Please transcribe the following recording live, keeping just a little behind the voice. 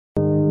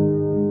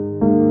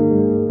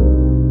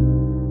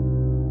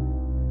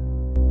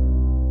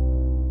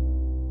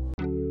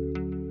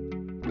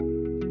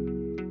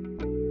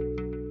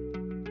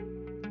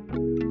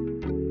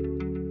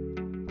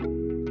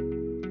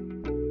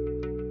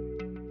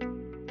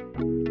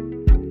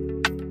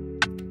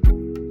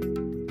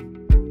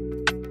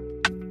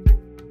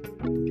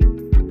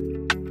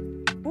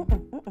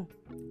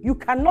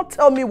cannot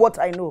tell me what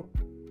I know.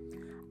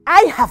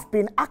 I have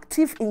been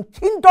active in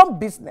kingdom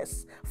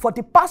business for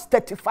the past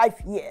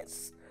 35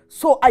 years.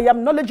 So I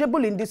am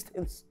knowledgeable in these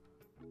things.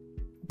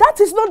 That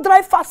is not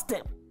dry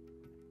fasting.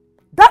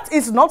 That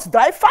is not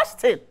dry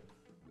fasting.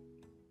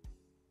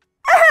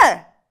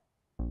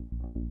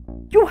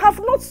 You have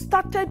not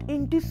started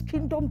in this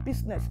kingdom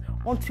business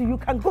until you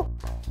can go.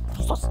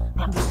 Jesus,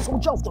 I am a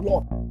soldier of the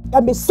Lord. I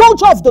am a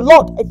soldier of the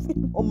Lord. I feel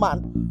no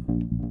man.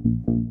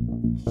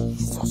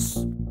 Jesus.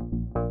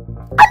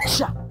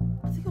 Alicia,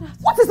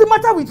 what is the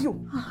matter with you?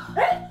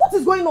 What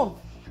is going on?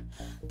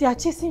 They are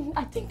chasing me.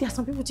 I think there are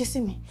some people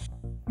chasing me.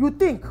 You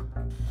think?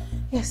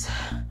 Yes.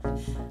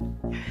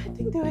 I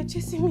think they were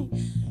chasing me.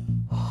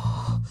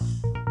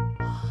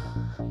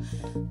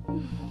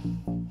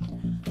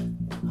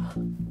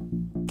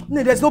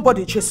 No, there's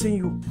nobody chasing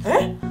you.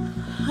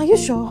 Are you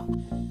sure?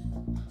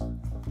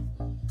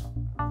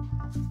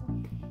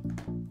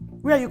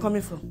 Where are you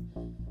coming from?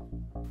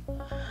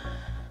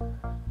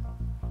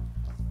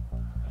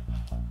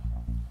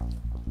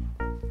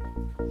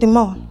 The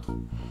mall.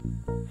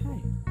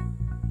 Hey.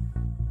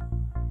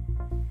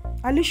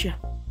 Alicia,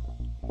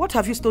 what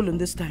have you stolen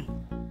this time?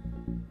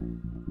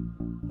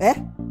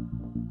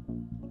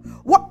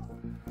 What?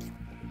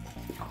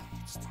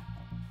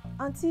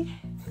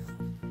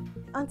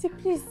 Auntie,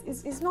 please,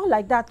 it's not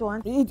like that,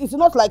 one. It's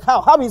not like how?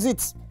 How is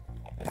it?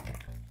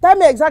 Tell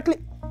me exactly.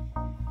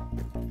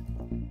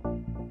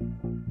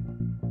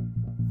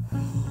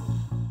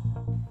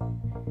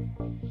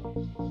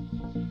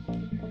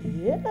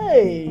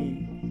 Hey.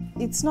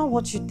 It's not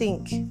what you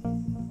think.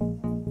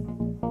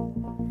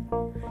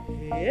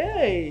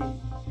 Hey.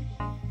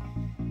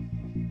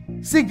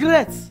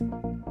 Cigarettes.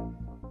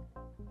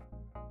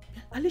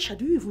 Alicia,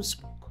 do you even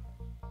smoke?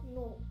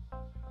 No.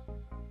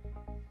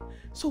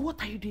 So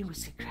what are you doing with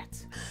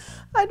cigarettes?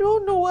 I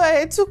don't know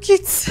why I took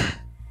it.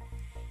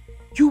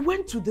 You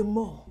went to the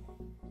mall.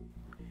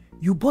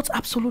 You bought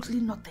absolutely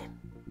nothing.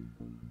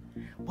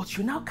 But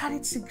you now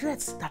carried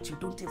cigarettes that you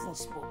don't even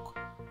smoke.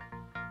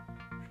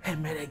 Hey,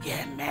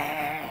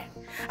 man.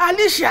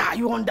 Alicia,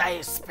 you under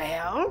a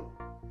spell?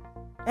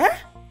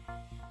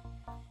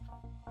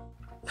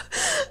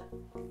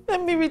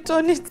 Let me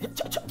return it.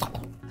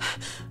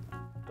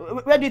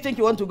 Where do you think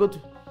you want to go to?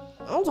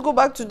 I want to go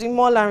back to the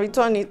mall and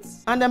return it.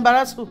 And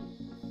embarrass who?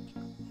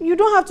 You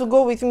don't have to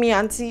go with me,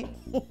 Auntie.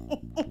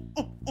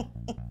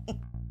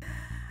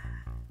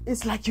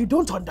 It's like you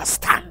don't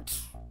understand.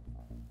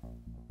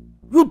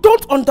 You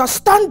don't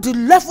understand the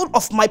level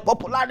of my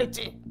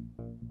popularity.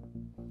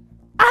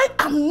 I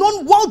am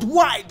known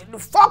worldwide in the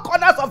four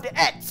corners of the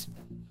earth.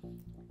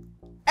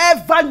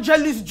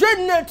 Evangelist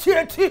Jane,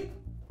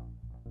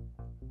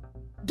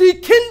 the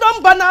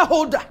kingdom banner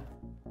holder,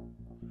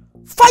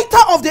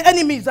 fighter of the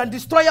enemies and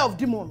destroyer of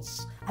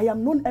demons. I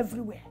am known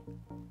everywhere.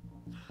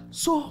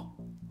 So,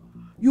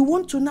 you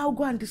want to now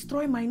go and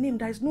destroy my name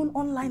that is known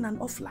online and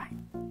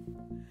offline?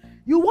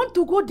 You want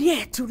to go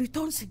there to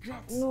return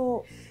cigarettes?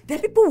 No. Then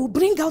people will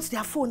bring out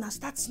their phone and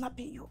start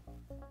snapping you,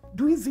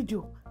 doing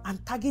video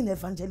and tagging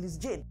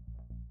Evangelist Jane,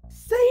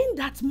 saying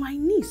that my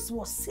niece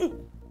was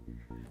seen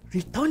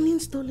returning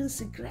stolen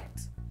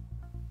cigarettes.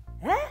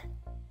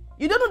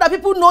 You don't know that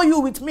people know you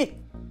with me.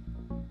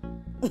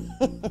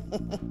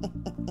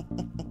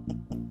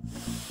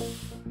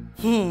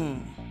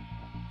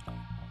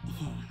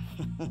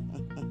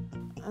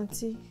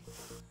 Auntie,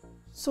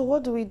 so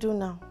what do we do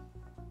now?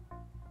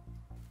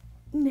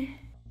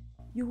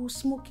 You will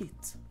smoke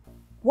it.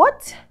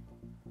 What?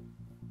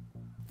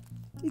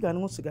 You got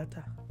no cigar.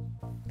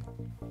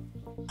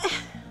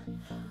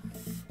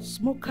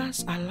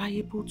 Smokers are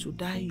liable to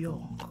die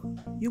young.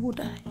 You will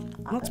die,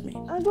 not me.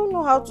 I don't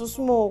know how to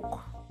smoke.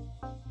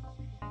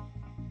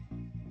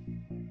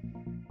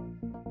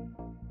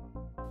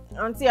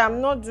 Auntie,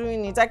 I'm not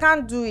doing it. I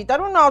can't do it. I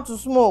don't know how to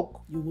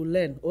smoke. You will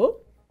learn, oh?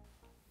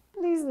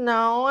 Please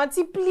now,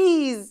 Auntie,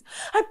 please.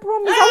 I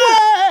promise.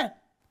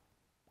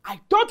 I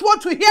don't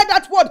want to hear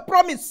that word,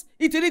 promise.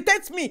 It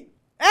irritates me.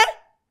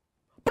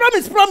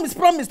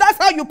 Promise. That's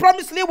how you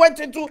promisely went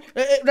into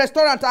a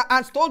restaurant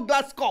and stole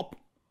glass cup.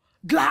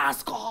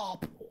 Glass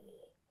cup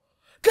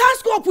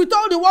with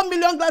all the 1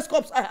 million glass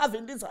cups I have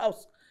in this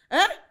house.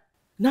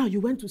 Now you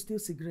went to steal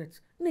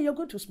cigarettes. No, you're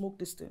going to smoke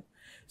this thing.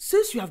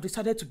 Since you have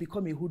decided to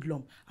become a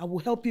hoodlum, I will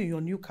help you in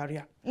your new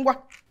career.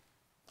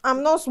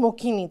 I'm not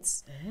smoking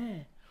it.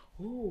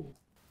 Oh,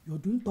 you're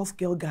doing tough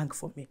girl gang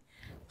for me.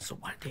 So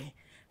one day,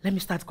 let me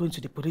start going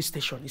to the police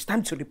station. It's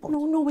time to report.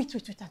 No, wait,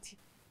 Auntie.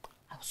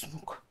 I'll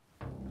smoke.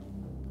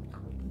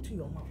 Into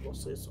your mouth, don't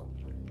say so.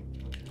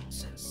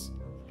 Nonsense.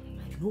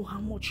 I know how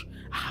much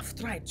I have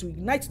tried to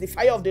ignite the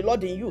fire of the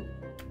Lord in you.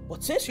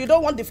 But since you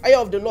don't want the fire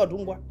of the Lord,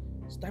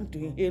 it's time to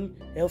inhale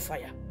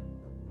hellfire.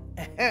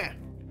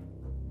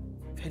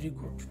 Very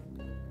good.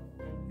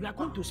 You are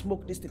going to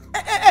smoke this thing.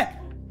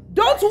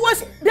 Don't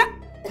waste.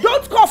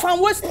 Don't cough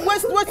and waste.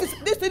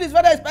 This thing is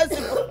very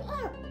expensive.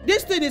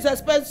 This thing is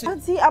expensive.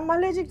 Auntie, I'm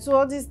allergic to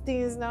all these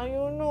things now,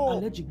 you know.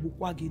 Allergic.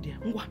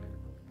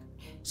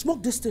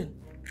 Smoke this thing.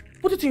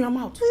 Put it in your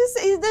mouth. They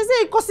say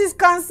it causes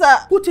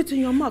cancer. Put it in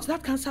your mouth.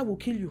 That cancer will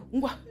kill you.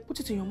 Ngwa, put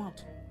it in your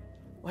mouth.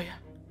 Oh yeah.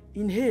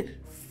 Inhale.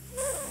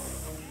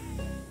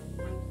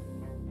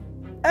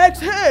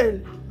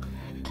 Exhale.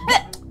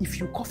 If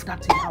you cough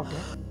that thing out,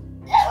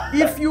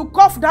 if you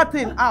cough that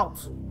thing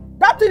out,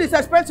 that thing is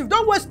expensive.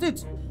 Don't waste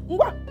it.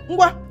 Ngwa,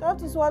 ngwa. You have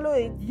to swallow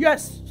it.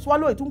 Yes,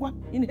 swallow it. Ngwa,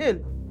 inhale.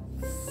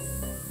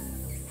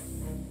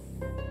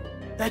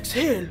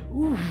 Exhale.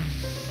 Ooh.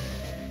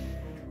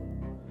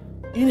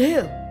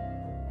 Inhale.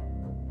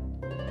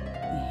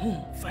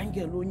 Fine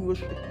girl, on your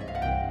shit.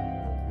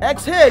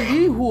 Exhale.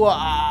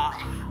 Ngwa.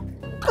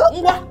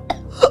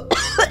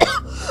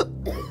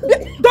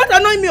 Don't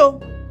annoy me.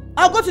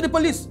 I'll go to the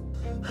police.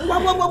 Ngwa,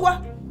 ngwa, ngwa,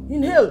 ngwa.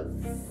 Inhale.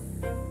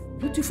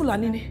 Beautiful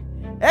Anini.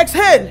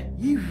 Exhale.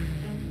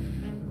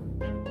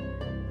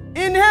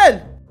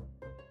 Inhale.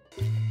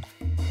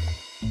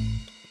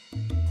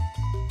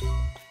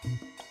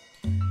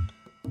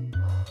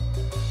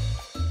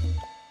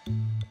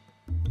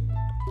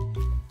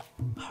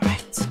 All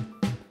right.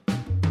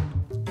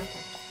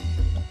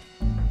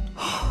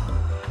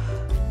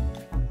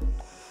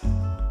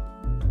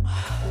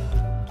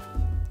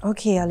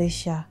 Okay,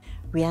 Alicia,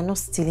 we are not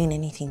stealing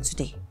anything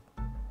today.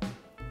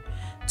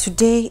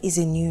 Today is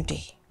a new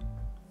day.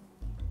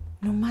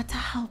 No matter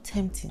how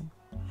tempting,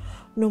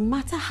 no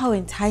matter how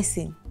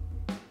enticing,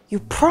 you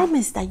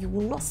promise that you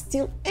will not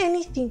steal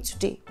anything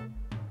today.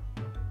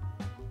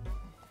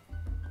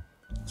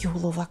 You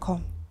will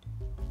overcome.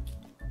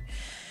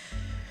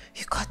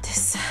 You got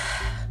this.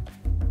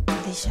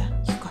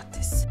 Alicia, you got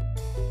this.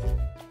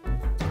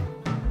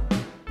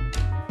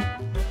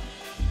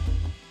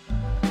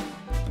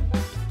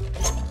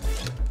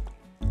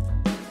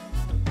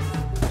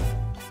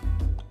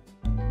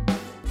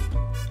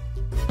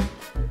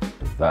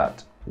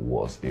 That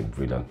was a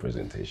brilliant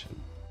presentation.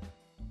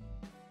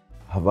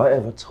 Have I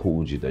ever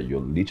told you that you're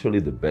literally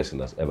the best thing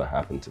that's ever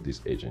happened to this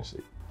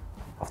agency?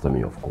 After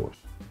me, of course.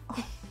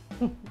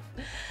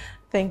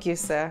 Thank you,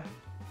 sir.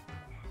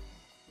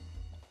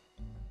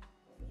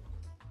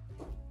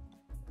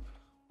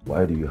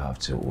 Why do you have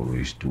to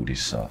always do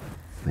this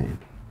thing?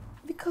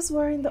 Because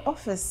we're in the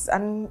office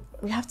and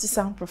we have to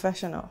sound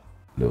professional.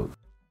 Look,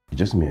 it's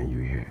just me and you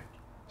here.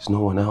 There's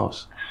no one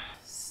else.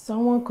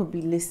 Someone could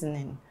be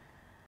listening.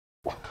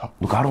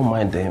 Look, I don't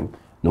mind them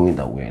knowing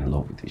that we're in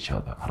love with each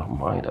other. I don't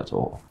mind at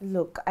all.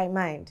 Look, I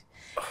mind.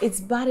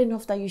 It's bad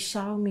enough that you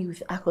shower me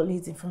with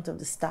accolades in front of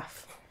the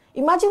staff.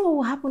 Imagine what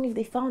would happen if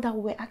they found out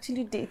we're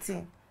actually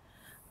dating.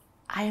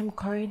 I am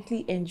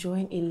currently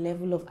enjoying a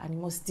level of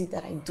animosity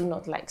that I do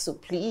not like, so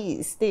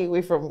please stay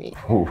away from me.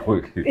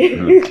 Look,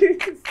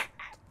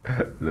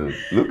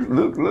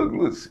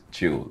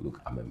 chill.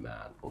 Look, I'm a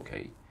man,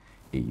 okay?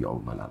 A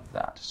young man at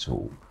that.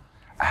 So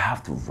I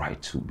have the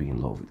right to be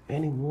in love with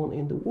anyone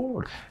in the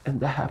world, and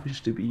that happens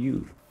to be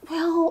you.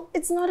 Well,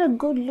 it's not a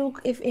good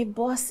look if a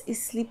boss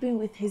is sleeping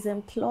with his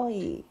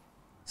employee.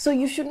 So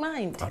you should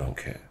mind. I don't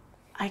care.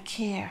 I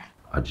care.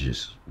 I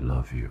just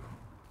love you.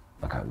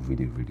 Like, I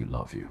really, really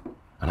love you.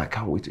 And I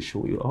can't wait to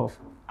show you off.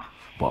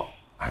 But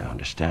I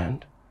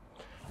understand.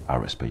 I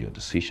respect your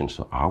decision,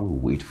 so I will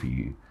wait for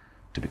you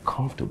to be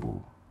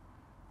comfortable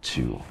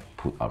to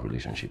put our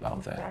relationship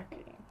out there.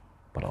 Exactly.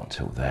 But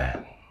until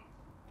then...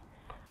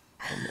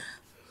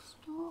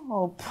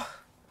 Stop.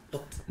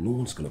 Look, no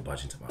one's gonna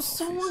barge into my office.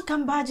 Someone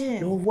can barge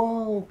in. No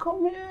one,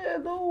 come here,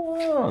 no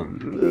one.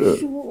 Look.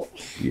 Sure.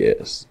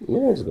 Yes, no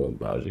one's gonna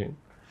barge in.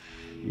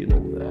 You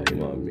know that, you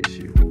know I miss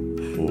you.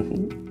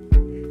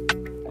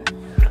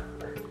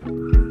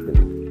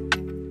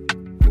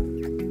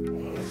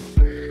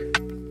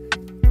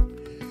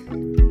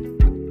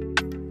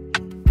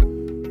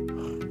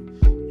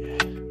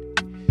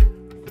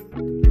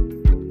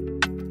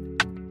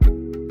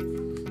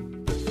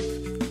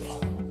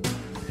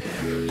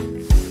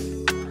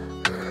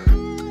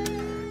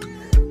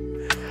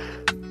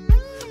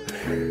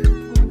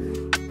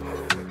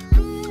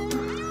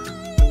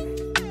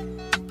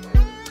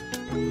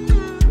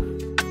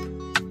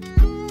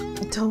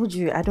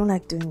 I don't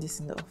like doing this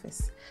in the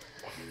office.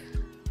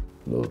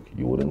 Look,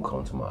 you wouldn't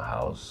come to my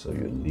house, so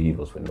you leave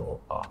us with no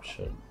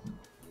option.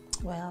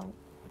 Well,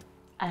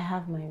 I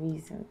have my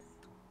reasons.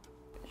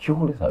 You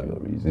always have your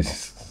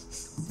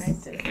reasons. I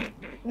do.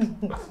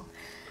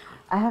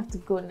 I have to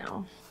go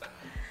now.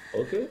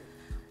 Okay.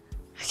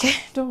 Okay,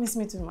 don't miss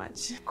me too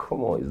much.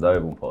 Come on, is that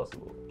even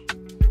possible?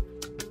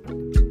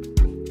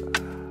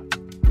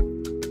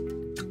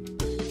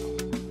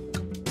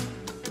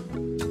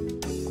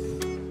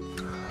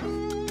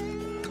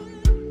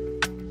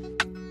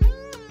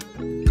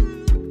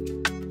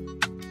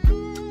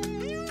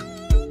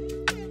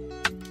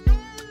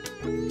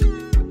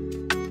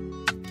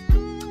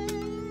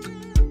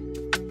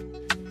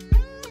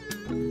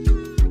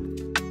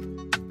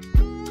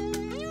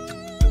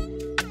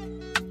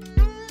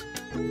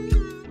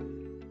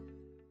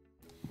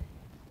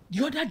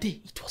 The other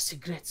day, it was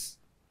cigarettes.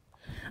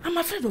 I'm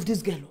afraid of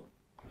this girl.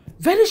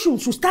 Very soon,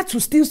 she'll start to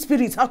steal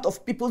spirits out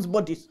of people's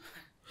bodies.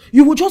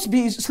 You will just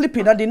be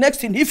sleeping, and the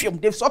next thing, if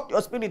they've sucked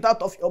your spirit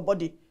out of your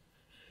body.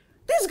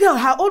 This girl,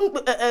 her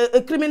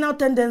own criminal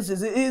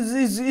tendencies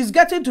is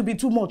getting to be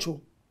too much.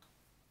 Oh.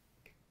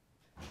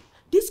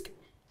 This...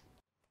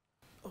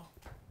 Oh.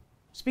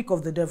 Speak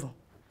of the devil.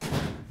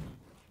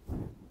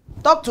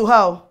 Talk to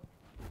her.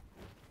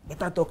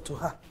 Better talk to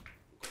her.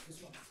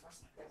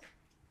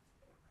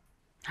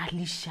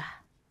 Alicia.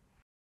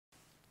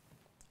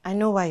 I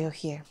know why you're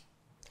here.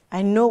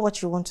 I know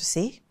what you want to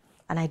say,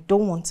 and I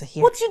don't want to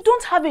hear. But you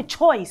don't have a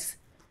choice.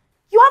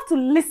 You have to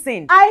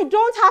listen. I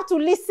don't have to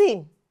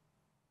listen.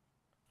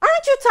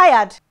 Aren't you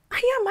tired?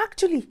 I am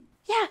actually.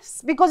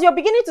 Yes, because you're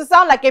beginning to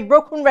sound like a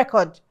broken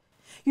record.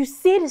 You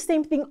say the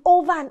same thing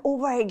over and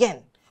over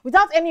again,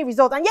 without any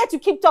result, and yet you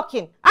keep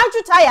talking. Aren't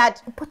you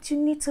tired? But you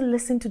need to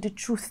listen to the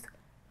truth.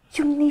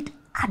 You need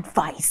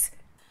advice.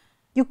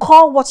 You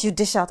call what you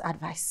dish out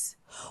advice.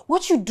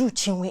 What you do,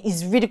 Chinwe,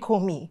 is ridicule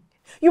me.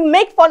 You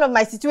make fun of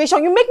my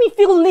situation. You make me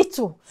feel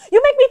little.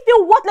 You make me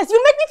feel worthless.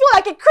 You make me feel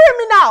like a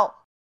criminal.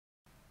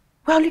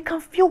 Well, you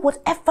can feel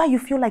whatever you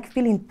feel like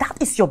feeling. That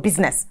is your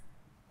business.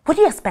 What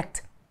do you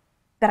expect?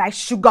 That I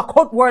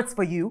sugarcoat words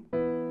for you?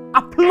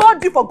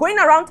 Applaud you for going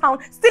around town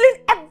stealing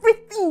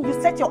everything you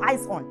set your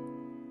eyes on?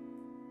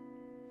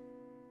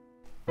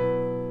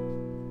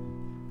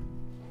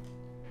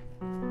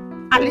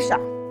 Alicia.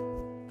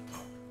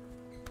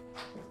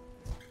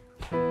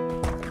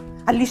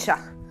 Alicia.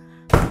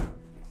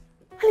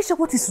 Alicia,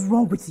 what is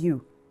wrong with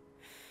you?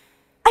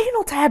 Are you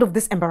not tired of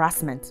this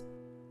embarrassment?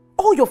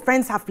 All your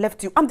friends have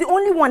left you. I'm the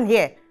only one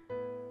here.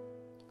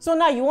 So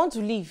now you want to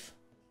leave?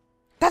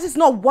 That is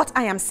not what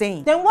I am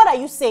saying. Then what are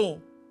you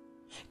saying?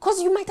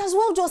 Because you might as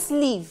well just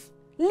leave.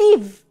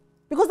 Leave.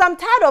 Because I'm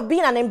tired of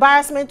being an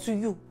embarrassment to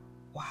you.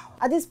 Wow.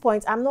 At this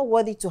point, I'm not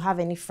worthy to have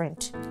any friend.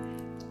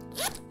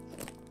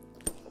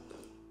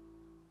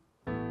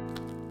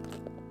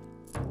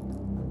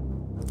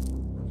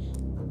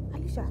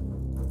 Alicia,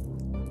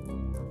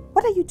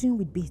 what are you doing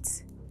with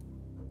beads?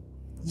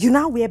 You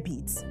now wear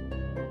beads?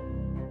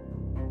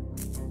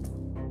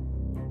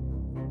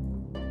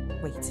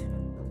 Wait.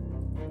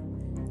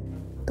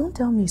 Don't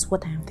tell me it's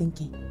what I am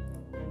thinking.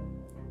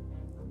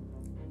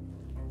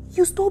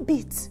 You stole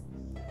beads.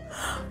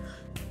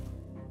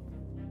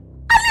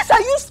 Alicia,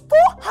 you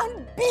stole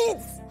hand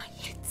beads.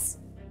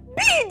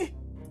 Bead!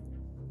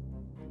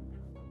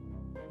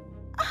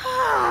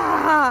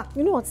 Ah!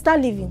 You know what?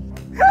 Start leaving.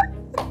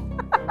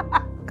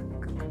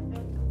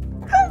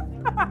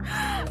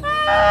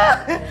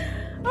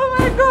 Oh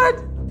my God!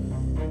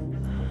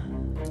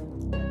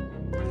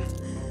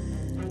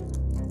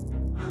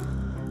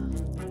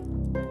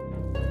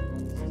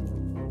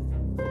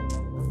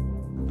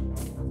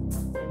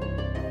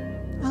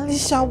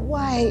 Alicia,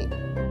 why?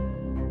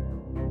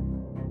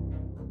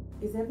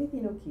 Is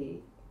everything okay?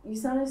 You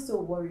sounded so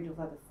worried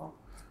over the phone.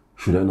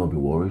 Should I not be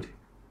worried?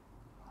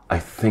 I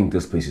think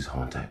this place is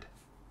haunted.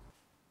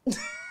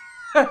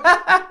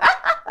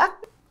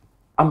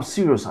 I'm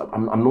serious.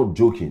 I'm not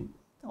joking.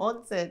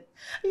 Haunted?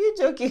 Are you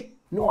joking?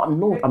 No, I'm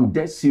not. I'm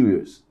dead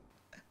serious.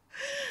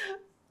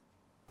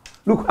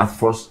 Look, at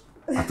first,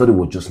 I thought it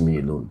was just me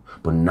alone.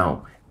 But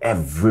now,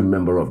 every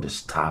member of the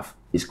staff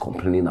is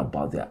complaining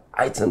about their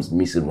items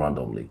missing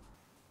randomly.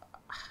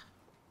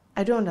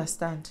 I don't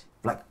understand.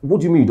 Like,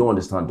 what do you mean you don't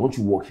understand? Don't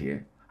you work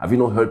here? Have you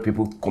not heard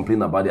people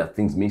complain about their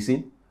things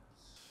missing?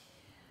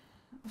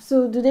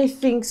 So do they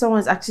think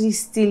someone's actually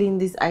stealing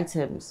these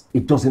items?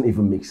 It doesn't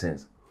even make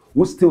sense.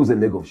 Who steals a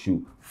leg of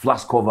shoe,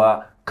 flash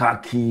cover, car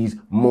keys,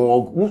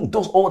 mug? Who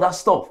does all that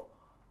stuff?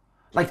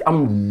 Like,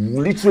 I'm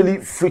literally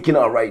freaking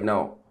out right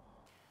now.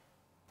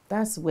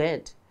 That's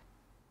weird.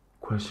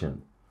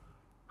 Question.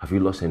 Have you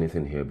lost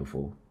anything here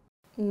before?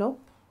 Nope.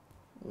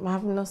 I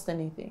haven't lost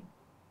anything.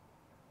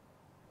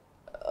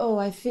 Oh,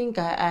 I think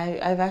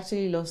I've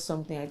actually lost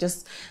something. I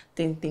just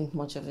didn't think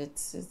much of it.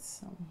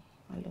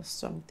 I lost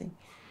something.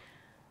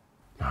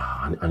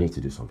 I need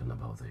to do something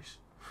about this.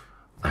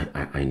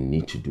 I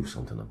need to do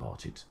something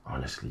about it.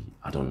 Honestly,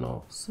 I don't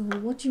know. So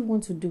what do you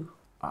want to do?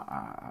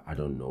 I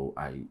don't know.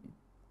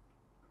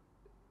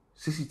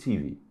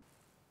 CCTV.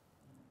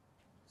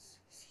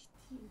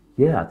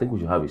 Yeah, I think we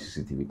should have a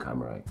CCTV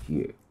camera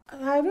here.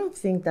 I don't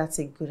think that's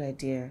a good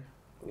idea.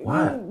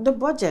 Why? The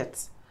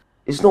budget.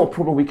 It's not a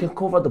problem. We can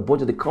cover the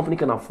budget. The company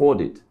can afford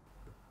it.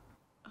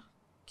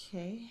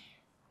 Okay.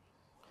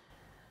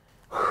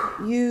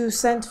 You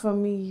sent for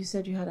me. You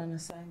said you had an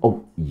assignment.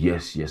 Oh,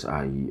 yes.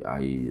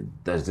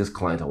 There's this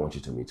client I want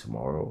you to meet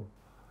tomorrow.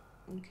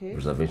 Okay.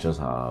 Reservations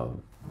have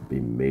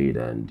been made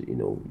and,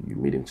 you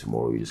meet him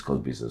tomorrow. You discuss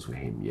business with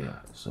him. Yeah.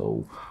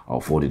 So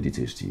I'll forward the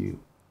details to you.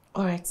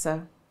 All right,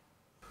 sir.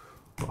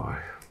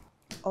 Bye.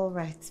 All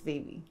right,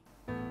 baby.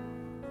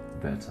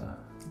 Better.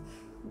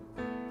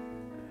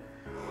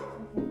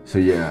 So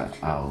yeah,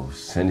 I'll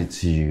send it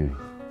to you.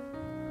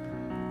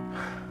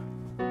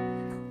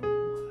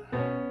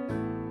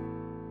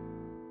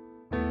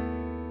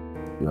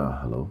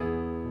 Yeah, hello?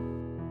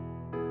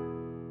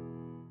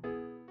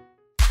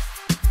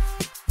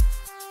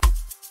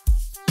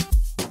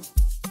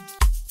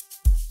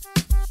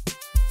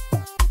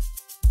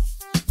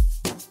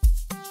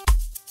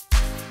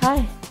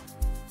 Hi.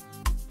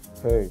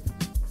 Hey,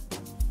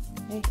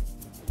 Hey.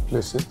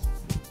 Please sit.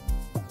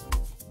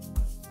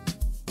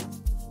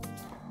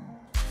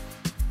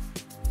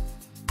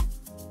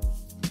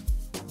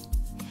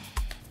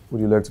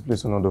 Would you like to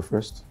place an order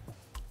first?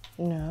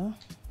 No.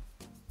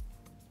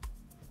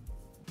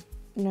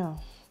 No.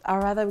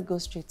 I'd rather we go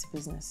straight to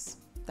business.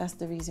 That's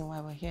the reason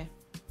why we're here.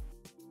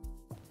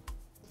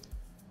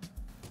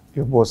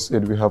 Your boss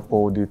said we have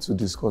all day to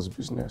discuss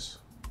business.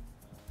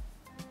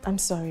 I'm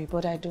sorry,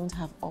 but I don't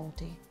have all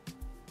day.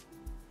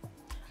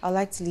 I'd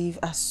like to leave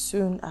as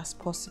soon as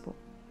possible.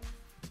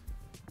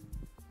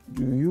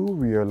 Do you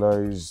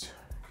realize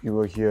you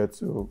were here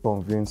to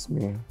convince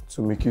me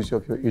to make use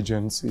of your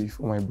agency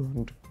for my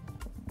brand?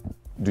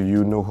 Do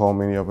you know how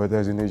many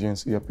advertising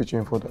agencies are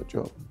pitching for that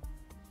job?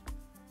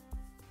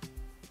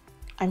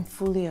 I'm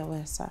fully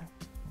aware, sir.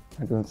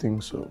 I don't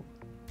think so.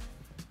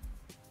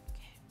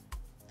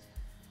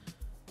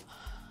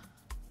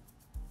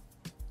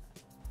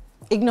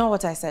 Ignore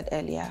what I said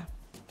earlier,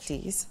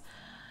 please.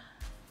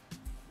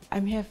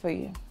 I'm here for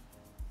you.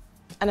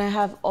 And I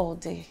have all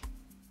day.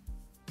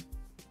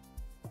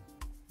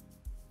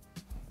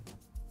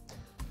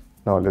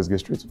 Now let's get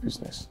straight to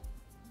business.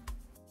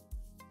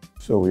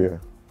 So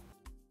we're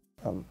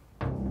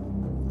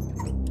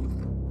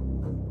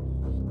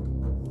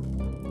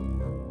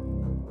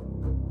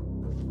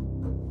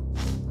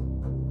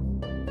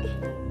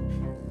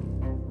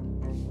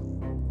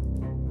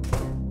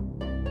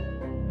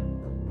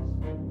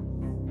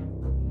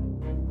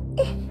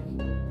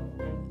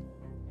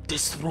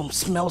This room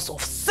smells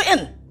of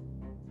sin.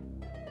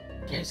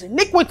 There's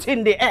iniquity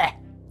in the air.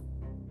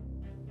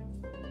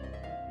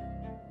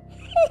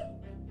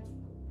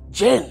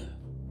 Jane,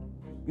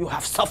 you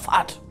have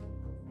suffered.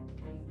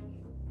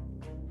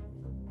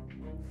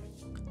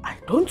 I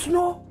don't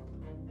know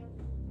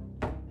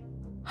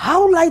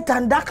how light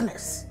and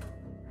darkness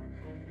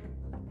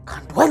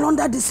can dwell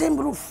under the same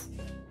roof.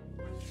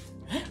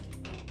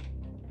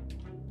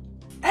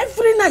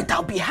 Every night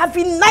I'll be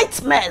having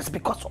nightmares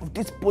because of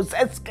this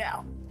possessed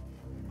girl.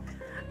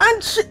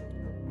 And she...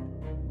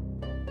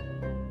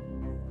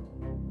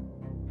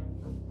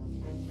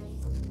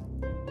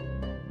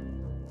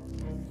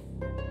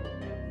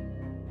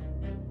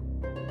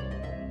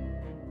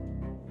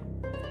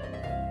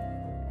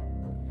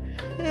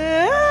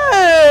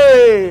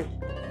 Hey!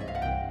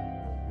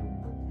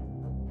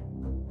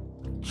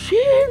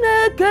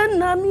 Chineke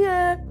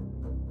namie.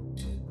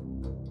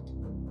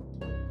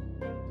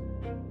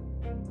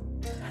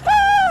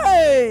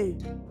 Hey!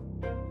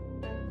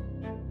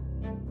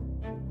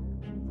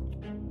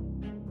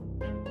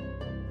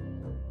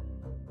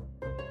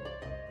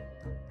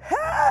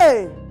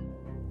 Hey!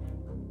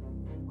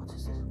 What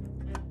is this?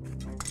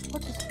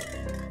 What is this?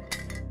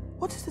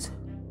 What is this?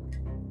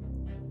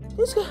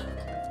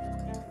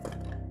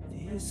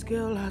 This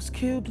girl has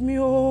killed me,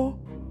 oh.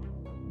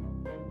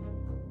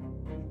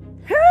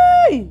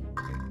 Hey!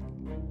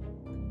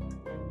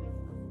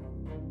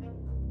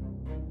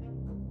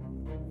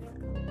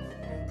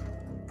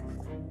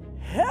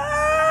 Hey!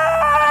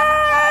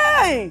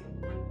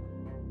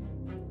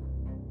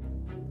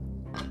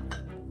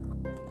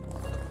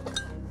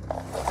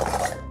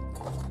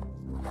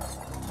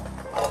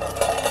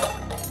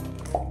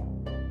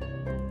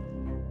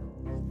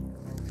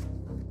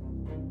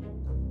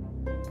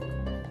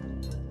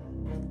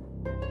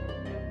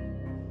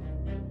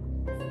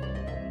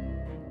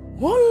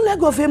 One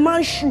leg of a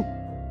man's shoe.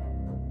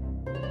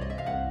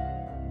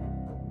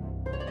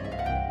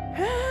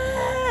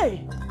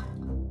 Hey!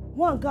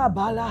 One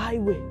Gabala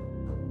highway.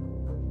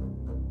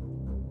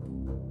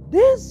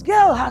 This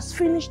girl has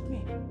finished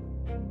me.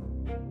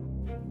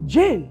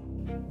 Jane,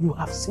 you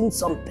have seen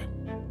something.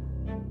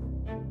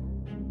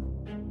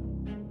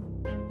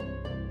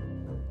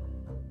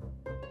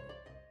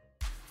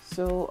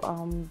 So,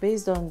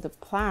 based on the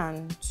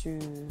plan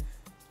to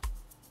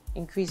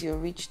increase your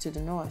reach to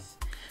the north,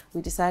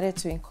 we decided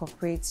to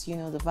incorporate, you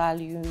know, the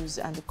values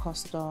and the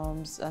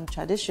customs and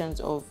traditions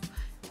of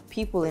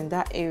people in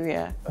that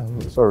area.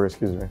 Sorry,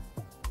 excuse me.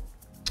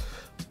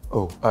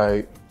 Oh,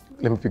 let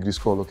me pick this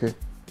call, okay?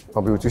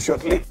 I'll be with you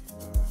shortly.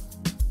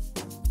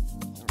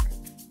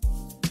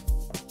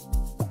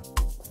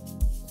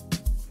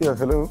 Yeah,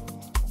 hello.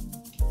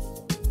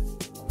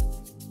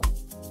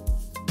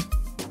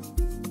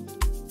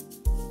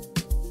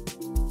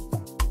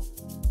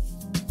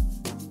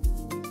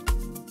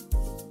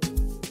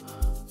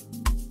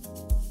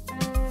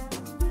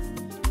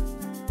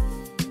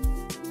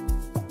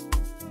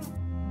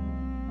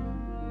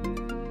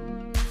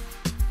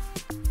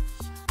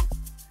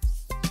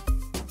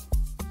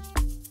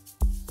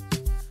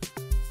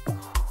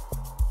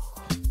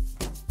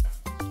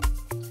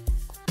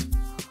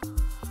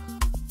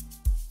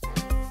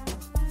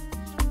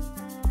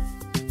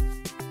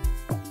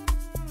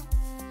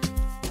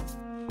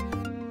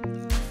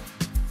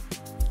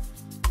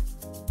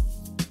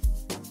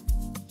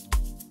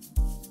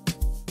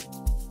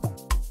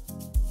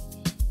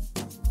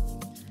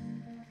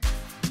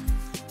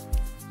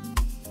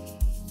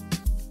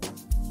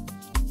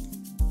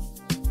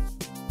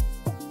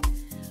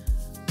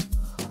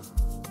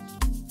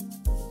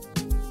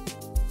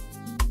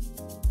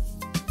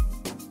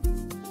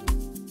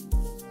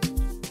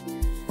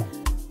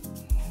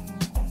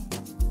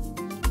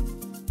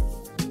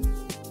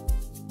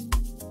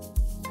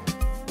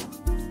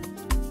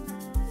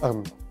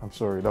 I'm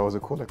sorry, that was a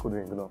call I couldn't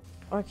ignore.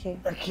 Okay.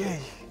 Okay.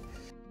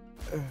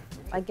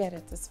 I get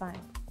it, it's fine.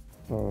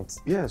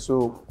 Yeah,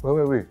 so where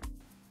were we?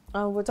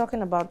 We're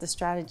talking about the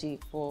strategy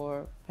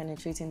for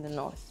penetrating the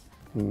north.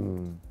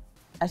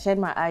 I shared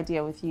my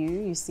idea with you.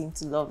 You seem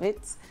to love it.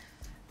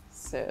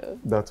 So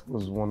That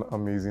was one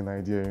amazing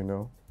idea, you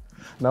know.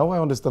 Now I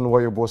understand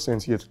why your boss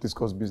sent you here to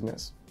discuss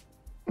business.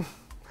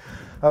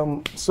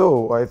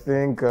 So I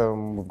think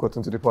we've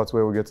gotten to the part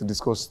where we get to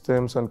discuss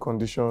terms and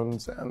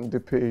conditions and the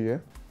pay, yeah?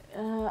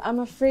 I'm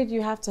afraid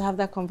you have to have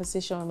that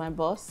conversation with my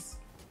boss.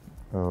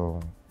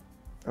 Oh,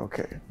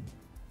 okay.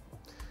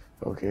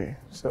 Okay,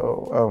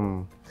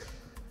 so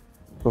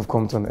we've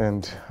come to an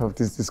end of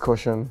this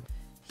discussion.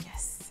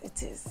 Yes,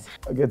 it is.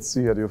 I get to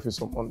see you at the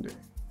office on Monday.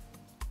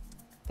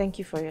 Thank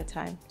you for your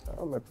time.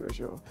 Oh, my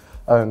pleasure.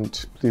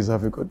 And please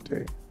have a good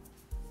day.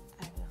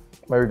 I will.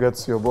 My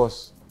regards to your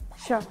boss.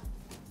 Sure.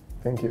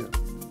 Thank you.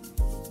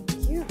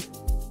 Thank you.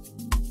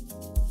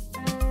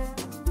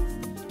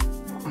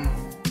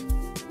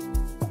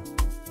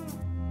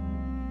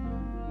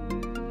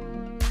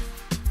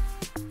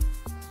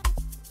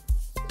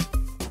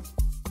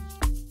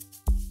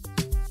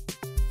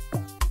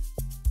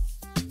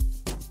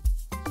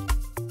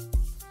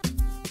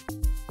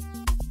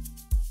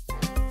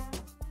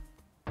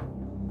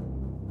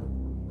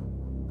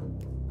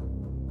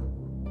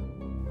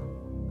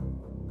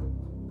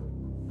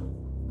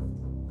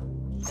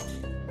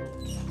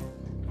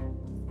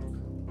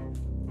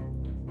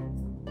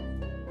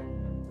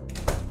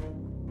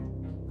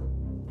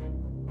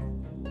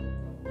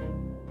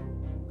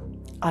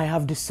 I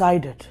have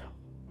decided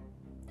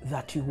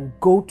that you will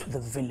go to the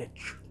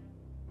village.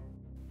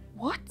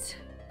 What?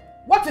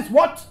 What is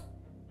what?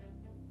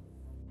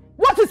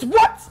 What is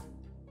what?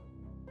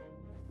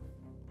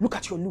 Look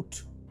at your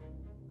loot.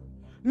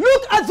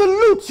 Look at the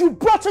loot you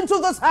brought into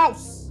this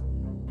house.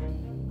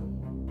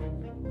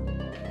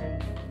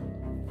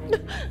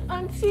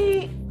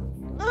 Auntie.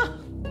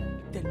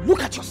 Then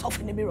look at yourself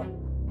in the mirror.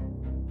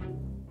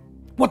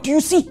 What do you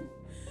see?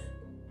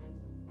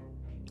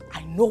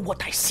 I know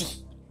what I see.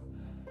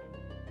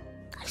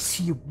 I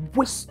see a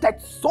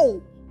wasted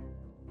soul.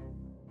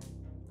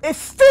 A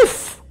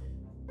thief.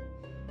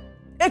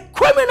 A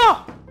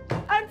criminal.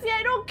 Auntie,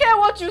 I don't care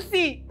what you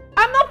see.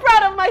 I'm not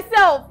proud of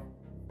myself.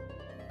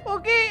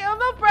 Okay, I'm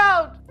not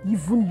proud.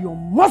 Even your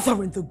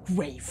mother in the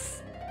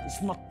grave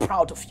is not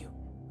proud of you.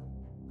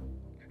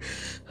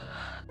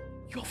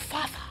 Your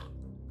father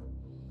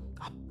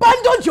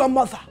abandoned your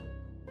mother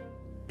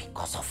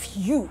because of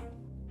you.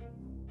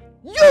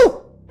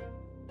 You!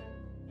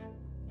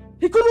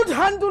 He couldn't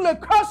handle a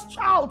cursed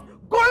child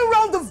going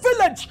around the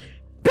village,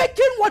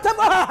 picking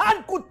whatever her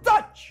hand could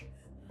touch.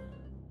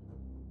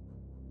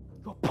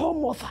 Your poor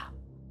mother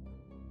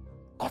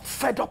got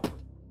fed up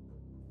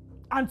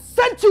and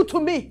sent you to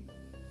me,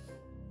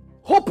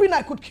 hoping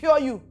I could cure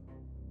you.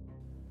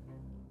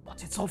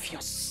 But it's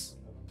obvious.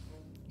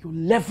 Your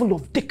level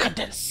of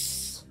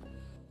decadence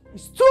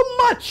is too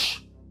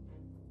much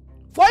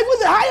for even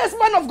the highest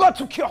man of God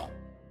to cure.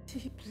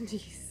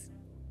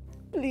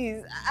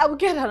 Please, I'll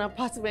get an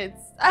apartment.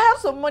 I have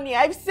some money,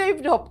 I've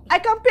saved up. I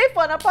can pay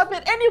for an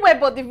apartment anywhere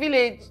but the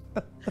village.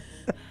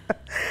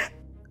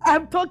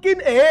 I'm talking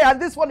A and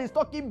this one is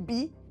talking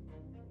B.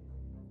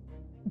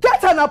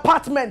 Get an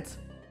apartment.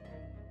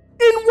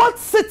 In what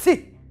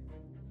city?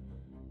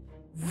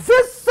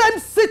 This same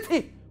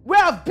city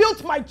where I've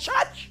built my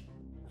church?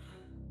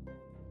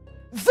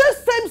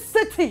 This same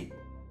city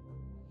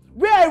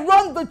where I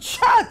run the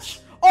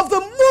church of the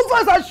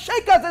movers and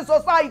shakers in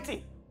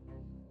society?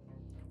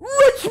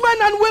 Rich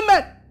men and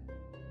women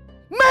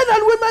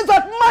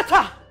that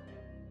matter.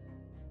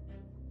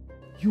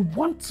 You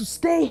want to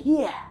stay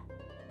here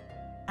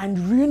and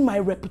ruin my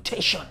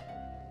reputation?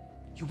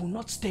 You will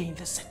not stay in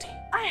the city.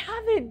 I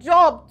have a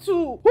job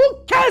too.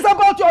 Who cares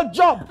about your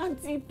job?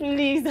 Auntie,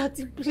 please,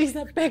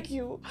 I beg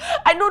you.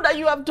 I know that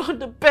you have done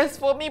the best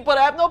for me, but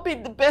I have not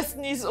been the best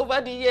niece over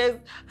the years.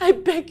 I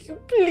beg you,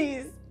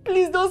 please.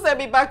 Please don't send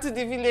me back to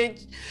the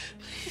village.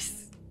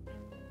 Please.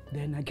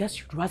 Then I guess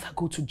you'd rather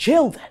go to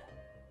jail then.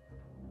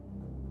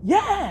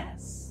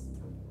 Yes.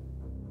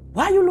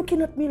 Why are you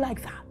looking at me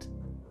like that?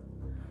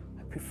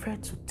 I prefer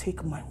to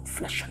take my own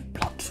flesh and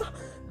blood,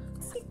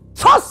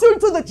 toss you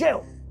into the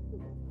jail,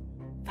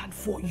 than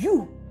for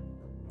you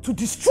to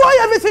destroy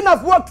everything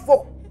I've worked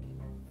for.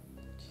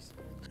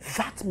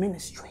 That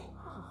ministry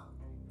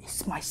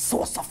is my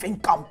source of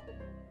income.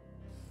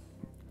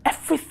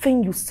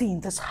 Everything you see in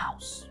this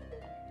house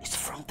is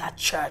from that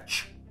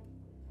church.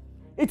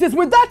 It is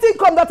with that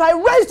income that I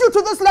raised you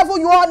to this level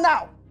you are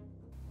now.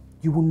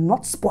 You will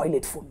not spoil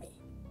it for me.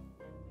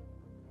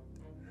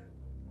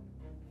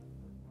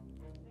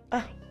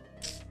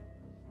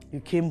 You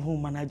came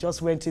home and I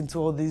just went into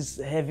all these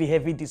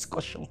heavy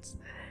discussions.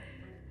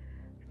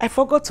 I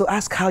forgot to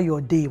ask how your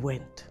day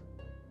went.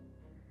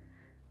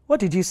 What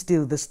did you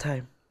steal this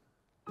time?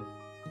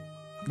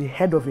 The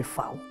head of a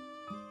fowl.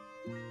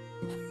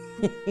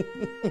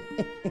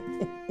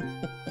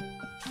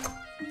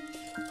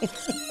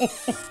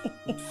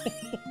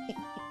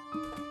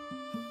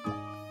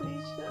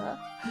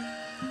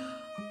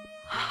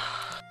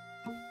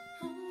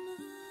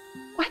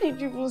 Why did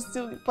you even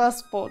steal the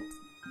passport?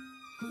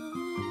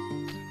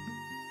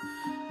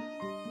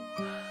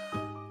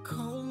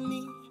 Call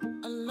me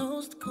a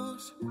lost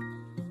cause,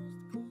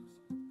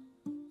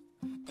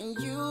 and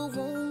you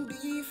won't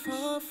be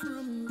far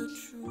from the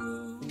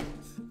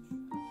truth.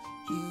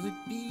 You would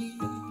be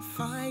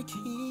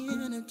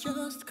fighting a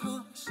just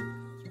cause.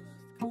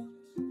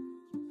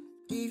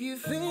 If you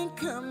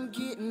think I'm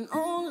getting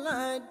all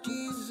I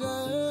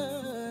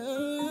deserve,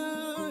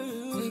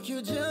 take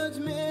your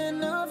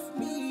judgment of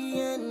me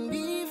and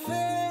be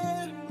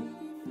fair.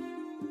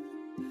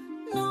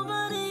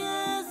 Nobody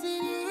has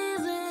it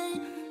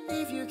easy.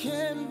 If you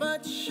can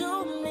but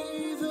show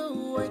me the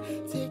way,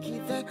 take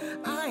it that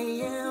I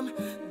am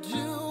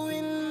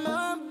doing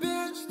my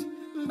best,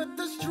 but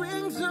the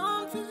strings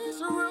on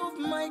this rope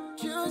might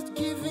just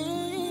give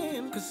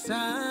in, 'cause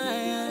I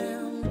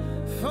am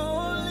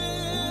falling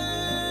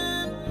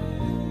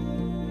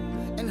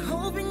and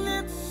hoping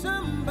that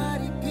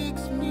somebody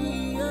picks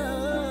me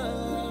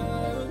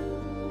up.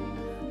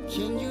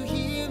 Can you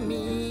hear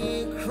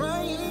me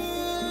crying?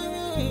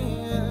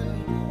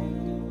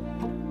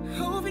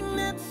 Hoping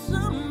that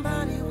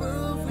somebody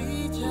will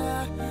reach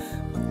out.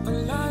 But the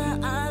louder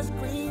I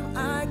scream,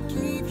 I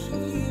keep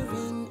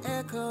hearing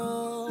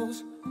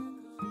echoes.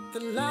 The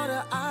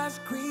louder I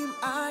scream,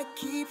 I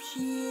keep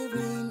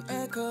hearing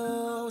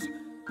echoes.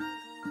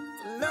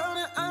 The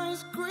louder I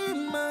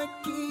scream, I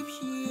keep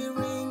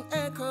hearing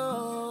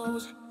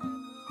echoes.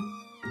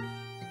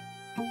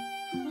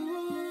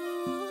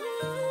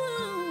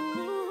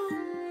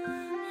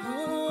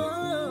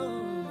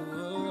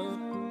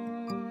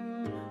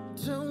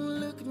 Don't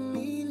look at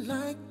me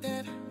like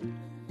that.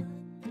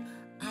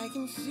 I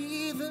can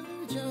see the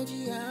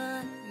judgy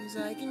eyes.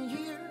 I can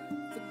hear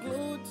the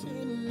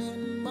gloating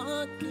and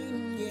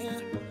mocking,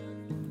 yeah.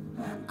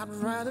 I'd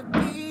rather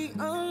be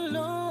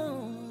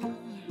alone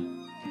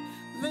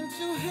than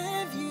to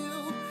have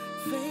you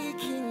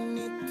faking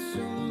it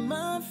to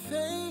my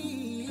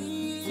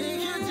face.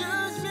 Take your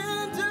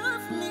judgment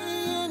of me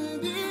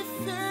and be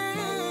fair.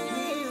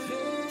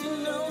 You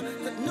know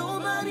that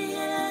nobody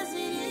has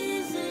it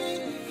easy.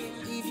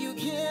 If you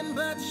can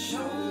but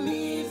show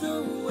me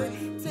the way,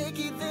 take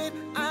it that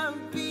I'll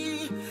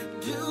be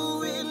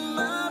doing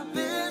my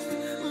best,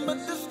 but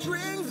the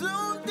strings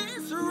on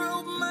this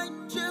rope might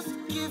just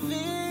give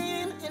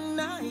in,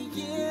 and I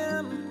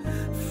am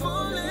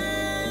falling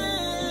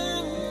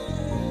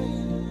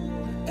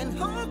and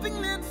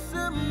hoping that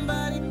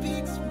somebody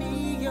picks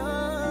me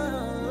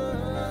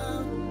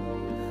up.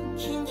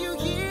 Can you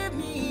hear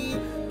me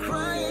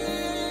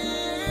crying?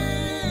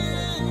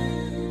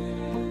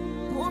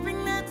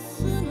 Hoping that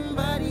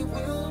somebody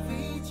will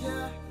reach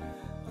out.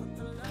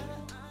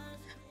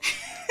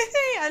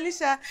 Hey,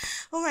 Alicia.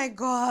 Oh my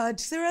God.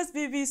 Sarah's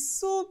baby is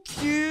so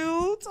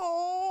cute.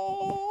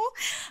 Oh,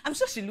 I'm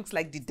sure she looks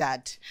like the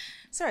dad.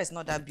 Sarah is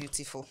not that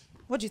beautiful.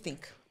 What do you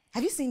think?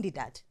 Have you seen the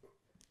dad?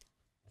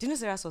 Do you know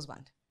Sarah's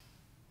husband?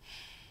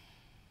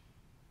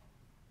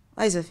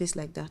 Why is your face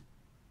like that?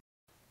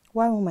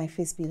 Why won't my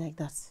face be like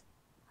that?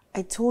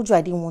 I told you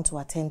I didn't want to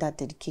attend that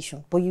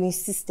dedication, but you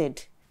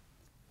insisted.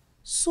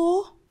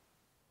 So?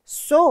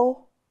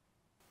 So?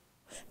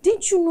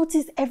 Didn't you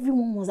notice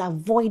everyone was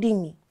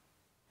avoiding me?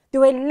 They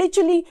were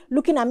literally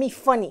looking at me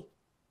funny.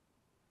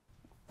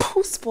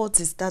 Whose sport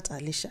is that,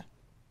 Alicia?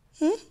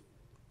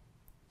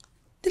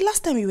 The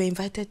last time you were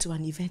invited to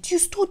an event, you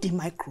stole the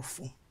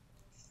microphone.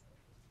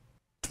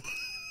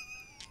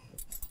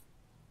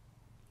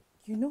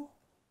 You know,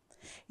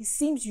 it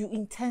seems you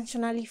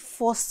intentionally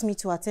forced me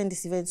to attend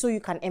this event so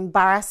you can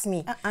embarrass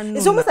me.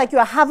 It's almost like you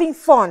are having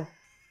fun.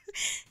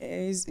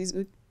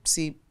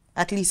 See,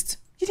 at least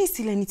you didn't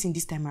steal anything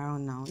this time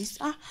around now.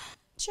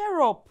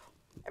 Cheer up.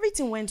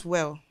 Everything went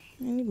well.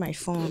 I need my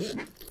phone.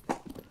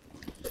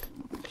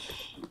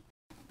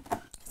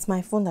 It's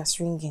my phone that's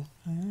ringing.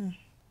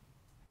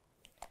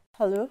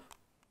 Hello?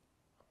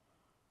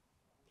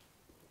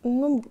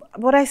 No,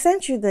 but I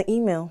sent you the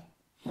email.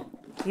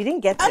 You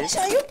didn't get it. Alicia,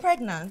 are you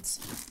pregnant?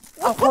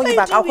 I'll call you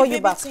back. I'll call you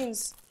back. What are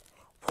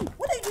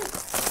you doing?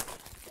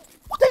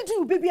 What are you doing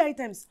with baby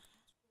items?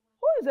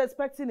 Who is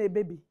expecting a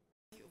baby?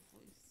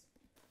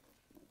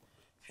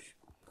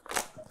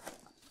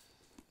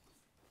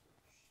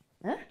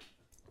 Huh?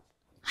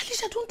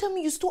 Alicia, don't tell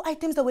me you stole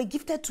items that were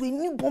gifted to a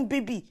newborn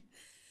baby.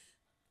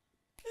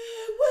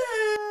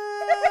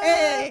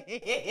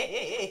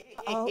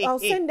 I'll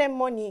send them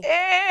money.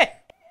 Hey!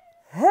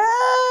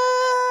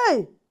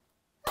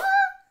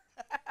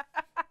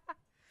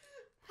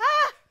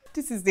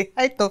 This is the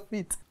height of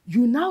it.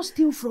 You now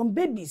steal from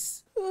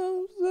babies.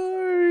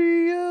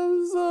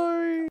 I'm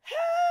sorry.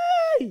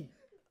 Hey!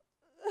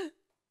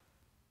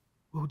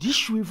 Will this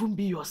shoe even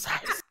be your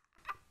size?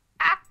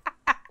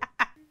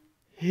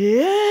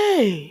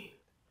 Hey!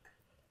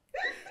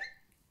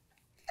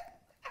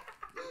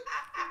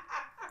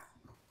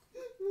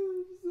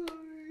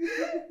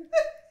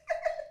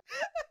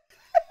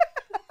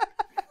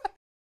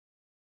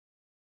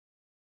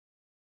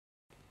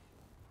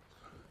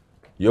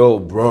 Yo,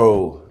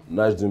 bro,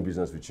 Nice doing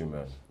business with you,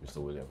 man, Mr.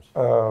 Williams.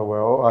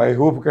 Well, I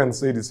hope we can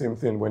say the same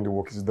thing when the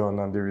work is done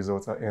and the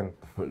results are in.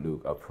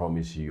 Look, I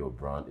promise you your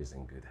brand is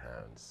in good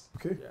hands.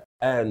 Okay. Yeah.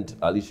 And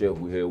Alicia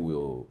here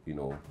will,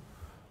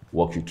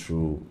 walk you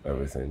through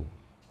everything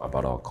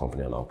about our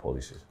company and our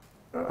policies.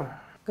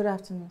 Good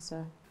afternoon,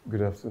 sir.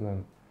 Good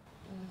afternoon.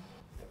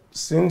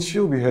 Since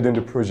you'll be heading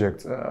the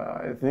project,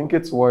 I think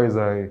it's wise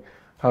I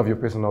have your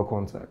personal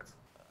contact.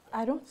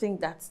 I don't think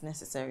that's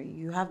necessary.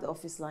 You have the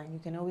office line. You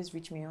can always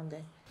reach me on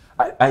there.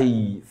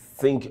 I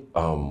think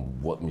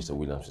what Mr.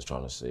 Williams is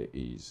trying to say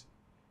is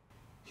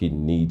he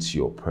needs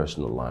your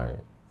personal line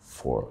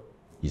for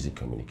easy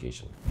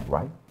communication,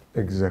 right?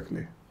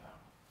 Exactly.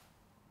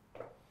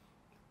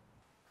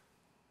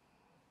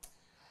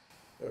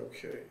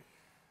 Okay.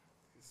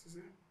 This is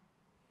it.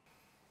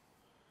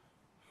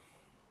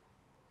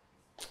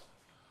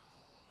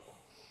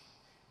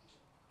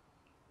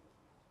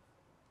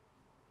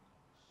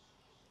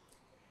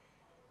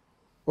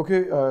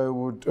 Okay, I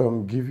would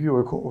give you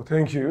a call.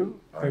 Thank you.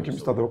 Thank you,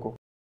 Mr. Doko.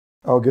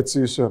 I'll get to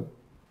you soon.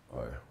 All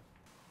right.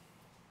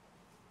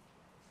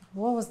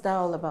 What was that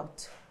all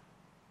about?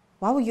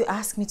 Why would you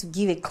ask me to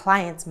give a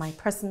client my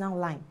personal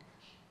line?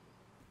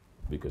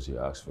 Because he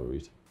asked for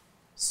it.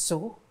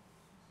 So?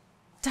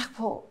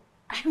 Dapo,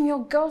 I'm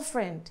your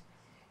girlfriend.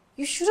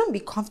 You shouldn't be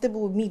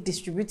comfortable with me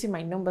distributing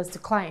my numbers to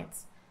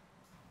clients.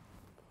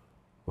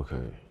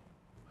 Okay.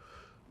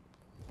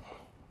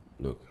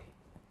 Look.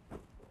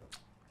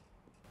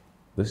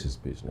 This is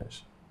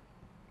business.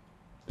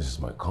 This is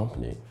my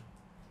company.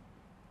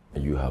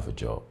 And you have a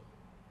job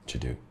to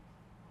do.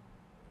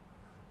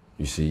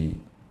 You see,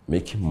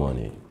 making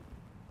money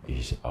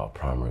is our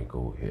primary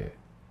goal here.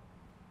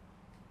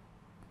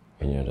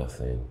 Any other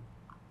thing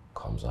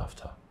comes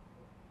after.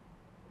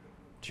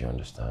 Do you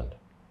understand?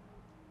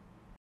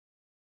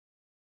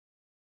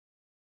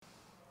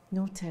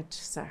 Noted,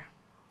 sir.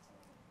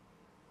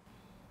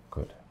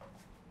 Good.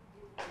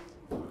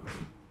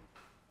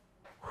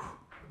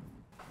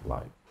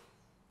 Like,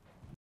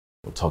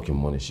 we're talking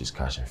money, she's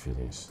catching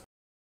feelings.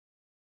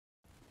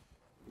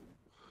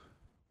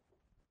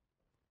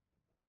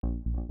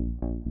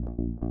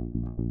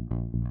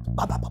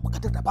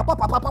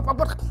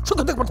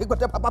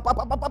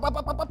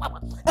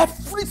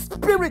 Every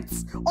spirit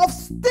of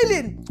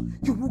stealing,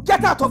 you will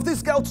get out of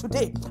this girl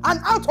today and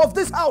out of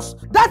this house.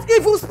 That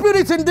evil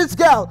spirit in this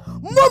girl,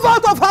 move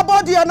out of her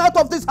body and out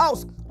of this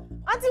house.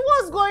 Auntie,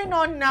 what's going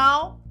on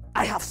now?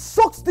 I have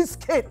soaked this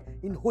cane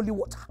in holy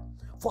water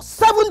for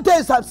 7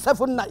 days and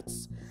 7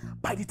 nights.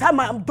 By the time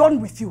I am done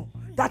with you,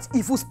 that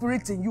evil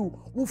spirit in you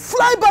will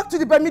fly back to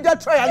the Bermuda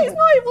Triangle. There's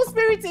no evil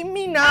spirit in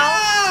me now.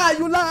 Ah,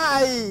 you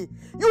lie.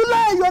 You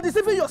lie. You are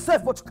deceiving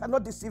yourself, but you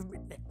cannot deceive me.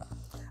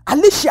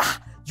 Alicia,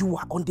 you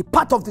are on the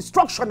path of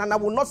destruction and I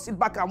will not sit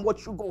back and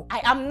watch you go.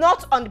 I am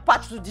not on the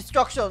path to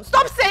destruction.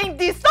 Stop saying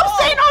this. Stop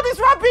saying all this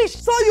rubbish.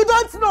 So you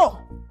don't know.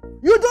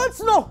 You don't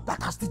know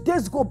that as the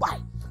days go by,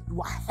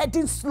 you are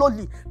heading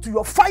slowly to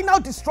your final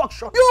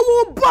destruction. You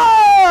will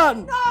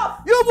burn. No.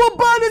 You will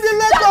burn in the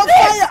lake of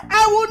fire.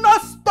 I will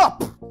not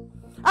stop.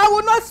 I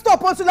will not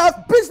stop until I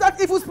have beat that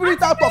evil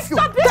spirit out of you.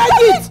 Take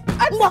it.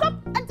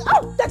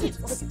 Take it.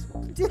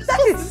 Take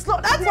it.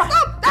 Stop. Take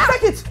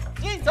it.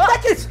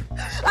 Take it.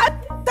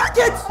 Take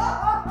it.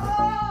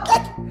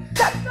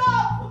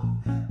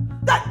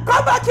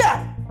 Come back here.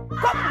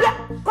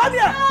 Come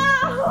here.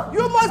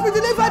 You must be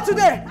delivered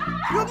today.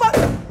 You must.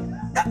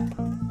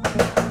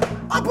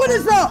 Open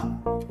this door.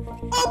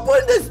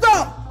 Open this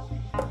door.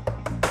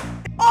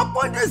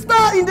 Open this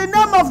door in the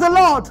name of the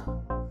Lord.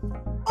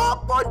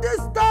 Open this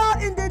door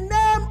in the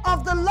name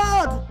of the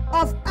Lord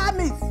of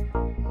armies.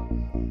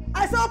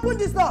 I said open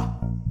this door.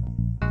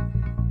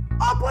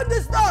 Open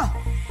this door.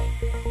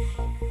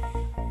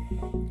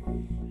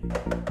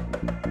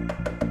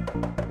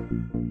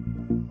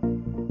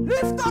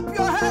 Lift up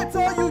your heads,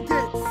 all you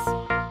gates.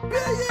 Be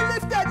ye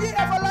lifted, ye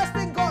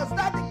everlasting gods,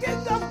 that the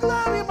King of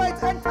glory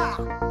might enter.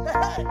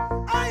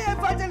 I,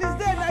 Evangelist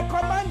Dan, I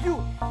command you,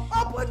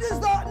 open this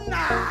door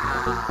now.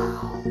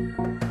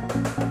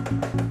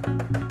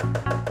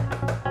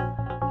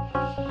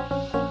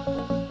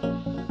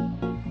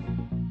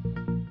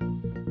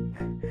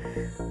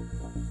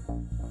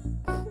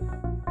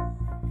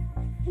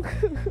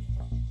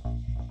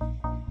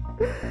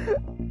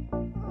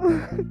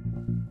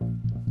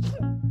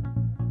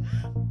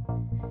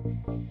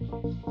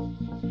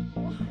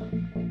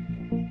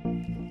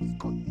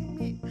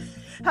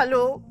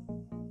 Hello?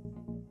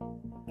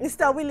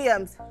 Mr.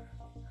 Williams?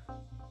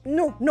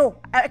 No,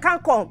 I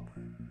can't come.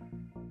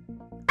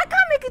 I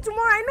can't make it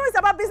tomorrow. I know it's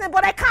about business,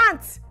 but I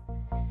can't.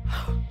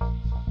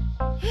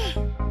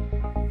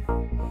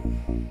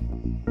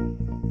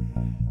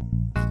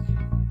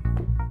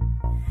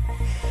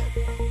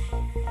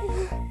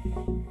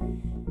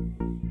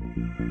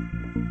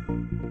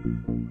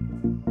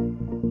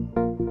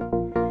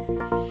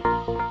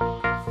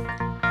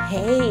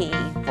 Hey,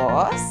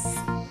 boss.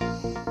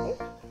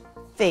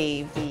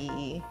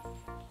 Baby.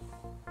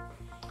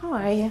 How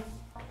are you?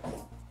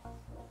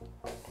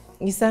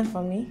 You sent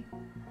for me?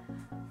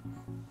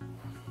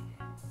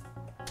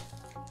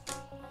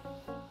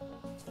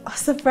 A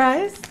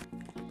surprise?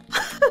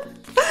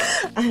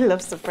 I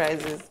love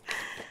surprises.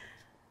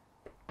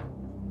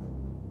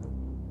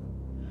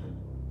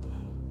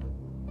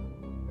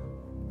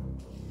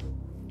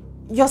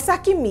 You're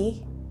sacking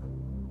me?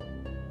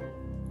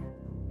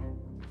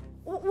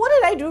 What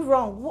did I do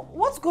wrong?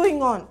 What's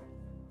going on?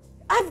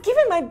 I've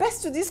given my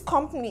best to this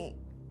company.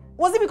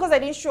 Was it because I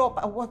didn't show up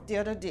at work the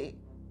other day?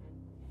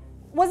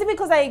 Was it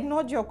because I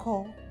ignored your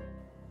call?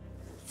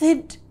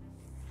 Did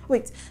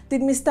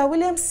Mr.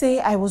 Williams say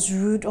I was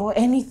rude or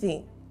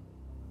anything?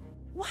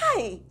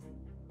 Why?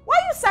 Why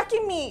are you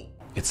sacking me?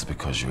 It's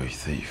because you're a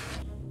thief.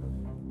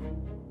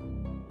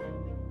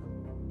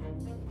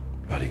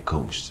 You're the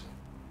ghost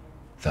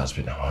that's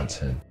been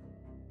haunting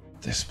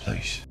this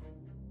place.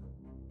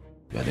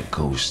 You're the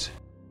ghost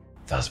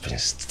that's been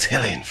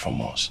stealing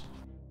from us.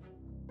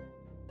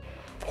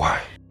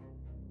 Why?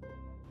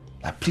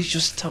 Like, please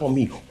just tell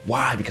me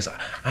why, because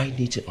I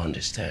need to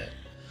understand.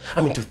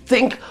 I mean, to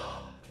think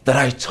that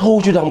I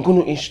told you that I'm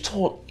going to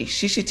install a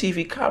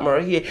CCTV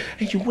camera here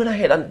and you went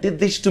ahead and did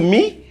this to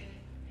me?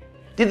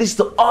 Did this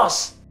to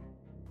us?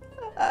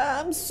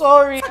 I'm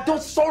sorry.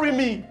 Don't sorry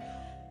me.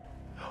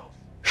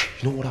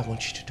 You know what I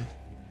want you to do?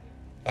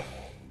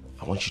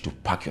 I want you to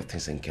pack your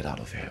things and get out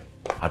of here.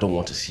 I don't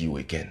want to see you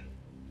again.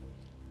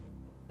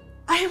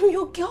 I am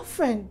your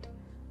girlfriend.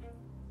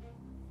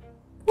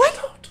 Why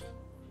not?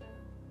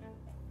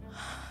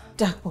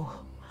 Dapo,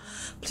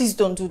 please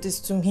don't do this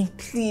to me,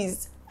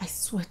 please. I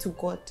swear to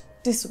God,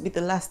 this will be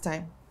the last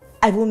time.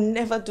 I will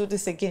never do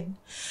this again.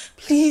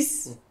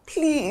 Please,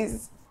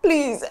 please,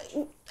 please.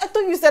 I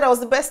thought you said I was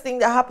the best thing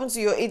that happened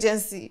to your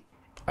agency.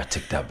 I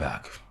take that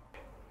back.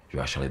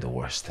 You're actually the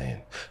worst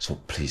thing. So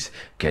please,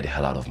 get the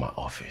hell out of my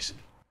office.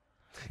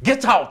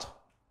 Get out!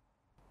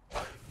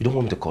 You don't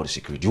want me to call the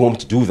security. You want me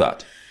to do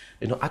that?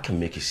 You know, I can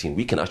make a scene.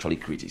 We can actually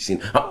create a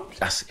scene.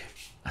 I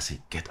say,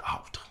 get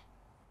out.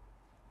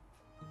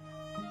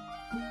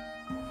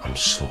 I'm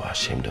so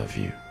ashamed of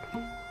you.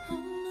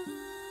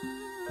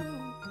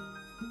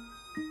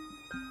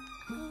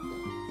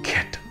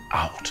 Get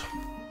out.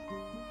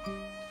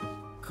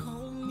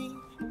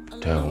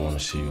 Don't want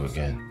to see you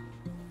again.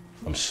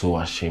 I'm so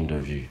ashamed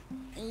of you.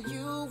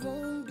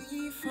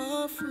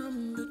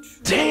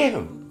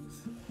 Damn!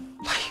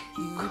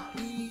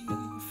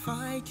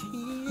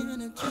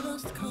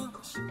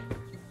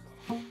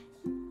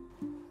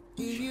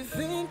 If you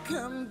think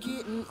I'm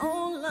getting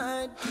all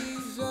I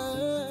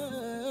deserve,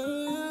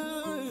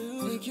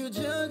 take your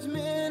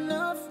judgment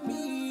off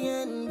me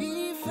and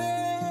be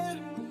fair.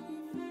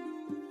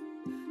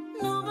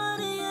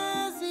 Nobody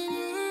has it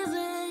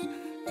easy.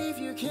 If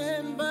you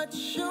can but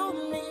show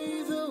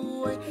me the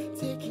way,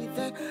 take it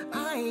that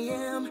I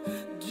am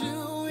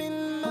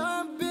doing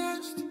my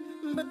best,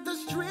 but the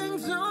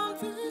strings on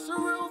this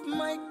rope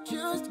might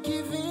just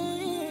give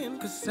in,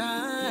 'cause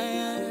I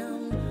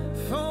am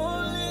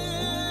falling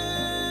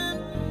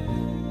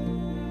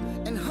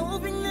and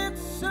hoping that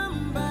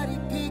somebody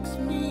picks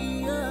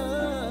me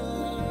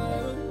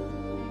up.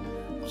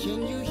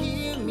 Can you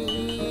hear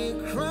me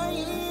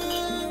crying?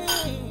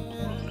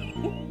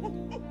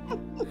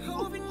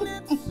 Hoping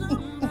that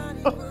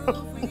somebody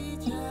will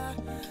reach out.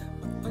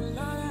 But the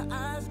louder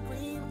I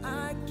scream,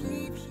 I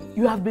keep hearing.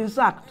 You have been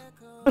sacked.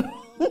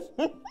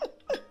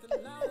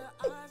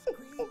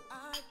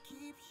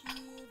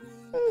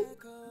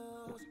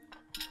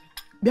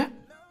 Yeah.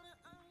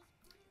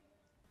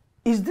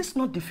 Is this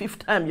not the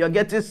 5th time you're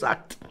getting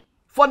sacked?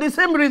 For the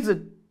same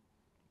reason.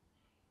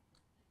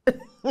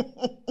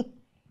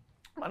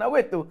 Man,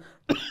 wait though.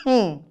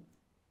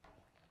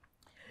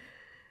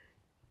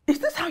 Is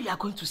this how you're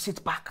going to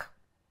sit back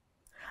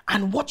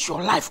and watch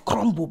your life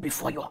crumble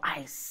before your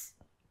eyes?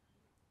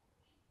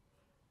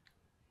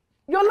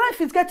 Your life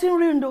is getting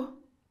ruined though.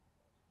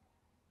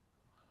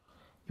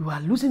 You are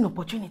losing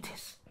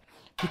opportunities.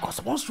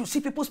 Because once you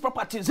see people's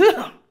properties,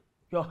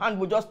 your hand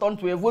will just turn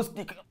to a wood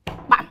stick.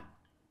 Bam!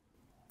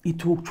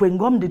 It will chewing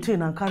gum the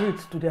thing and carry it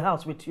to the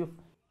house with you.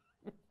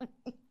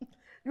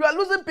 You are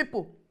losing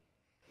people.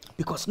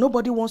 Because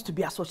nobody wants to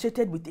be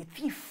associated with a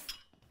thief.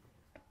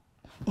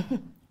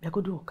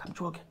 I'm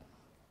joking.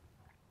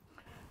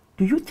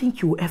 Do you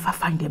think you will ever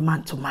find a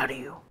man to marry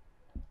you?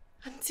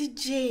 Auntie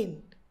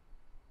Jane,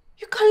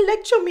 you can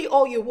lecture me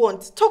all you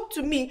want. Talk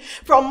to me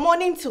from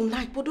morning till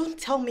night, but don't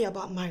tell me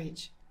about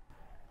marriage.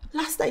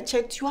 Last I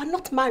checked, you are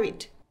not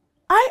married.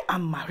 I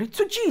am married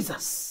to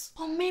Jesus.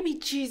 Or maybe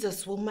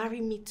Jesus will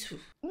marry me too.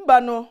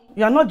 But no,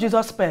 you are not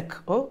Jesus' spec.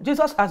 Oh,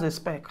 Jesus has a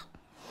spec.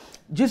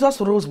 Jesus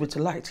rolls with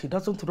light. He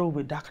doesn't roll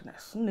with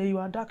darkness. No, you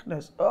are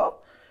darkness. Oh,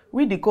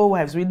 we the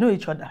co-wives, we know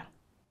each other.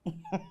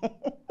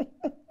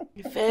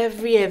 If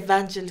every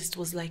evangelist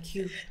was like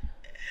you,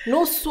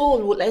 no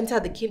soul will enter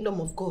the kingdom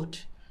of God.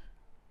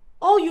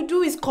 All you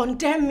do is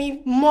condemn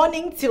me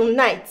morning till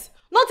night.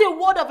 Not a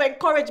word of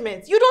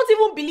encouragement. You don't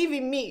even believe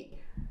in me.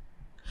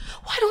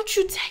 Why don't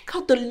you take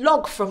out the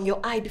log from your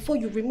eye before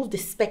you remove the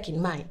speck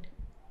in mine?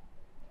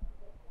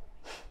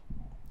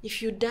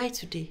 If you die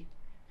today,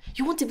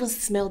 you won't even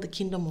smell the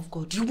kingdom of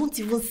God. You won't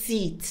even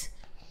see it.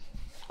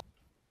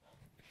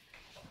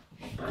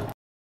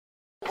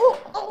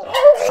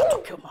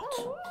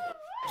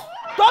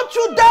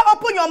 Don't you dare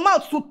open your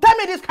mouth to tell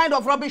me this kind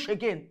of rubbish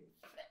again.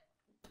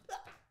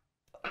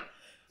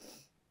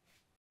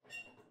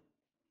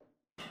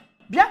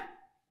 Bien?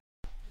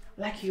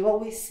 Like you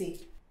always say,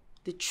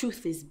 the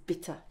truth is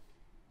bitter.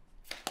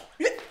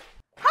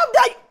 How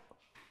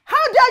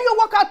dare you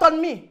walk out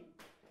on me?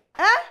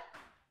 Eh?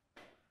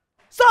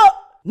 So,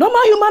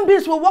 normal human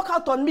beings will walk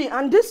out on me,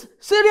 and this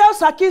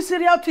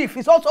serial thief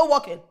is also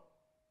working.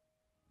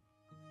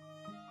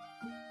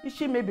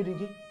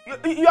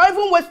 You're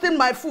even wasting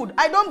my food.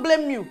 I don't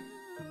blame you.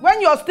 When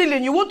you're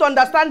stealing, you won't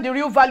understand the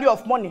real value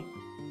of money.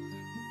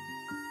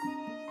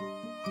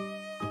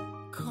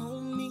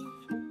 Call me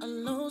a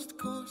lost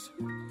cause,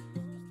 and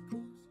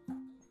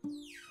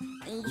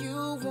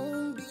you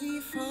won't be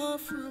far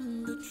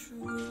from the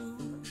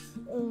truth.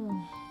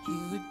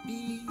 You would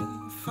be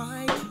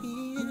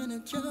fighting a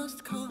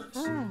just cause.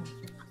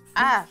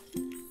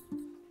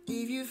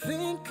 If you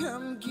think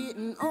I'm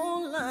getting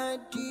all I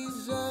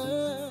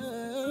deserve,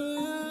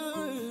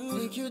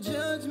 take your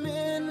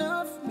judgment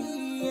of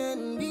me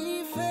and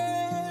be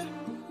fair.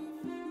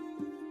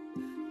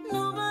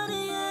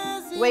 Nobody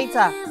else is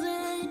Waiter.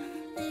 easy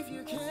if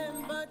you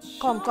can but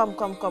Come.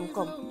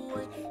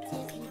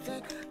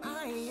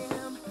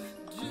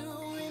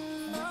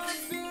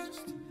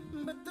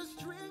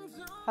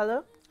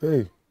 Hello?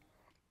 Hey,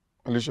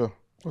 Alicia,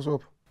 what's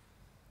up?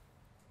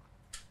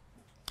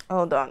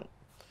 Hold on.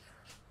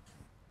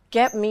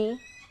 Get me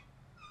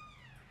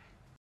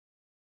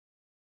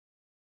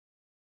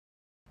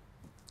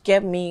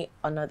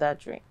another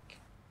drink.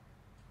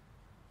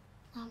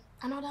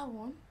 Another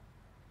one?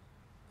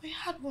 We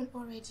had one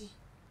already,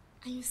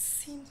 and you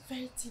seemed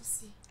very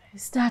tipsy.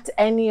 Is that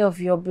any of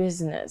your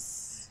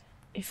business?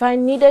 If I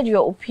needed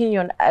your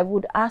opinion, I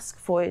would ask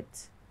for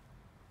it.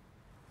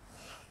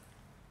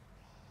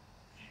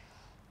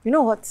 You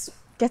know what?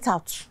 Get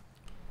out.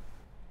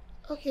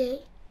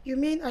 Okay, you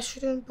mean I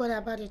shouldn't bother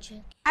about the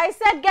drink? I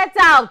said get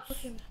out!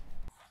 Okay.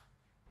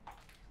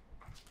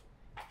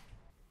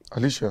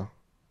 Alicia,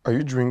 are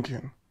you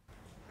drinking?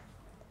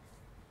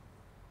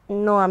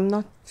 No, I'm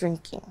not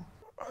drinking.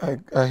 I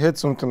heard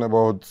something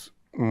about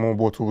more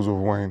bottles of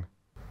wine.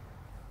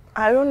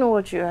 I don't know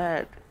what you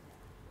heard.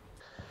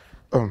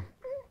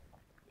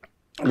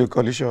 Look,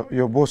 Alicia,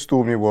 your boss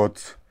told me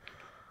what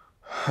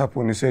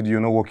happened. He said you're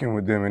not working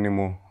with them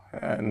anymore,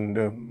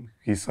 and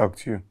he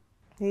sacked you.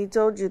 He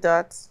told you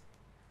that?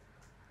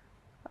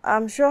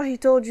 I'm sure he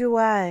told you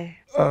why.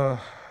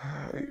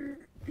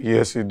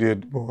 Yes, he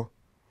did, but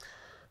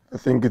I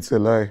think it's a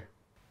lie.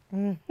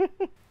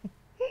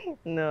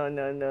 No,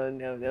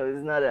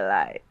 it's not a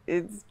lie.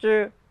 It's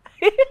true.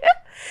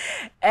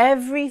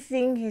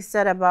 Everything he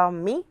said about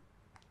me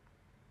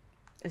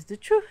is the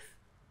truth.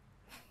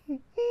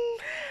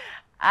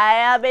 I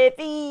am a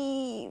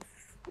thief.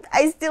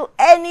 I steal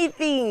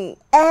anything.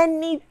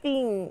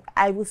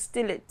 I will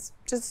steal it.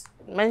 Just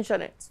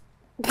mention it.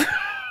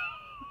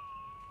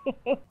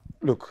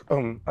 Look,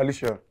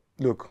 Alicia,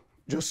 look,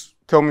 just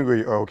tell me where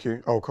you are, okay?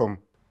 I'll come.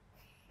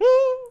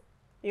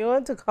 You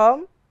want to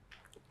come?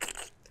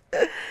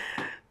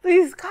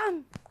 Please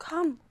come.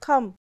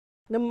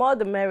 The more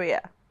the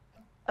merrier.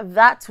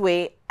 That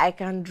way I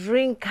can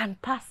drink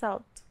and pass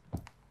out.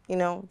 You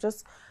know,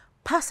 just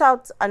pass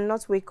out and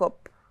not wake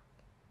up.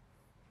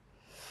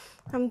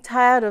 I'm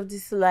tired of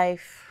this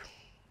life.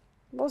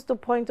 What's the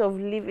point of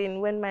living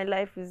when my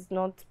life is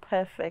not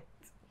perfect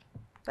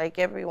like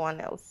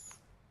everyone else?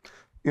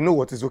 You know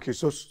what? It's okay.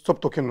 So stop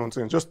talking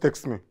nonsense. Just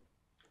text me.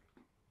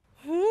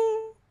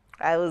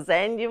 I will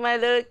send you my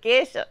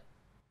location.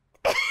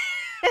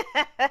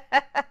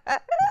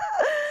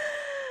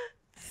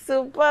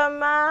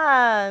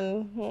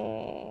 Superman.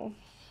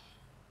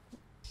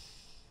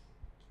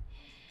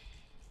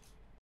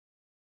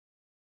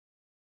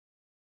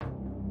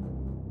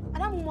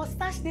 Adam, we must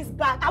stash this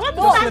bag. I want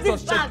to Just stash let this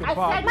us check bag. your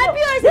bag. My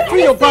POS is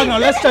Free your bag now.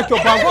 Let's check your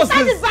bag. What's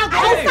stash this? this bag.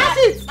 I will stash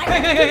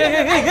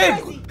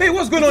it. Hey,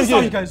 what's going on This is here?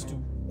 how you guys do.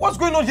 What's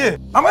going on here?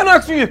 Am I not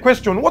asking you a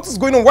question? What is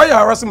going on? Why are you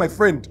harassing my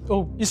friend?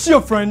 Oh, is she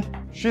your friend?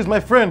 She's my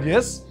friend,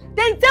 yes?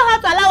 Then tell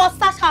her to allow us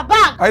stash her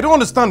bag. I don't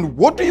understand.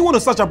 What do you want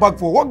to search a bag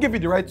for? What gave you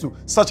the right to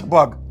search a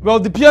bag? Well,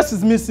 the PS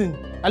is missing.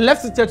 I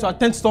left it there to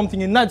attend to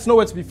something and now it's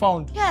nowhere to be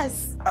found.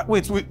 Yes.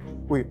 Wait.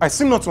 I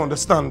seem not to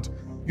understand.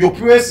 Your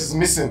POS is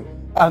missing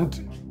and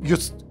you...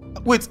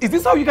 Wait, is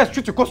this how you guys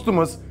treat your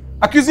customers?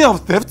 Accusing her of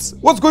theft?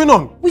 What's going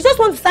on? We just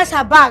want to stash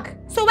her bag.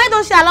 So why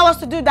don't she allow us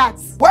to do that?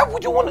 Why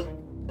would you want to...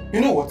 You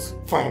know what?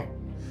 Fine.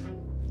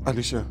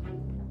 Alicia,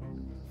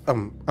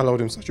 allow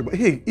them search your bag.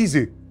 Hey,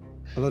 easy.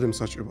 Allow them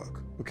search your bag,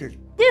 okay?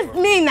 This is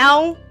me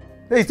now.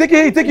 Hey, take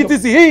it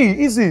easy. Hey,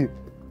 easy.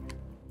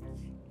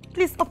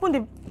 Please open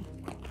the...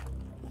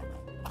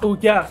 Oh,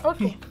 yeah.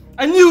 Okay.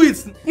 I knew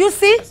it. You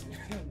see?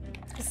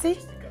 You see?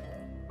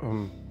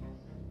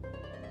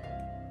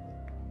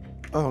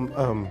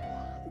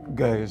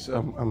 Guys,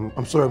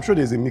 I'm sorry. I'm sure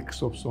there's a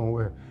mix-up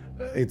somewhere.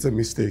 It's a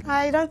mistake.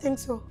 I don't think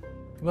so.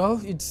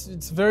 Well,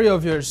 it's very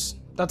obvious.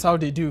 That's how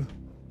they do.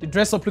 They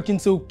dress up looking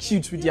so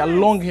cute with their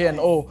long hair and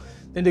all.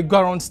 Then they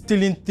go around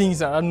stealing things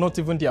that are not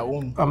even their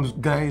own.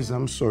 Guys,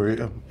 I'm sorry.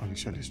 I'm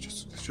Alicia, let's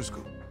just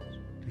go.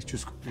 Let's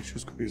just go.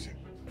 Easy.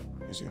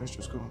 Let's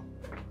just go.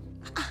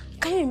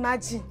 Can you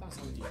imagine?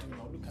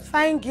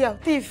 Fine girl,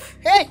 thief.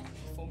 Hey!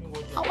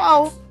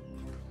 Wow.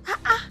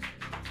 I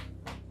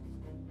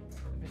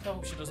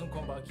hope she doesn't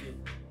come back here.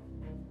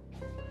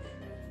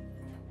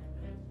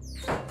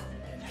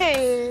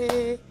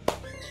 Hey!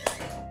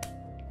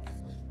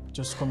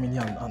 Just come in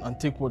here and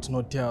take what's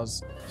not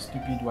theirs.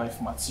 Stupid wife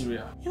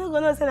material. You're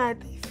not gonna say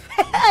that thief.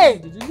 Hey!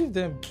 Did you leave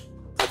them?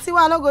 Let's see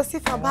what I not go see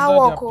for bad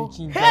work.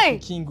 Hey!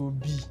 King go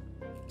be.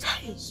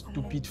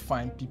 Stupid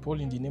fine people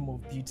in the name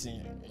of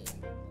beauty.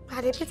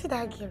 I dey pity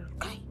that girl.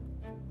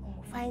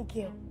 Oh, fine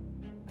girl.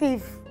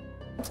 Thief.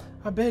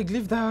 I beg,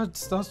 leave that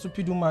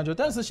stupid woman. Just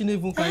tell her she never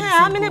even find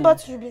How many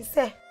bottles you been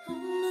say?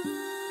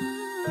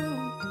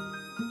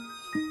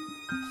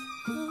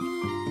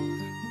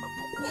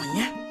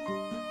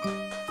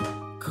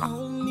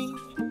 Call me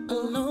a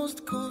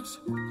lost cause,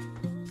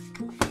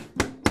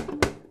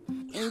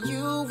 and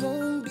you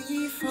won't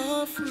be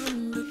far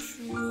from the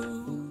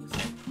truth.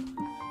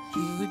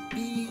 You would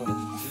be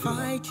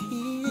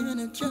fighting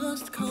a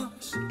just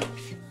cause.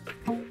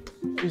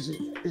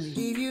 Easy.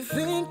 If you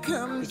think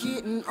I'm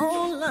getting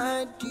all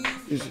I do.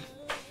 Easy.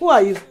 Who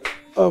are you?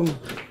 I'm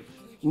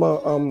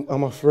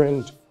a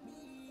friend.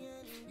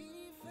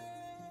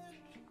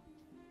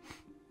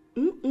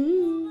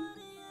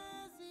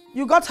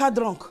 You got her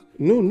drunk?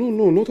 No,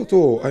 not at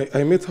all.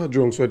 I met her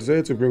drunk, so I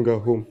decided to bring her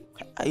home.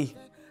 I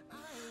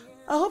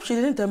hope she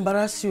didn't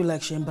embarrass you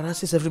like she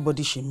embarrasses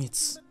everybody she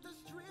meets.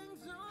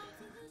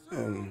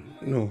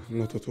 No,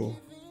 not at all.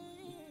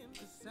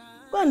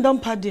 Go and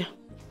dump her there.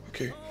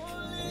 Okay.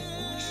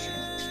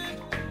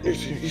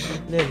 Easy.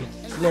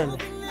 Lele.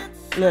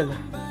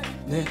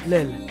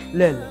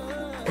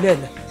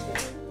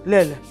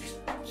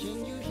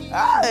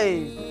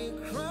 Aye.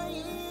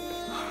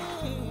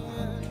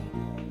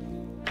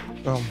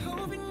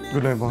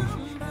 Good night, Mom.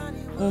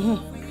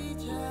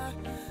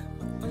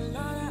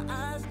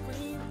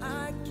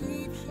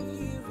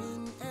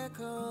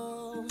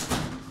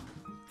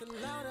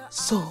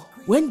 So,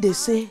 when they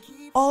say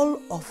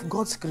all of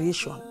God's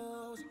creation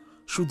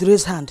should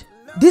raise hand,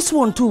 this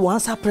one too will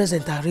answer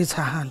present and raise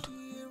her hand.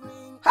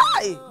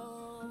 Hi!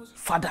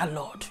 Father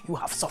Lord, you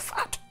have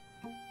suffered.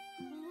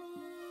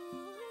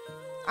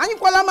 Ani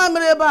kwala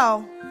mamre ba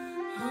o.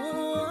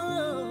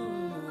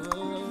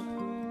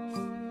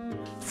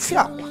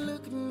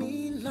 Look at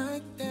me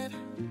like that.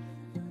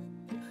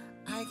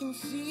 I can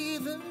see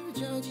the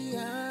judgy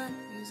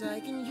eyes. I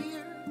can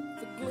hear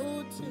the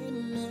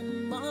gloating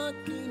and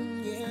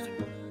mocking. Yeah,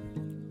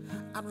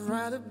 I'd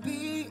rather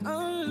be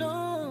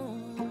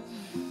alone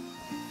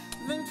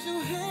than to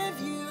have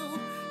you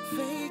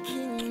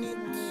faking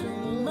it to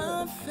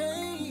my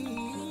face.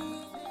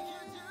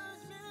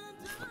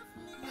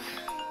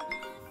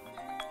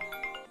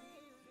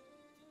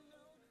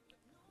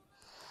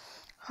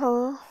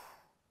 Hello?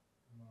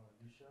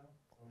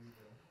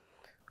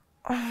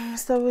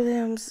 Mr.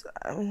 Williams,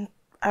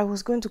 I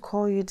was going to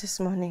call you this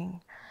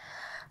morning.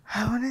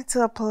 I wanted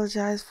to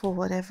apologize for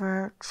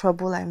whatever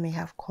trouble I may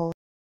have caused.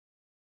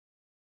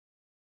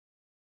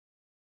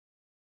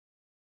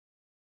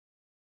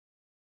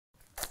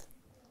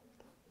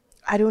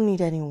 I don't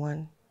need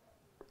anyone,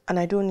 and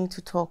I don't need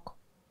to talk.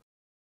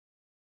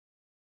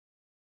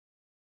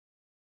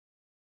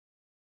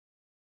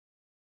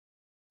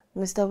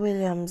 Mr.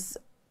 Williams,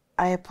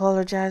 I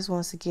apologize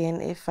once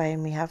again if I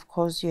may have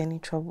caused you any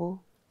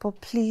trouble,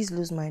 but please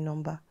lose my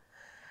number.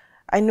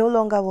 I no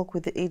longer work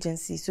with the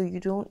agency, so you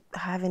don't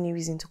have any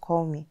reason to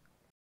call me.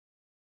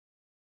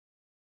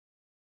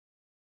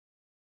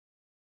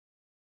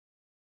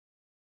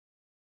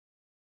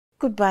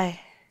 Goodbye.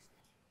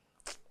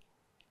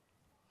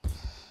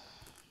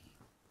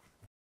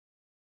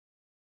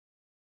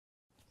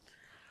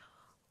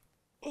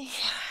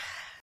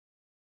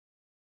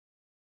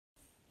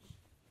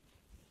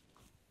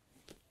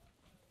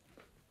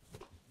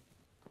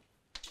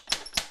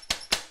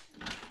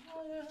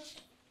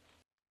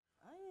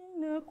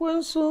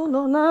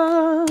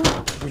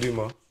 Good day,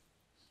 Ma.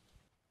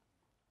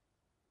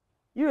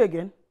 You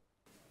again?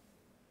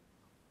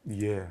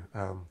 Yeah,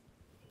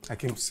 I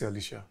came to see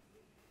Alicia.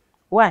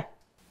 Why?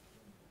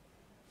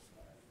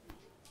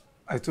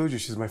 I told you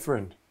she's my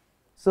friend.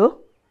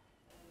 So?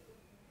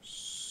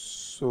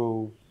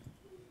 So,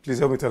 please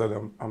help me tell her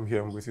that I'm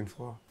here, I'm waiting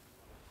for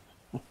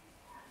her.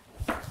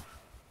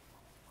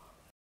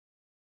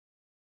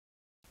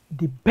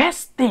 The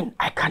best thing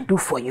I can do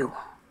for you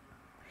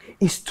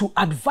is to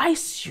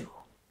advise you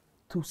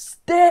to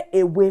stay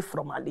away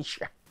from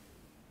Alicia.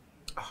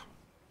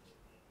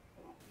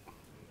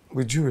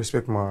 With due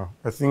respect, Ma,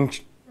 I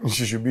think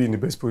she should be in the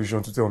best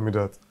position to tell me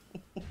that.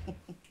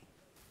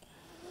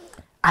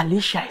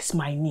 Alicia is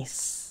my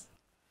niece.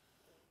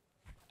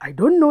 I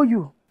don't know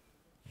you,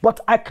 but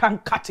I can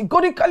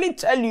categorically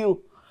tell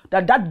you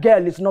that that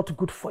girl is not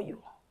good for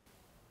you.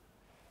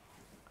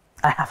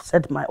 I have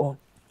said my own.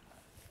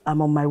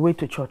 I'm on my way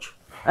to church.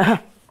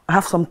 I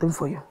have something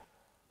for you.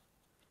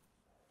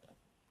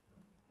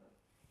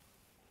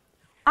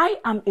 I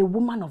am a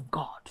woman of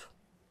God.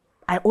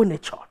 I own a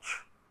church.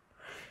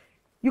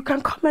 You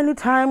can come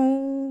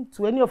anytime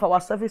to any of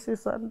our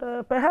services and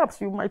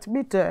perhaps you might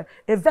meet a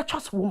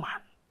virtuous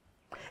woman,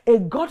 a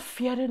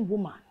God-fearing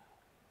woman,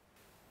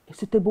 a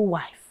suitable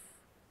wife,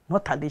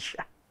 not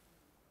Alicia.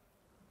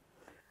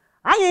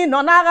 Anyị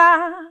nọ n'agha,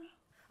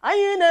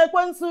 anyị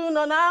na-ekwensu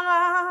nọ n'agha.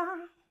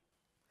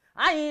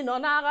 Anyị nọ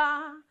n'agha,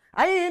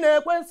 anyị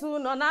na-ekwensu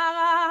nọ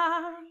n'agha.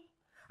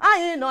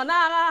 Anyị nọ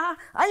n'agha,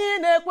 anyị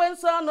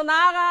na-ekwensu nọ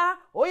n'agha.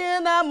 Onye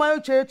na-ama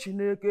uche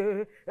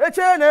Chineke,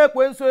 eche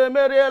na-ekwensu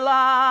emeriela.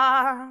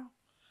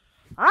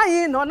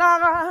 Anyị nọ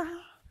n'agha,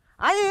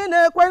 anyị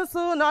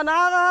na-ekwensu nọ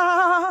n'agha.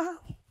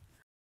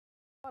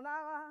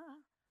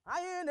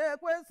 Anyị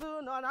na-ekwensu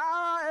nọ n'agha.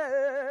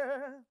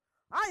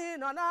 Anyị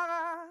nọ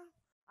n'agha.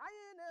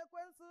 Anyị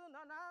na-ekwensu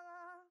nọ n'agha.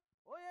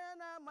 Onye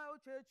na-ama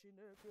uche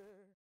Chineke,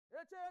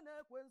 eche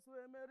na-ekwensu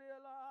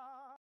emeriela.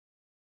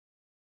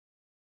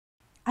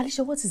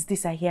 Alicia, what is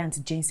this I hear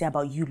Auntie Jane say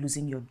about you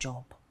losing your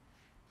job?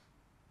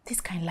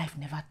 This kind of life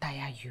never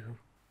tire you.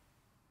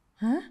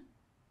 Huh?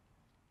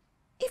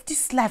 If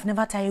this life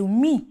never tire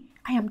me,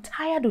 I am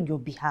tired on your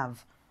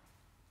behalf.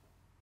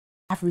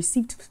 I've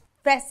received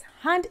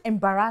first-hand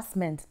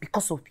embarrassment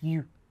because of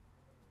you.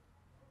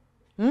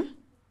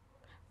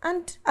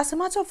 And as a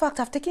matter of fact,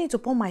 I've taken it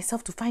upon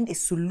myself to find a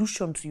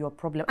solution to your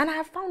problem. And I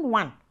have found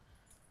one.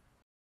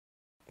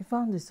 You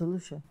found the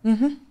solution?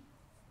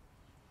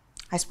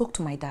 I spoke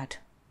to my dad.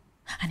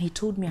 And he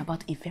told me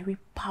about a very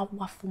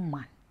powerful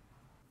man.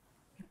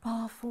 A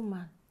powerful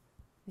man?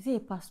 Is he a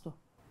pastor?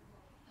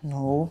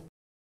 No.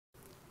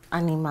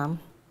 An imam?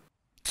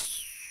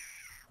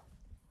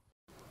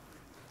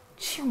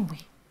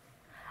 Chinwe,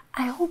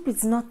 I hope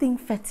it's nothing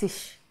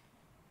fetish.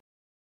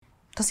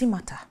 Does it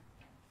matter?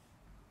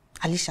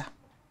 Alicia,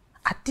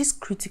 at this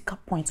critical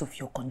point of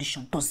your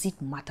condition, does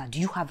it matter? Do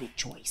you have a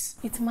choice?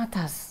 It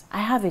matters.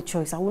 I have a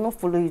choice. I will not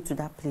follow you to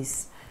that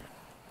place.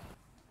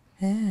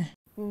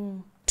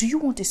 Do you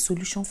want a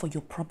solution for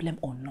your problem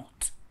or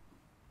not?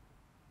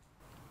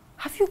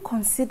 Have you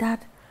considered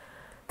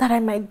that I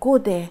might go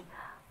there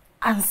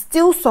and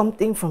steal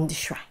something from the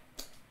shrine?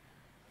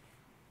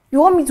 You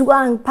want me to go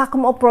and pack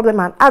more problem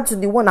and add to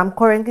the one I'm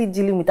currently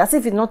dealing with, as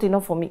if it's not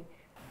enough for me?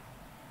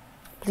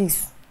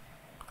 Please,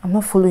 I'm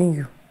not following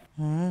you.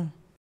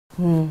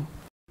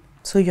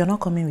 So you're not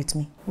coming with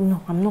me?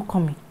 No, I'm not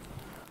coming.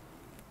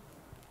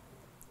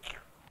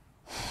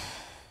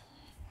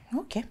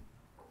 Okay.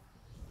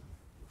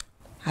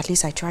 At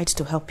least I tried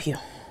to help you.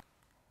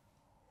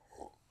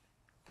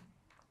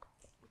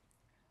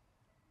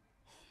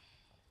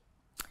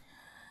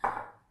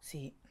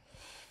 See,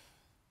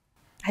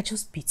 I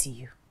just pity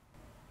you.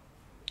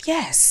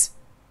 Yes.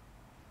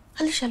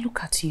 Alicia,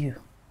 look at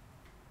you.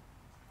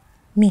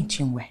 Me,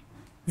 Chinwe.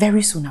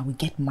 Very soon I will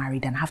get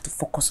married and have to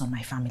focus on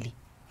my family.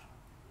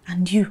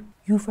 And you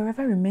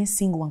forever remain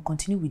single and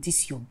continue with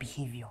this your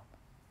behavior.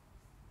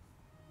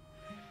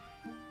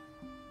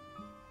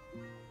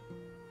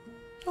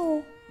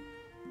 No.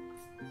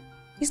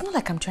 It's not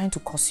like I'm trying to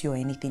curse you or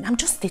anything. I'm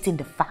just stating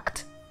the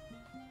fact.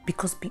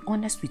 Because be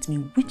honest with me,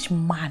 which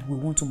man will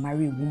want to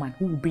marry a woman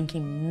who will bring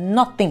him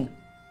nothing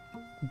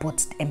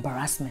but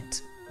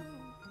embarrassment?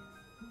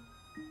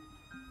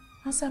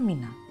 Answer me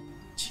now.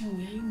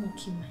 Chinwe, are you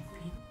mocking my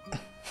pain?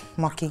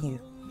 Mocking you?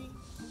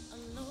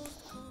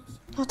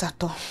 Not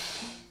at all.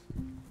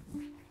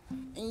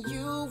 And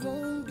you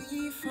won't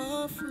be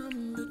far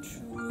from the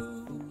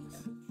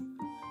truth.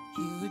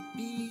 You would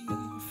be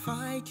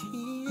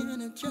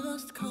fighting a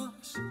just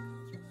cause.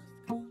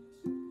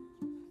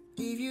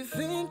 If you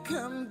think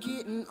I'm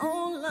getting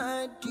all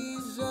I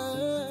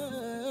deserve,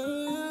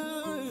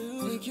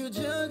 take your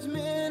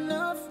judgment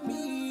of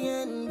me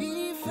and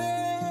be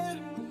fair.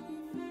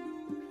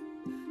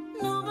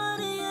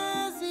 Nobody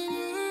has it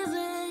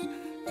easy.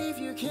 If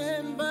you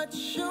can but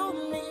show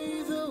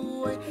me the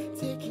way,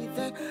 take it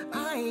that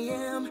I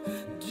am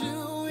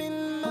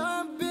doing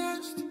my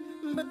best,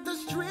 but the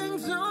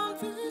strings on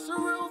this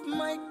rope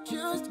might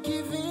just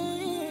give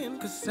in,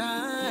 'cause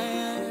I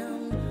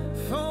am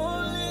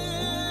falling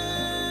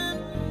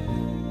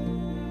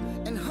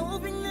and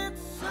hoping that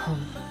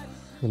somebody...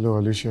 Hello,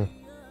 Alicia.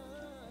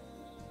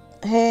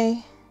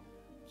 Hey.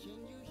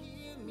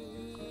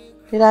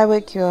 Did I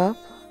wake you up?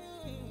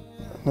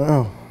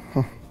 No.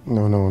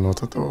 No,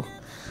 not at all.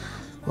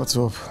 What's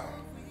up?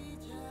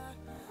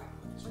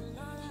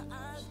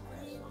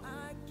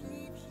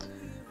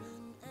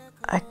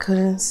 I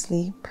couldn't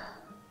sleep.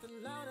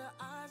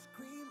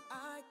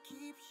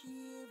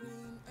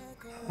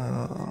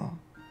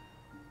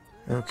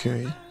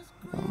 Okay.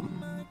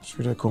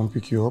 Should I come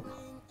pick you up?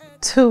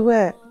 To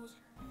where?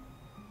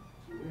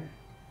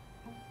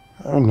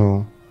 I don't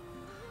know.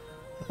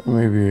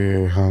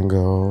 Maybe a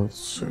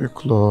hangout, a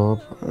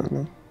club, I don't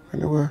know,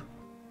 anywhere.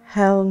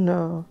 Hell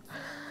no.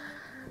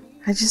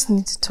 I just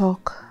need to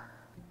talk.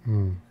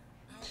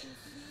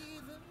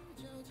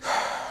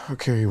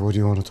 Okay, what do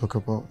you want to talk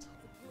about?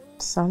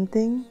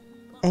 Something?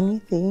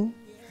 Anything?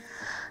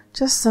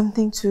 Just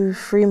something to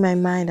free my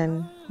mind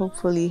and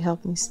hopefully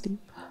help me sleep.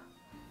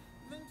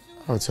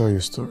 I'll tell you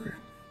a story.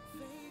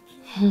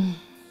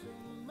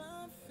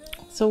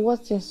 So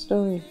what's your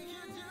story?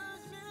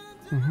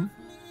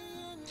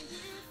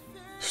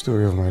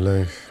 Story of my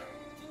life.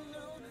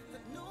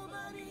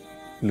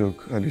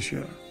 Look,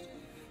 Alicia,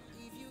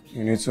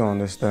 you need to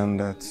understand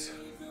that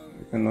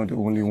you're not the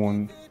only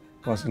one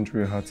passing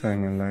through a hard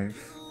time in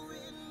life.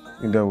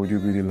 Neither would you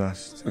be the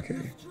last,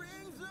 okay?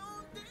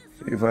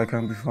 If I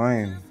can be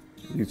fine,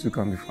 you too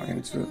can be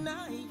fine too.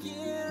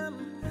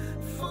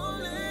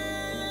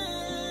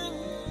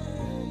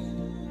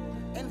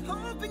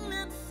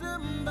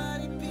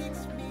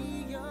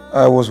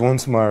 I was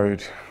once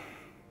married.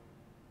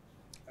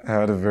 I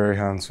had a very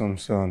handsome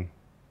son,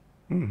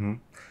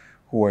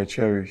 who I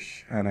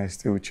cherish and I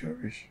still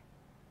cherish.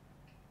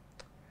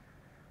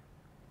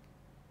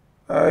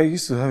 I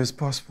used to have his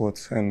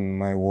passport and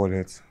my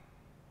wallet.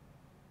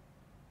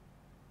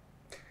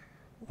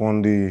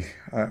 One day,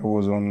 I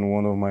was on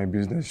one of my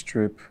business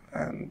trips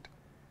and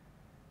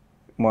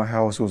my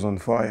house was on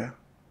fire.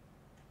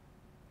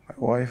 My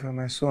wife and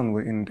my son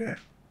were in there.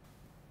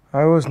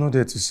 I was not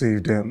there to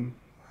save them,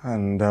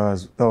 and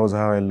that was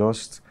how I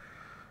lost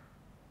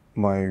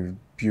my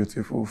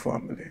beautiful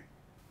family.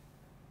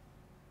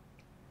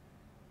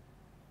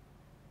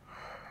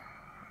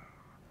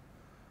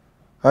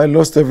 I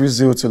lost every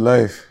zeal to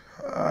life.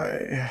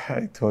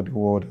 I thought the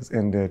world has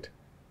ended.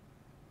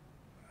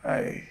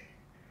 I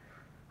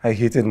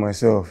hated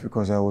myself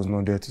because I was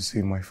not there to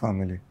save my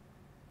family.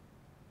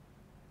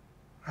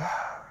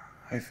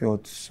 I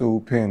felt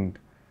so pained,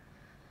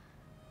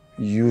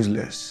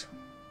 useless.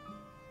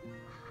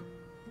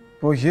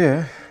 But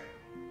here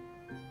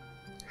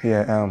I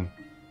am,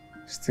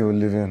 still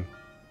living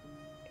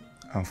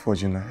and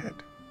forging ahead.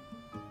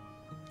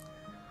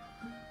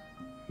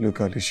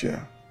 Look,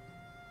 Alicia.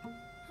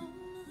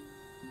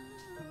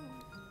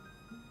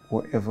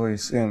 Whatever it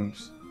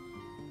seems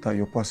that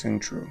you're passing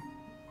through,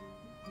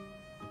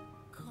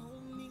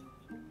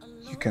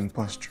 you can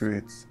pass through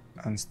it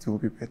and still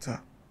be better.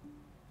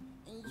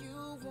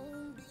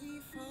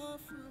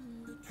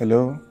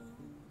 Hello?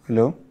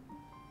 Hello?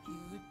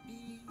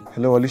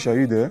 Hello, Alicia, are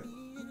you there?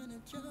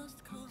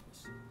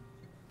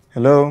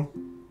 Hello?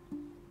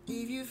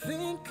 If you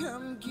think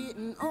I'm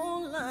getting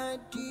all I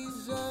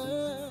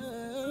deserve,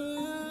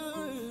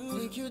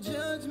 take your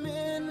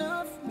judgment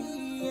off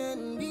me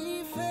and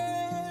be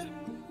fair.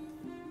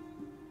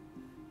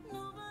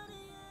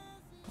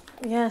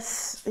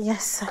 Yes,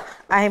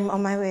 I'm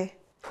on my way.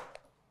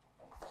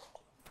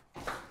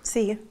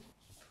 See you.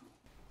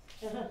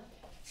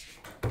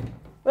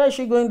 Where is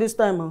she going this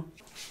time, huh?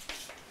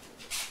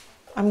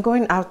 I'm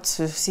going out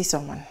to see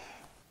someone.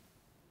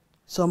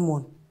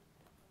 Someone?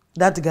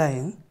 That guy,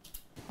 eh?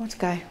 What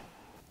guy?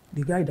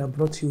 The guy that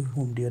brought you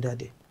home the other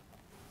day.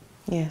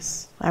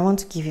 Yes, I want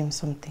to give him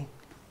something.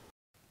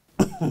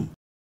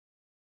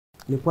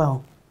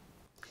 Lepo,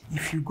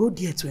 if you go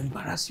there to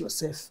embarrass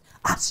yourself,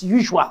 as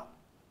usual,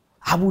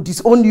 I will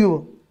disown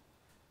you.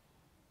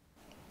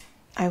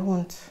 I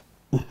won't.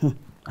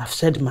 I've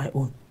said my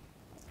own.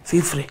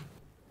 Feel free.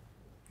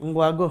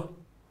 Ngwa go.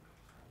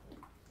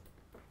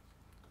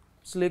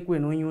 Slake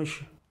when on your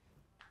shoe.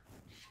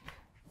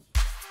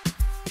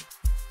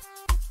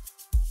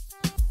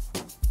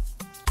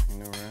 You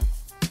know, right?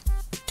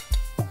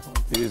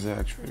 These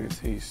actually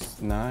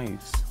taste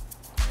nice.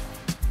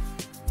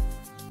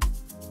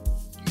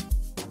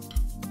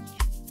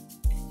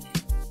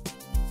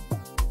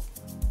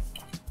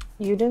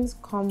 You didn't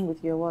come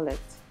with your wallet.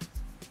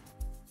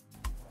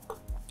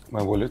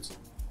 My wallet?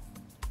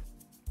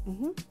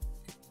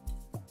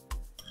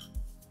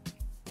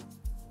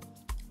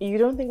 You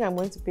don't think I'm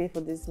going to pay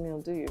for this meal,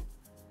 do you?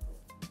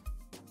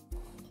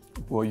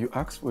 Well, you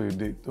asked for a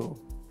date, though.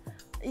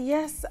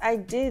 Yes, I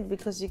did,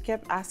 because you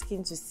kept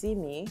asking to see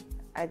me.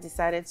 I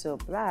decided to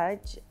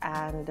oblige,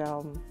 and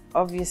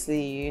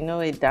obviously, you know,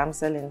 a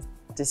damsel in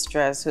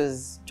distress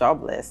who's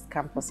jobless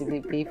can't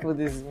possibly pay for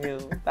this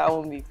meal. That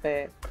won't be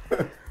fair.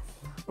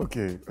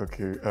 Okay.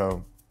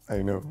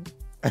 I know.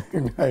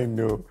 I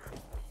know.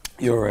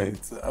 You're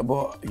right.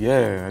 But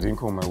yeah, I didn't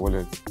call my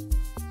wallet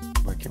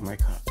back in my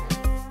car.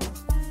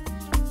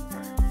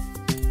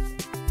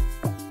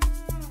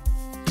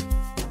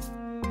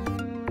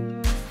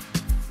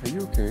 Are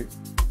you okay?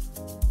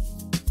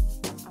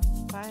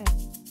 I'm fine.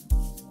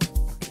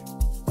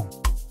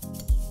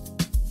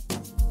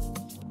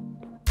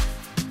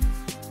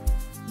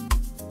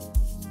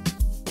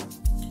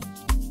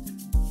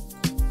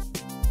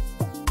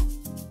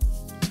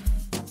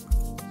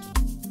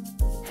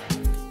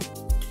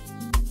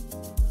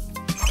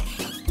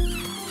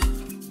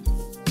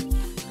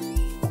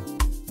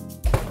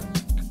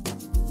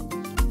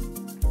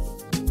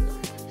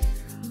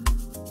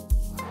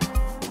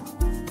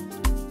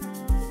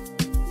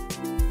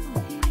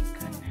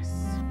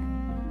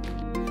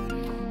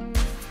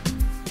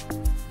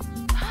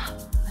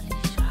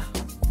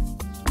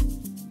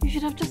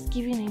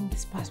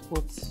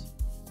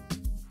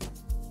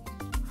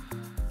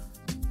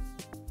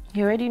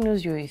 He already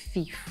knows you're a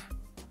thief.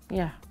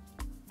 Yeah.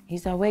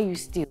 He's aware you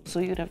steal. So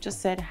you'd have just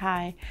said,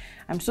 hi,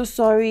 I'm so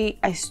sorry,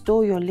 I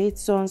stole your late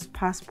son's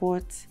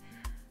passport.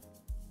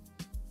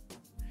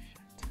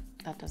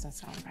 That doesn't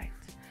sound right.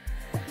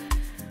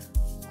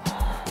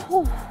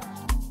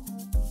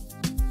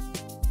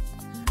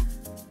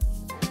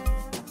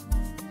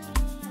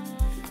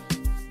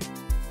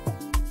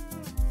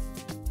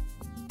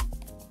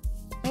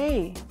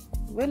 Hey,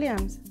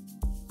 Williams.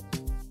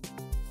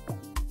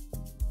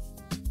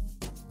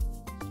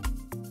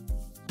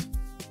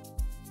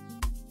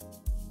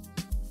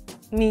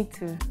 Me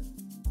too.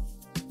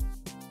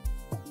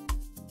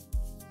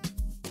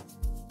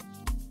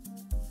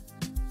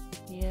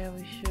 Yeah,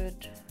 we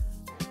should.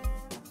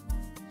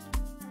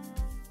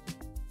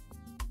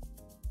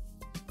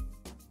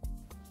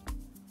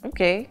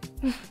 Okay.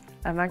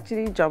 I'm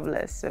actually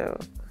jobless, so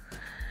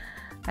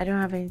I don't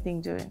have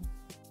anything doing.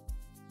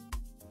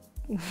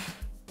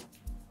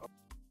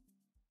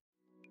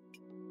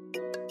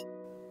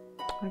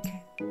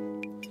 Okay.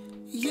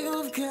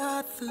 You've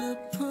got the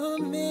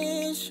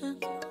permission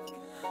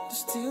to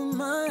steal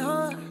my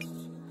heart.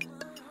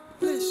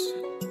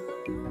 Listen,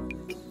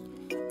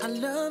 I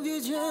love you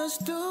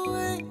just the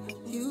way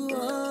you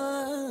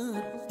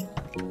are.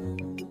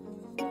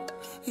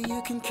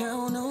 You can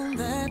count on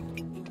that.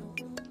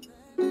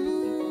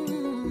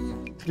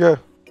 Yeah.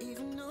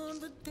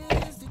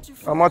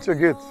 I'm at your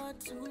gate.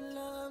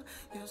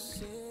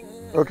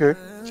 Okay.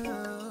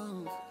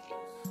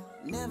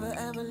 Never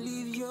ever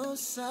leave your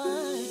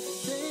side,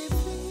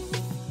 baby.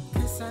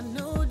 'Cause I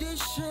know this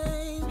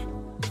shame.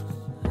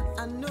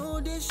 I know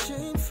this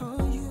shame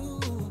for you.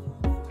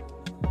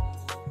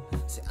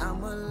 See,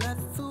 I'ma let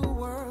the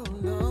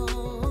world know.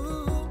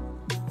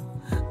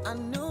 I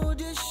know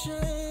this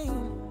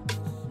shame.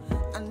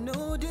 I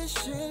know this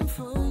shame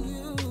for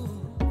you.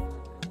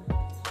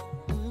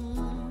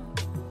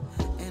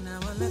 And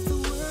I'ma let the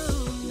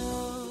world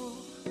know.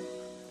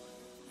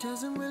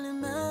 Doesn't really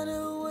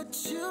matter what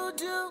you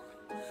do.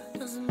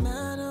 Doesn't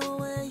matter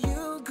where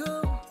you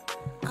go.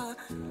 I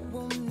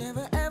will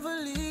never ever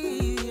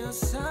leave your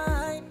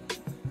side.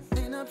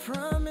 And I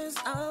promise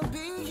I'll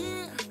be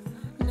here.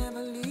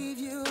 Never leave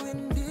you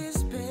in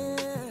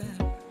despair.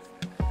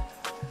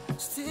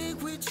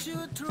 Stick with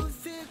you through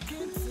thick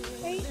and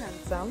thin. Hey,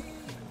 handsome.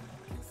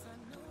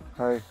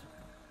 Hi.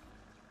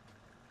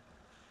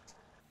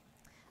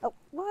 Oh,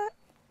 what?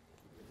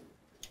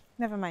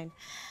 Never mind.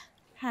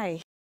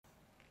 Hi.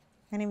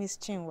 My name is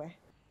Chinwe.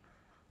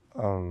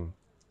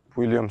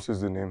 Williams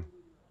is the name.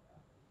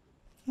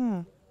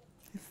 A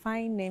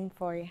fine name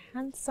for a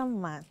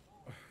handsome man.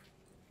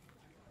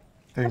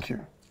 Thank you.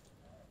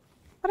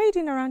 What are you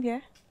doing around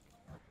here?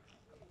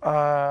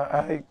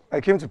 I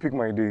came to pick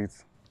my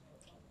date.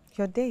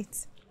 Your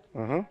date?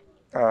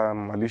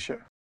 Alicia.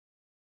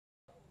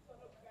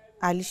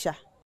 Alicia.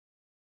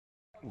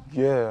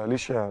 Yeah,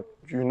 Alicia.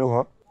 Do you know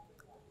her?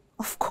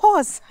 Of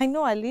course, I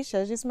know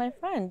Alicia. She's my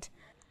friend.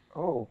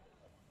 Oh.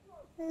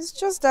 It's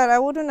just that I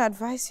wouldn't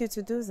advise you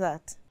to do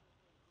that.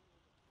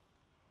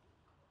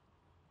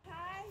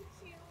 Hi,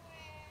 Chiwe.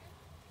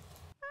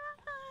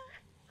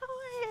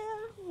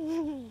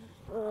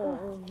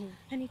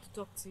 I need to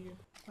talk to you.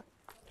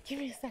 Give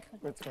me a second.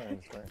 It's fine,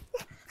 it's fine.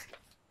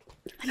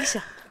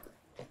 Alicia,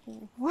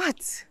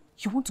 What?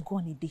 you want to go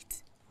on a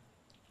date?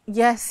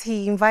 Yes,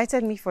 he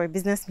invited me for a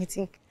business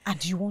meeting.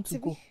 And you want to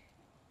go?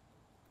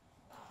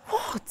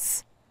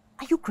 What?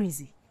 Are you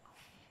crazy?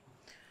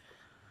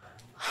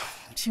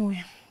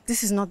 Chinwe,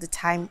 this is not the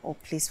time or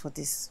place for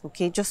this,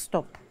 okay? Just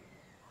stop.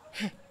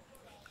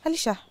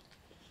 Alicia,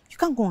 you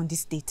can't go on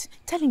this date.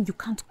 Tell him you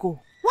can't go.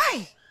 Why?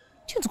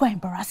 You want to go and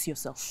embarrass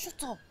yourself.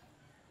 Shut up.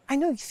 I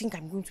know you think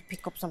I'm going to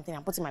pick up something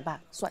and put in my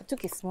bag, so I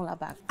took a smaller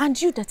bag. And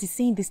you that is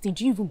saying this thing,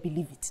 do you even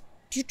believe it?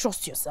 Do you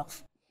trust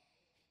yourself?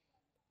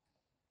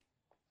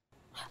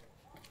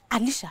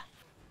 Alicia.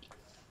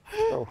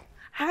 Oh.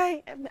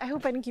 Hi, I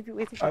hope I didn't keep you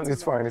waiting for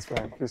It's fine, it's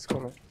fine. Please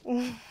come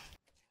in.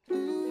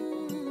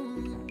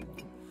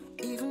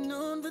 Even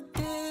on the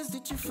days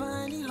that you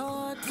find it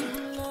hard to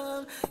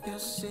love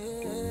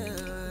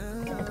yourself,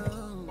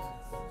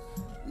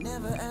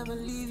 never ever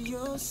leave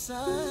your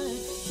side,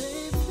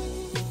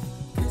 baby.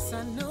 'Cause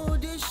I know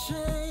this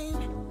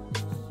shame.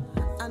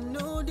 I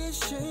know this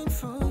shame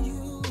for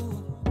you.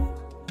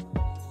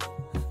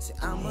 See,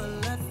 I'ma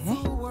let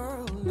the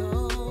world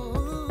know.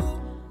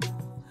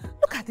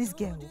 Look at this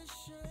girl.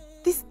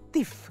 This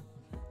thief.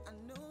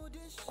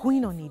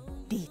 Going on a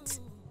date.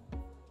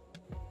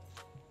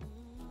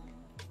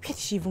 Where did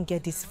she even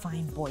get this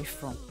fine boy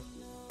from?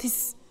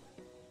 This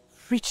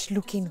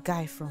rich-looking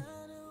guy from?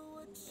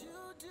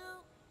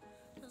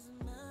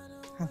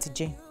 Auntie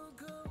Jane.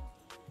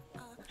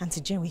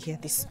 Auntie Jane will hear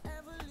this.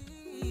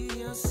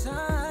 Your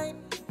side,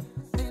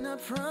 and I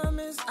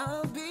promise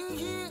I'll be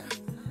here.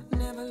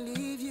 Never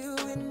leave you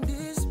in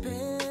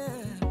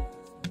despair.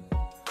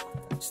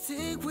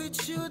 Stick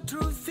with you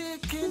through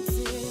thick and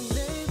thin,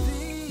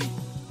 baby.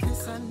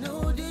 'Cause I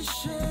know this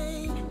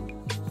shame.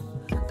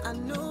 I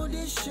know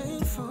this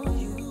shame for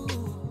you.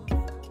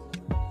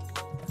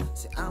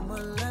 See, I'ma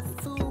let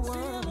the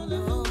world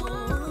know.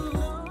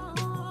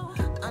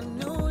 I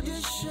know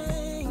this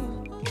shame.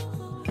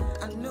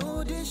 I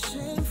know this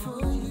shame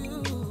for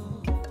you.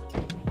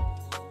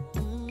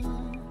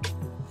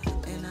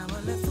 And I'ma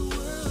let the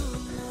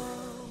world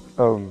know.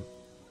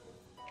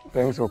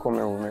 Thanks for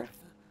coming with me.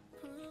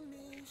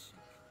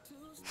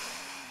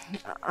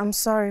 I'm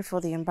sorry for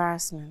the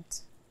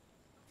embarrassment.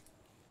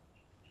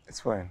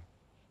 It's fine.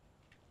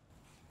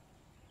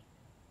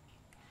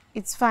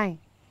 It's fine.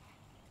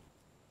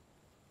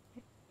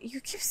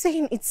 You keep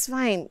saying it's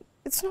fine.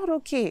 It's not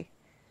okay.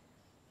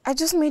 I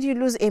just made you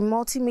lose a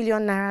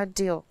multi-million naira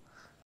deal.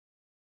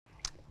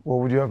 What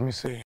would you have me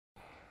say?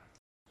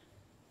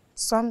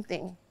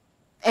 Something.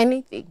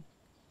 Anything.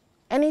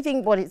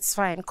 Anything but it's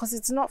fine, because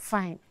it's not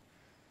fine.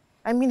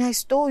 I mean, I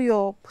stole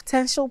your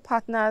potential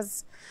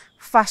partner's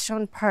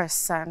fashion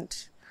purse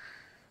and...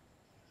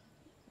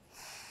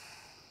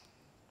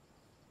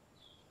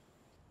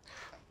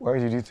 Why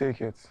did you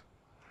take it?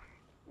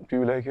 Do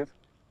you like it?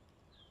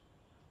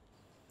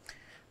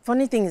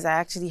 Funny thing is, I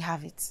actually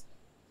have it.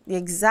 The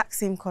exact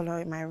same color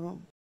in my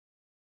room.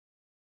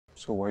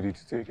 So why did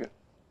you take it?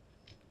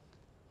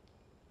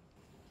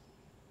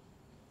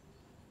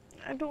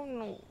 I don't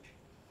know.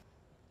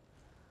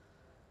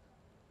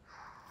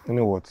 You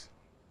know what?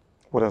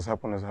 What has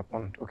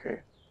happened,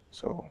 okay?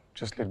 So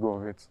just let go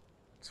of it.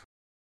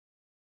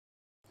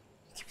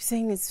 You keep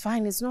saying it's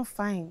fine. It's not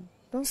fine.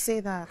 Don't say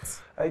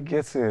that. I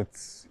get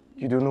it.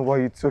 You don't know why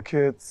you took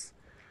it.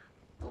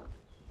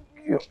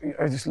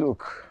 I just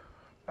look.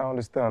 I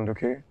understand,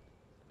 okay?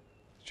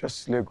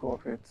 Just let go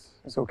of it.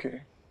 It's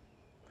okay.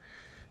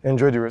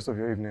 Enjoy the rest of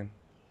your evening.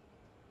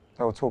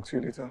 I will talk to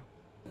you later.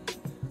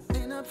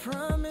 And I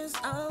promise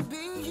I'll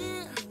be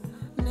here,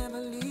 never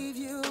leave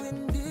you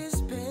in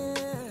despair.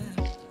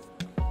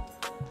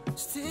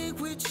 Stick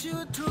with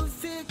you through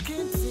thick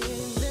and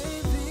thin,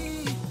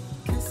 baby.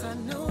 'Cause I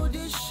know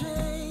this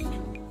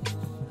shame.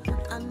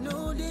 I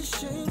know this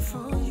shame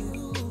for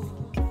you.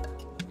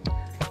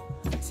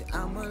 See,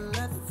 I'ma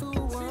let the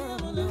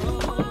world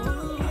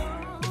know.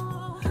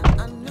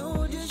 I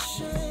know this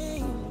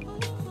shame.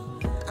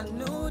 I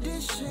know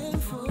this shame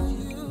for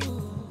you.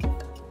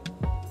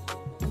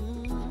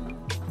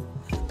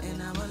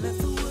 And I'ma let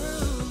the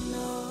world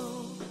know.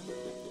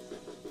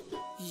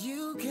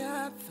 You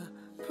got the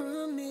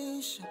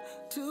permission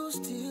to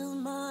steal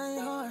my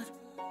heart.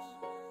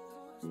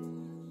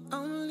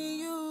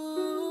 Only you.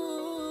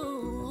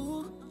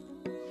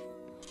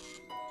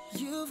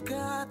 You've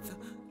got the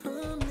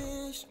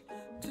permission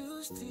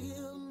to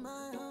steal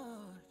my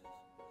heart.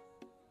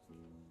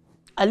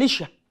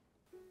 Alicia,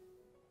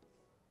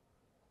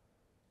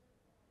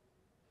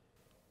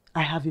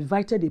 I have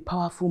invited a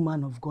powerful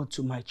man of God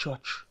to my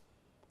church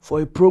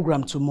for a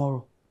program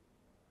tomorrow.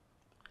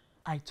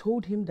 I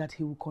told him that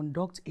he will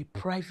conduct a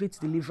private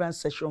deliverance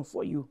session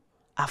for you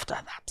after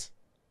that.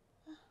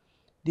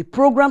 The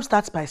program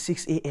starts by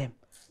 6 a.m.,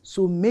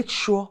 so make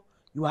sure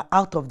you are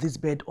out of this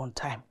bed on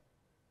time.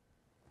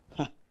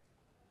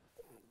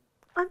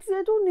 Auntie,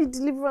 I don't need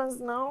deliverance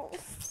now.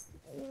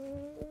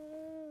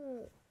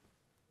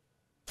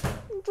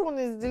 Which one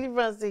is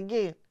deliverance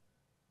again?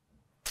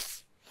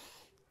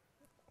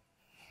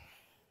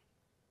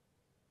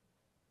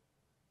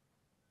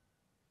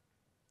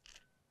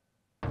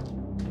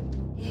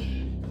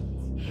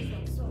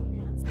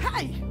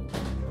 Hi!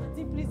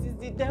 Auntie, please, it's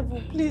the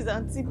devil. Please,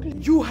 Auntie,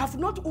 please. You have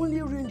not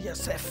only ruined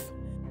yourself,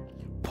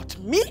 but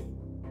me,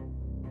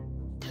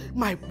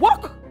 my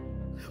work,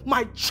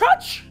 my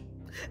church,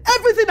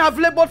 everything I've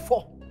labored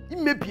for. It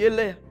may be a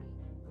liar.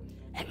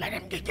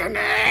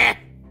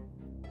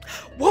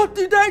 What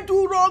did I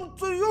do wrong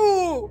to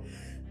you?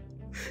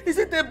 Is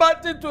it a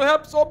bad thing to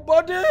help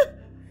somebody?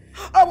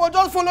 I was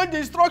just following the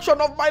instruction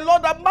of my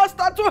Lord and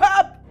Master to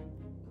help.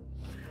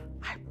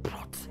 I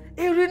brought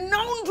a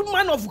renowned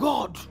man of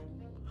God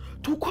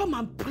to come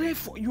and pray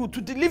for you,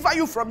 to deliver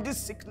you from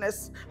this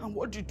sickness. And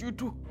what did you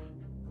do?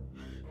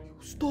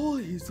 You stole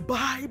his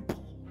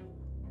Bible.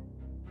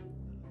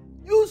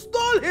 You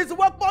stole his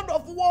weapon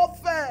of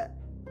warfare.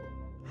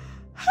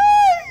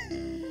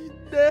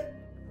 Hey!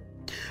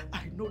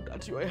 I know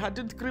that you are a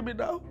hardened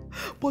criminal,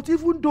 but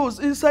even those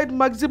inside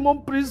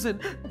maximum prison,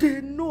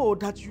 they know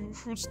that you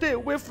should stay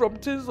away from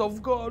things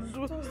of God.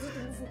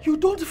 You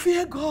don't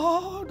fear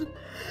God.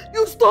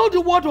 You stole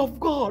the word of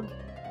God.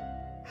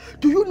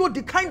 Do you know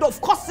the kind of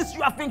curses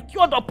you have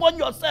incurred upon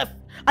yourself?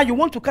 And you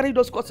want to carry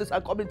those curses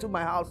and come into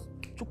my house?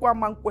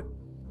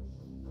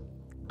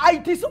 I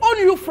disown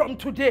you from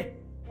today.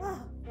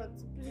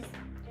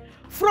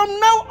 From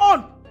now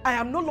on, I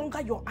am no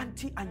longer your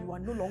auntie and you are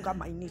no longer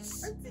my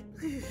niece.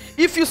 Auntie,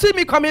 if you see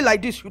me coming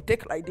like this, you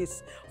take like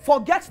this.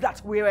 Forget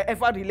that we were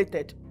ever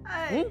related.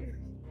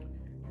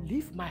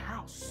 Leave my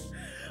house.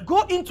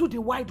 Go into the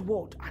wide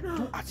world and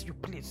do as you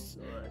please.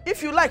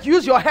 If you like,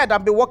 use your head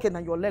and be walking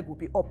and your leg will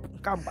be up.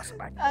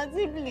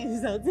 Auntie,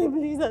 please, Auntie,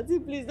 please, Auntie,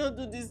 please don't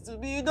do this to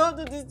me. You don't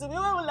do this to me.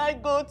 Where will I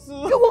go to?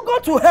 You will go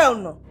to hell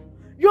now.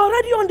 You're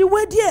already on the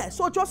way there,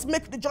 so just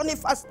make the journey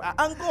faster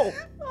and go.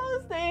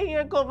 Staying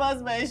here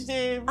covers my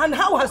shame. And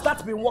how has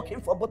that been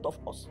working for both of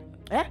us?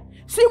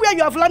 See where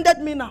you have landed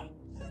me now.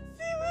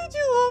 See where do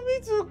you want me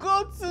to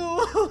go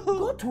to?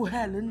 Go to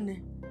hell,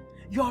 innit?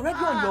 You're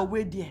already on your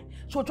way there,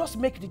 so just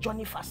make the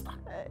journey faster.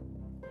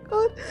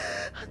 God,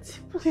 Auntie,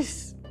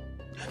 please.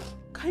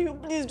 Can you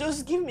please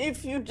just give me a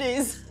few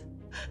days?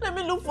 Let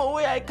me look for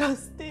where I can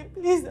stay,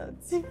 please,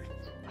 Auntie.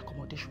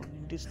 Accommodation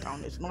in this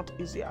town is not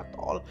easy at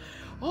all.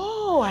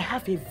 Oh, I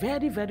have a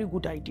very, very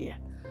good idea.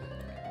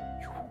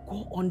 You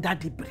go under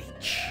the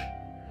bridge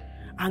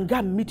and go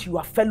and meet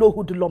your fellow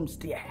hoodlums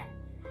there.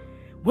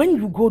 When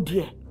you go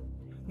there,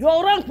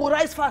 your rank will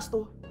rise fast,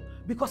 though.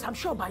 Because I'm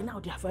sure by now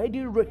they have already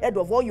heard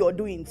of all your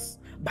doings.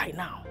 By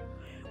now.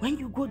 When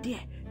you go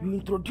there, you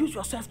introduce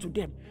yourself to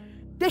them.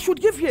 They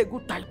should give you a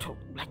good title,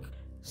 like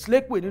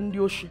Slake Queen in the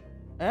Ocean,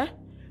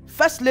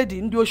 First Lady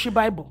in the Ocean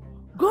Bible.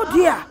 Go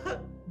there.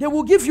 They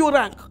will give you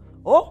rank.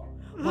 Oh,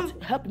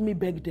 but help me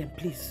beg them,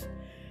 please.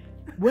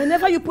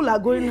 Whenever you people are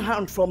going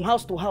around from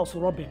house to house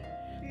robbing,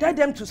 tell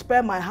them to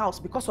spare my house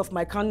because of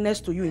my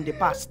kindness to you in the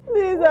past.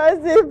 Please,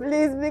 Auntie,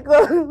 please,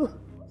 because...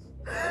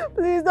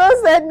 Please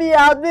don't send me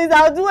out, please.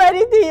 I'll do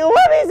anything you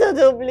want me to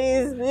do,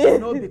 please, please. You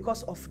know,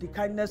 because of the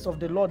kindness of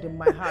the Lord in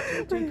my heart,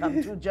 you think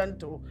I'm too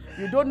gentle.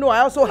 You don't know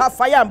I also have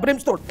fire and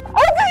brimstone.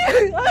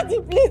 Okay,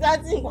 Auntie, please,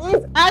 Auntie,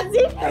 please,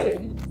 Auntie,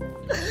 please.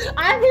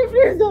 Auntie,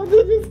 please don't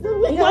do this to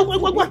me.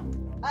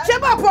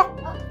 Cheba,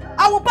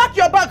 I will pack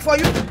your bag for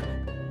you.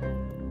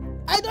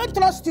 I don't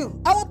trust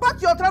you. I will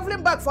pack your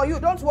traveling bag for you,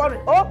 don't worry.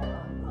 Oh,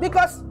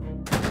 because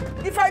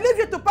if I leave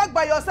you to pack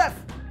by yourself,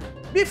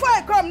 before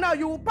I come now,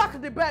 you will pack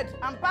the bed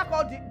and pack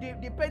all the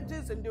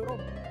paintings in the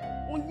room.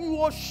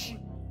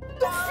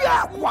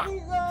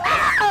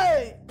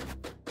 Hey!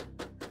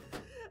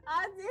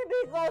 Auntie,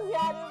 because you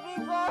are the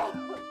people.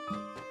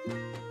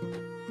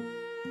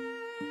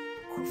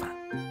 Cover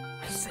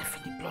myself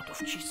in the blood of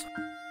Jesus.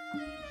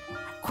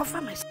 I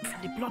cover myself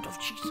in the blood of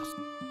Jesus.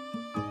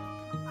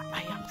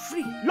 I am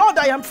free. Lord,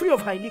 I am free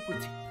of her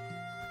iniquity.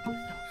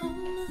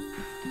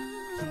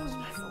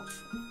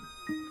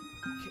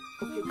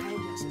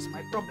 Is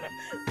my problem.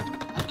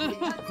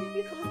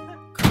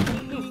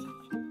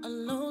 A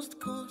lost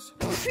cause.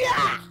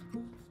 Fear!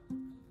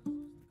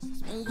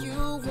 And you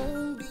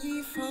won't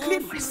be far.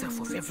 Clean myself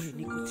of every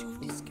iniquity of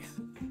this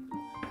girl.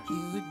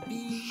 You would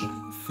be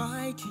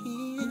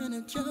fighting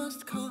a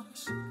just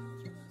cause.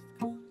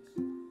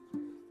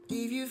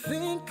 If you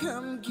think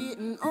I'm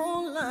getting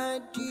all I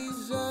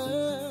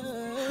deserve,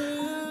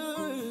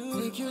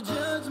 take your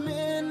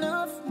judgment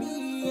of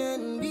me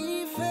and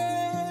be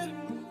fair.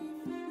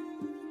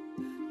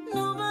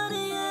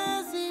 Nobody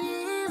has it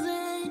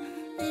easy.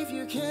 If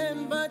you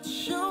can but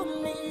show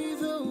me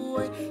the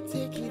way,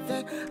 take it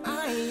that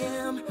I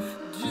am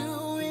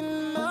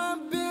doing my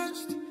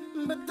best,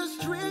 but the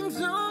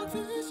strings on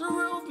this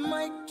rope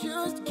might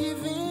just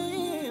give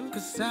in,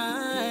 'cause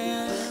I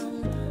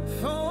am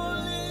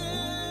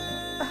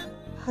falling.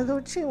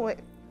 Hello, Chinwe.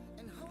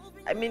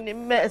 I'm in a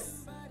mess.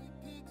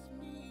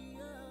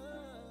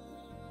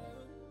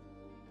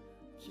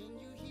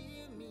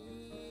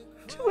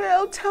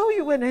 I'll tell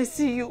you when I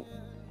see you.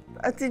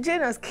 Auntie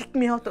Jane has kicked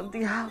me out of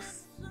the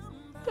house.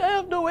 I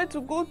have nowhere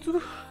to go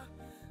to.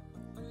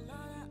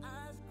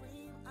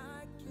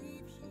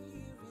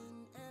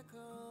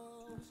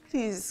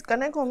 Please,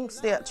 can I come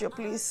stay at your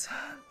place?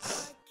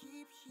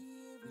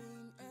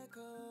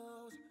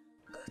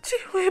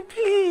 Chinwe,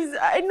 please.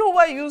 I know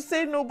why you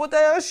say no, but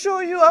I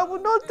assure you I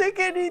will not take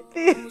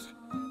anything.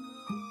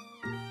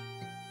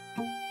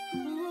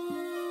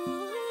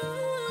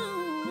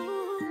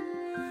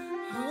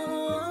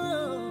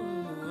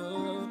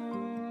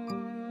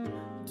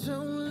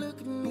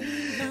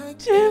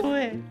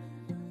 Chinwe.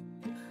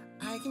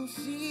 I can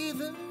see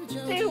the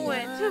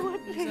Chinwe,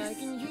 please.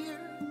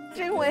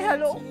 Chinwe,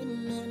 hello.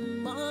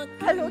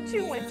 Hello,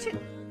 Chinwe.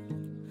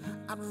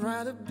 I'd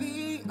rather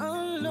be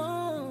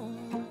alone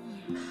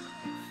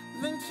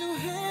than to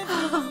have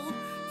you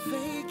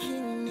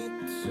faking it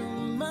to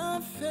my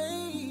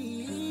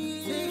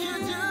face. Take your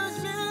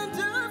judgment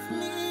of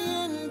me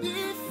and be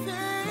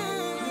fair.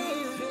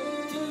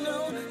 To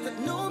know that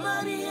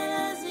nobody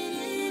has it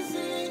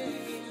easy.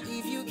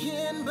 If you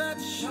can but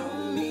show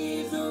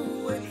me the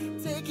way,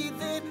 take it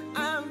that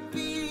I'll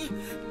be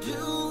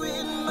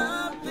doing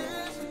my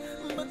best,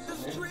 but the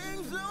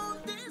strings on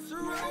this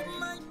rope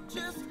might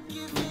just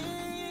give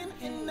in,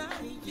 and I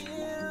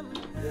am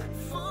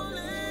falling.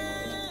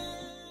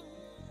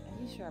 Are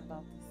you sure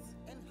about this?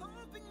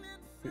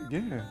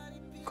 Yeah,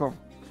 come.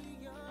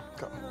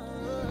 Come.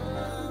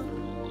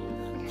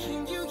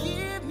 Can you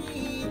hear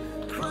me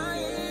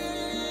crying?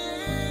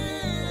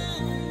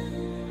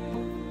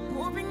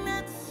 Hoping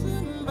that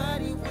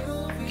somebody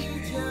will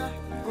reach out.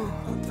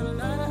 With a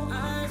lot of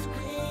ice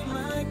cream,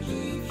 I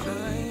keep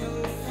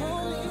trying,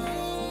 falling,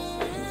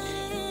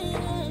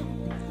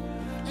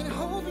 and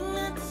hoping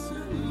that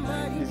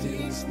somebody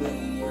picks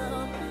me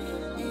up.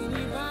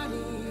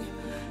 Anybody,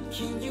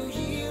 can you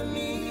hear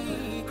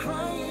me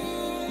crying?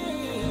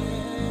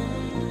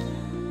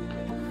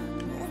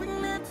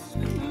 Hoping that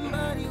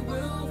somebody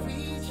will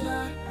reach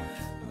out.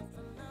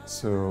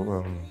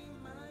 So,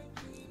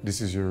 this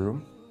is your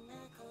room.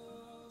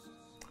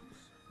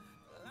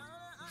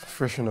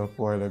 Freshen up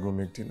while I go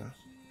make dinner,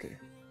 okay?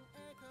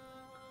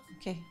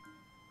 Okay.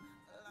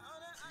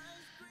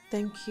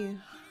 Thank you.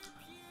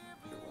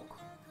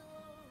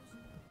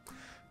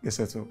 get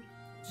settled.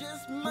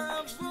 Just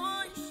my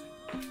voice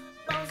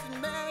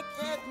bouncing back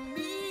at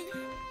me.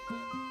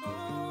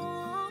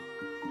 Oh.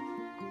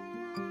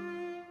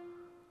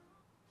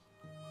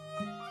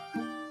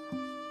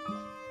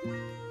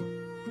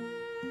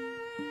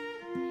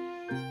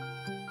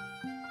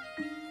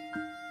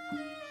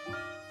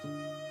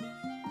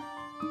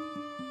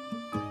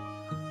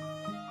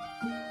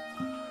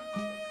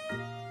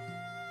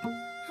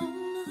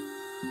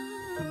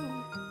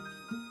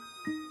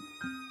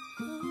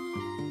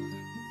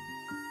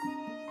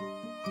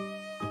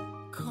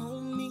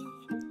 Call me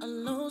a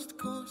lost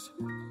cause,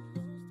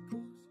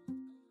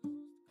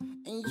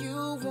 and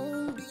you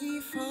won't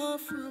be far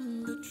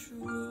from the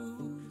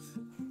truth.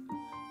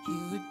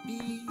 You would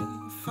be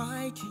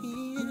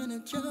fighting a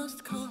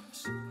just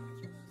cause.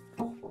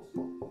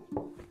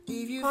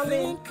 If you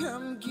think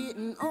I'm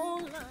getting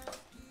all right.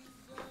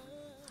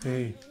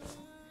 Hey.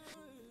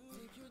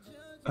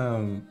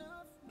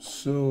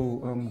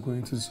 So I'm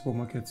going to the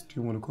supermarket. Do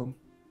you want to come?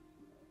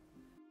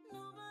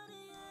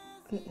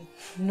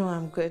 No,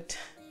 I'm good.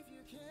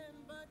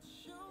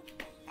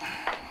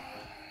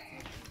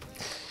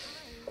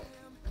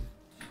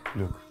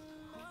 Look,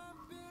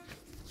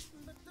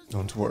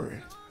 don't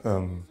worry.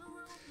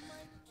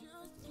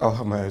 I'll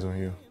have my eyes on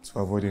you to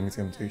avoid any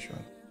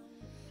temptation.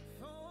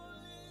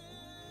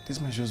 This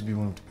might just be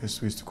one of the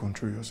best ways to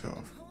control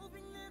yourself.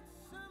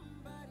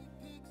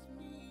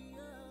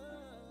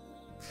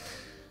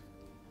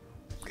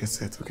 Get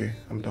set, okay?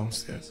 I'm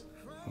downstairs.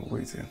 I'm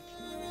waiting.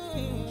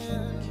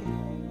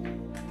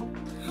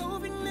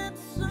 Hoping that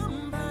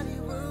somebody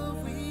will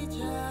reach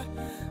out.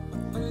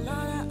 A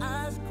lot of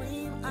ice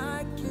cream,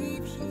 I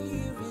keep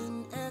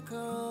hearing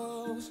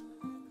echoes.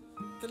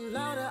 The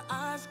lot of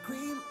ice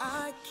cream,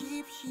 I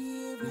keep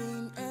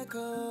hearing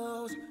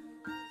echoes.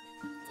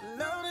 The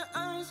lot of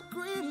ice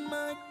cream,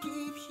 I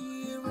keep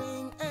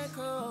hearing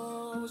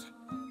echoes.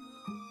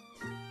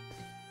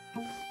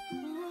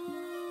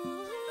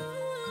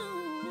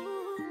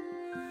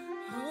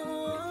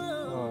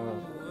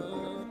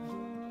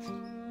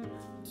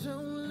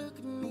 Don't look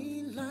at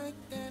me like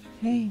that.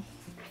 Hey,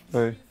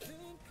 Hey.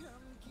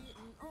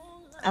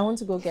 I want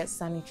to go get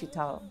sanitary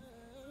towel.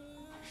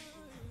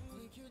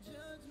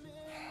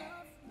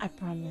 I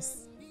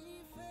promise.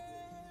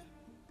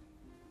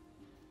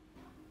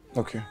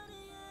 Okay.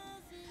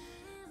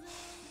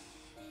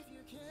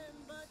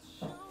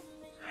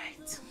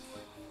 Right.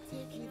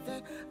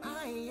 That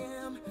I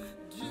am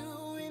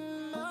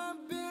doing my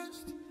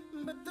best,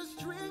 but the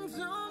strings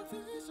on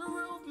this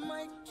rope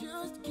might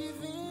just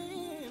give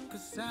in,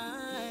 'cause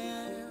I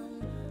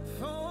am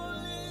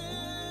falling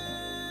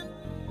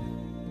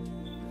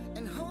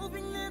and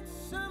hoping that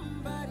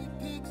somebody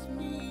picks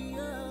me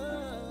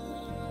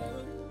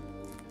up.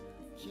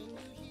 Can you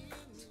hear me?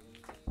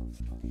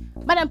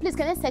 Madam, please,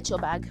 can I search your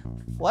bag?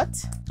 What?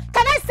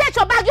 Can I search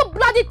your bag, you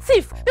bloody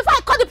thief, before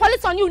I call the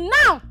police on you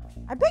now?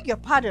 I beg your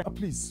pardon.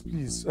 Please,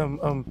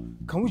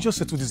 can we just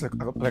settle this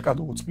like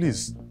adults,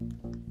 please?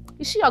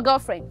 Is she your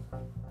girlfriend?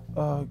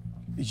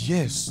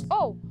 Yes.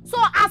 Oh, so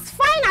as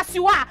fine as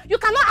you are, you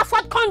cannot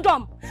afford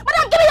condom.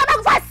 Madam, give me your bag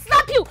before I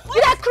slap you.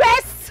 You like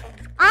Chris?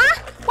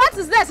 Huh? What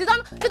is this? You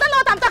don't know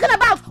what I'm talking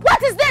about.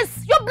 What is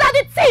this? You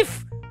bloody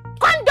thief!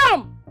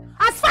 Condom!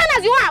 As fine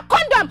as you are,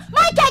 condom!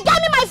 Michael,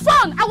 get me my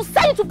phone! I will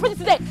send you to prison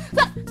today.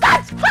 So,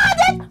 catch! Hold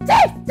it!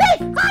 Thief! Thief!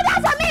 Hold on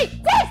for me!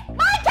 Thief!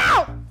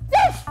 Michael!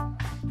 Thief!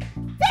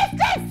 Thief!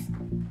 Thief!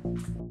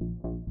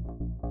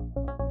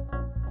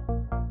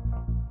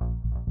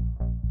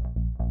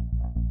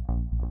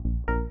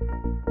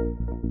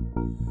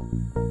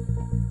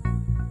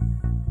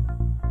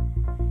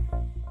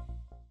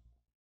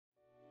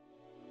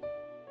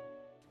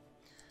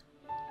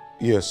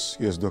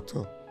 Yes,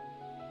 doctor.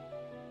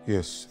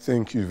 Yes,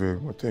 thank you very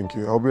much. Thank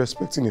you. I'll be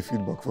expecting a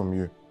feedback from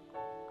you.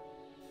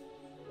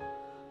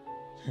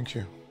 Thank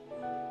you.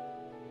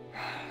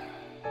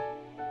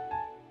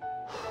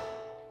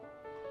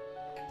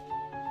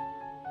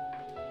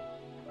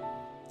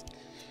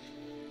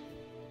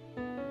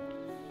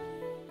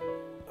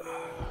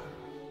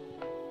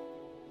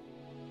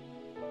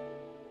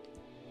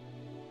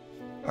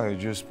 I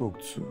just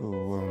spoke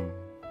to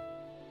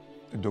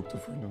a doctor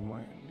friend of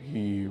mine.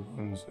 He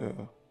runs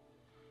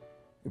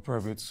a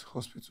private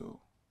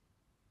hospital.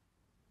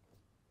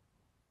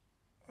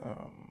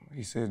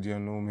 He said there are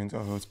no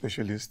mental health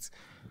specialists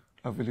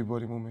available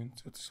at the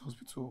moment at this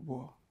hospital,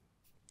 but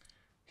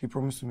he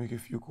promised to make a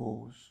few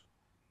calls.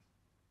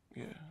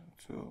 Yeah,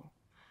 to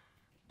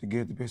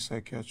get the best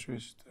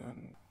psychiatrist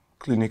and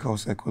clinical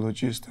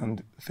psychologist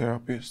and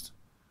therapist.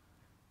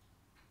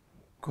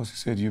 Because he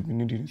said you'll be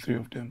needing 3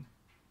 of them.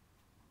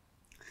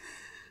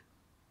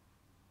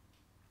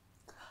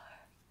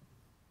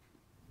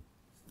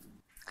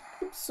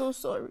 I'm so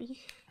sorry.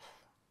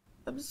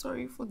 I'm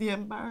sorry for the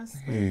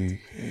embarrassment.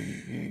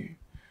 Hey.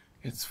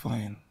 It's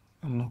fine.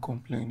 I'm not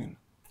complaining.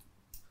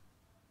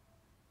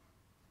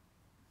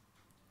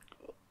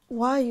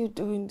 Why are you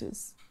doing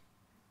this?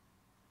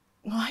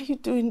 Why are you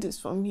doing this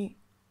for me?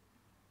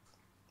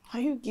 Why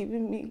are you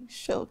giving me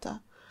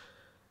shelter?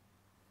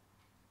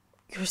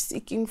 You're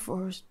seeking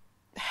for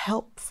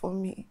help for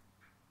me.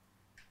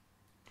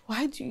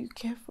 Why do you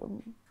care for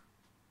me?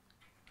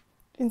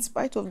 In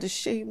spite of the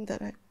shame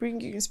that I bring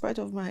you, in spite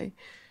of my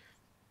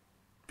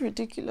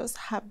ridiculous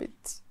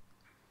habits.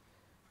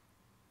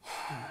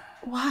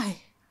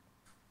 Why?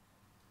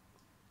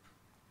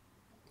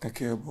 I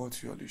care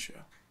about you,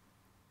 Alicia.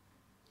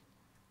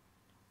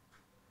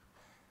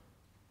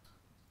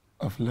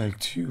 I've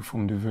liked you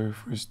from the very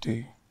first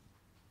day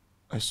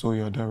I saw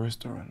you at that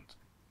restaurant.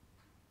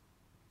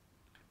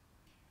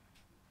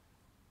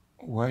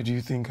 Why do you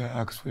think I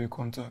asked for your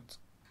contact?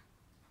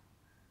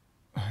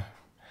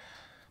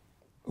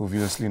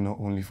 Obviously not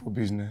only for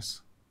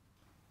business.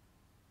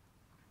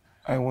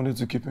 I wanted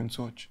to keep in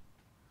touch.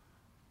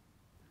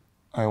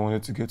 I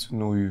wanted to get to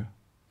know you.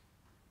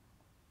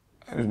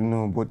 I don't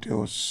know, but there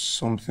was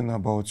something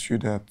about you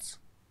that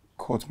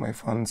caught my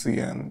fancy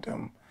and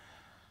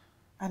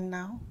And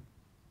now?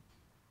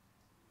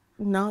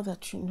 Now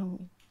that you know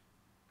me,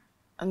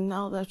 and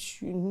now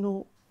that you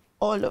know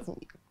all of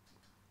me,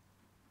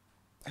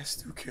 I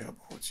still care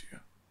about you.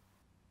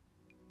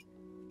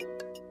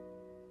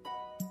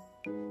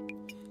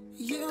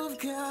 You've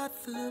got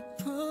the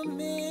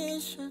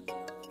permission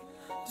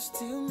to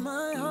steal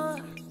my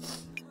heart.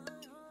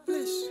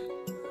 Listen,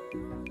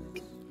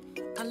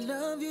 I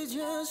love you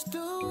just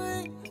the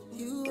way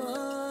you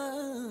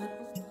are.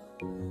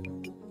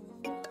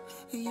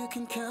 You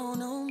can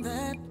count on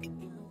that.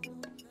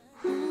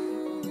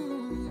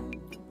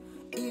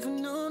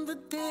 Even on the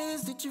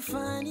days that you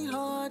find it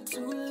hard to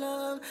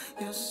love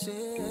yourself,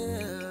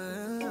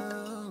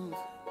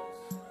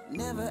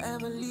 never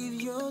ever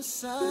leave your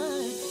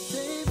side,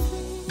 baby,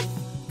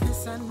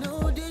 'cause I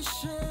know this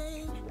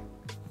shame.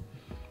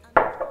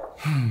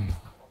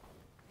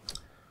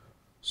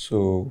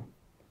 So,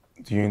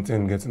 do you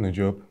intend getting a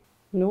job?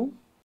 no.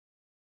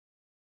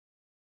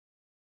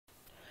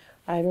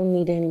 I don't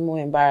need any more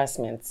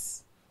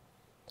embarrassments.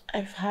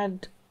 I've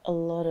had a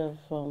lot of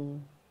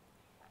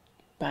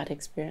bad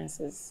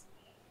experiences.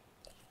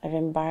 I've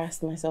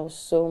embarrassed myself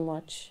so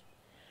much.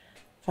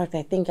 In fact,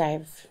 I think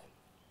I've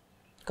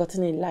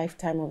gotten a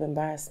lifetime of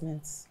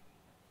embarrassments.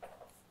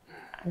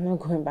 I'm not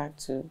going back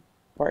to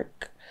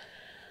work.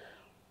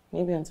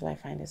 Maybe until I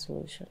find a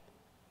solution.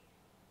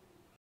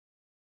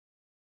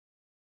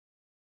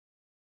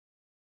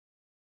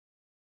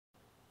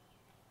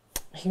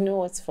 You know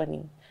what's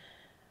funny?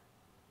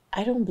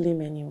 I don't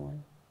blame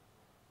anyone.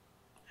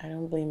 I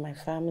don't blame my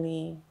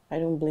family. I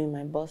don't blame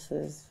my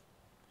bosses.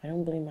 I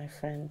don't blame my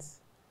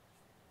friends.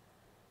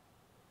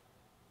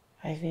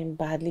 I've been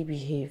badly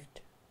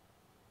behaved.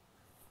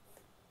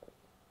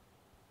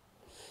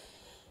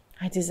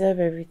 I deserve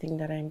everything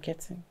that I'm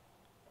getting.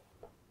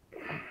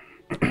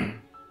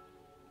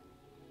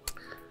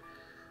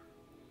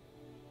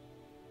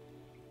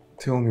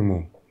 Tell me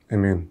more.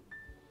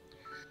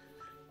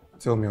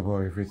 Tell me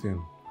about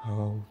everything.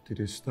 How did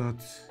it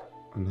start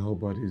and how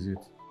bad is it?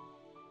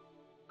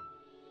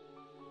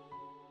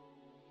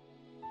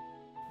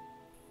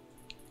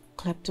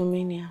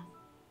 Kleptomania.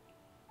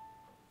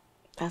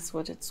 That's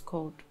what it's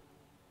called.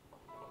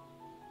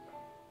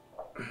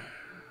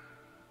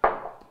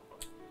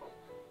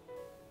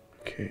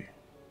 Okay.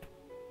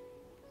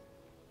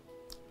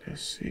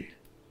 Let's see.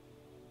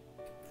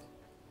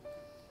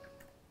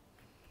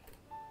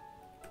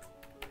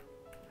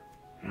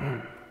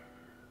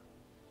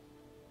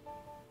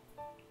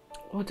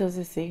 What does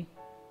it say?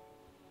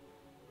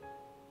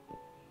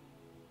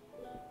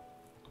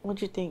 What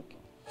do you think?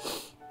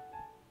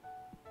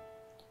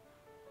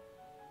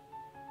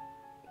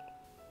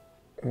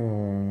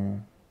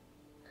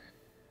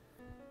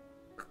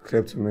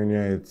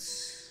 Kleptomania,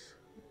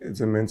 it's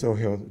a mental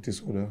health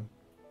disorder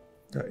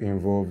that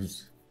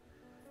involves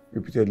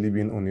repeatedly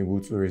being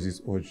unable to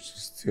resist urge to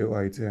steal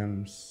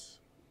items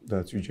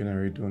that you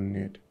generally don't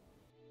need.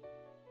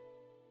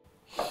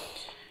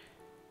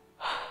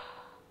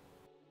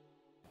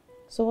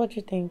 So what do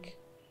you think?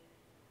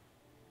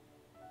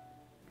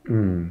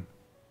 Hmm.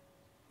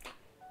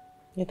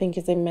 You think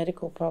it's a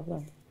medical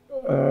problem?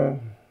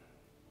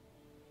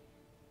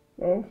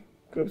 Well,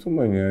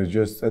 kleptomania is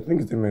just, I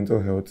think it's a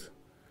mental health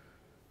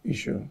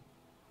issue.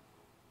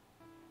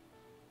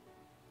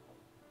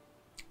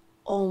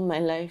 All my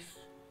life,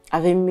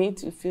 I've been made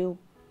to feel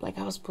like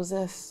I was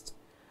possessed,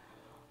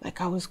 like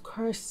I was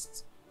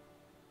cursed,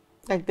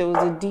 like there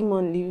was a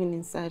demon living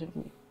inside of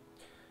me.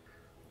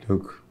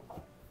 Look,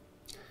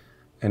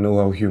 I know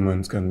how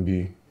humans can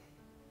be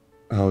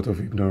out of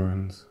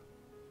ignorance.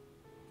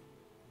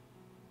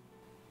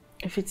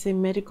 If it's a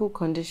medical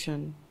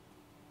condition,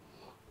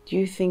 do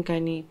you think I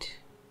need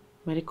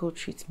medical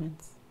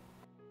treatment?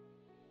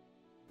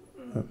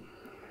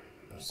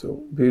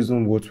 So, based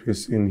on what we're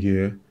seeing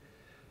here,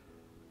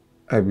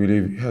 I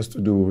believe it has to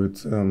do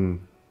with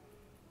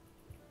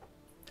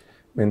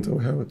mental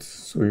health,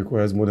 so it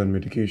requires more than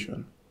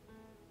medication.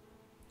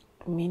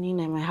 Meaning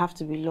I might have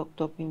to be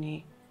locked up in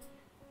a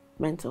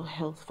mental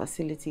health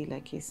facility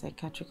like a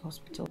psychiatric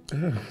hospital?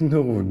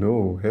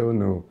 No, hell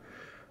no.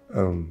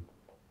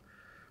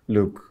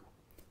 Look,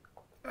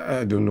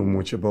 I don't know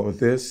much about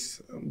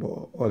this,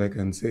 But all I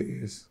can say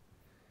is,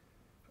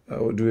 I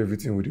will do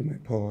everything within my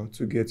power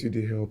to get you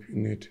the help you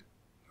need.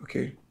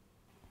 Okay?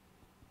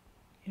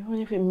 Even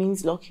if it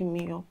means locking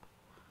me up.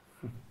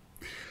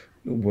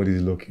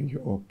 Nobody's locking you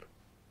up,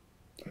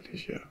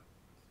 Alicia.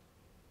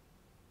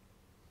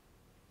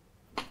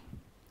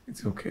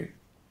 It's okay.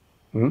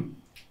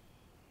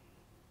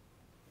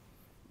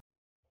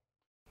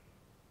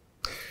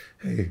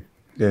 Hey,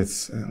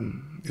 let's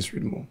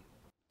read more.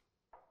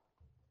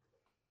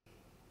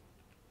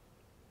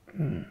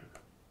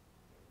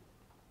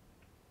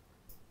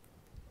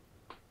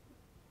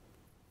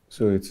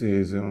 So it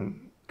says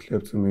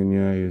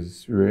kleptomania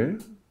is rare,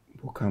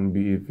 but can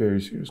be a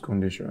very serious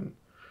condition.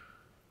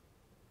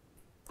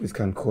 It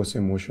can cause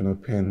emotional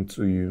pain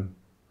to you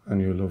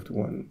and your loved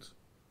ones,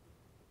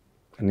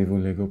 and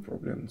even legal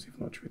problems if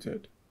not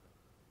treated.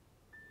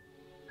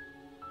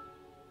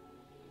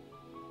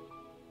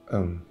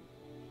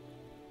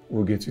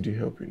 We'll get you the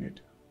help you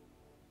need.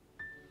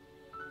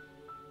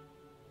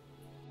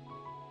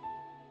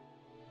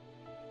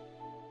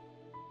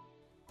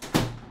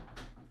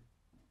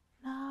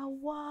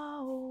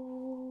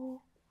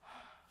 Wow.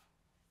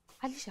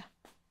 Alicia,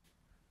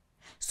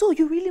 so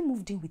you really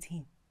moved in with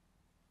him?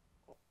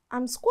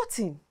 I'm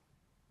squatting.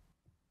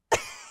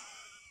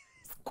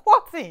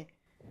 Squatting?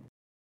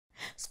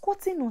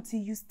 Squatting until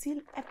you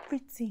steal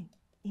everything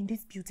in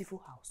this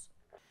beautiful house.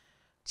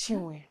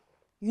 Chinwe,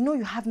 you know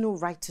you have no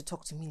right to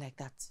talk to me like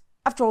that.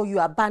 After all, you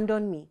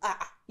abandoned me.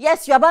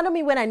 Yes, you abandoned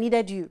me when I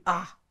needed you.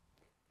 How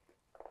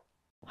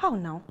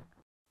now?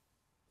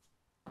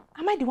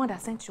 Am I the one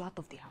that sent you out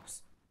of the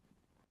house?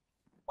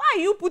 Why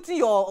are you putting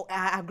your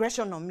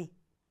aggression on me?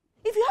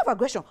 If you have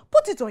aggression,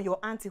 put it on your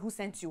auntie who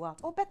sent you out.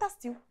 Or better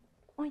still,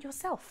 on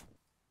yourself.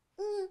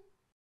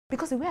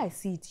 Because the way I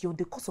see it, you're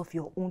the cause of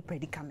your own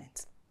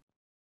predicament.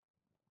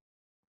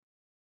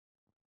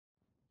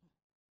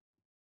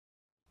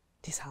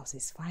 This house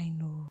is fine,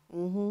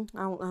 no?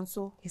 And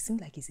so? He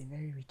seems like he's a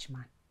very rich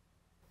man.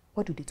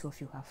 What do the two of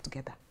you have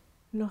together?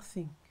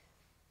 Nothing.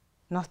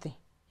 Nothing?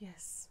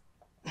 Yes.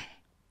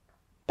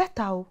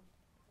 Better,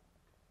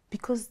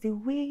 because the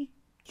way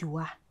you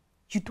are,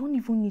 you don't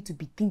even need to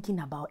be thinking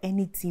about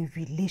anything,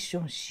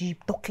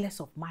 relationship, talk less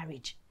of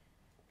marriage.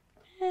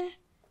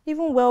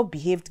 Even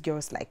well-behaved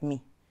girls like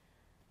me,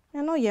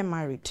 you're not yet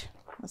married.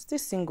 I'm still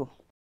single.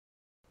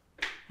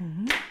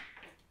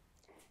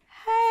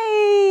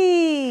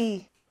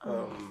 Hey!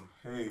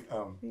 Hey,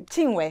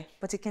 Chinwe,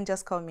 but you can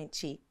just call me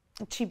Chi.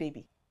 Chi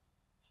baby.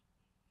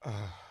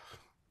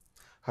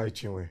 Hi,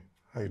 Chinwe.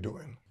 How you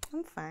doing?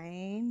 I'm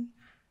fine.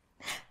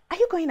 Are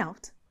you going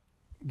out?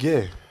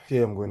 Yeah,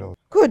 I'm going out.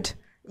 Good.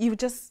 You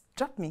just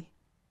dropped me.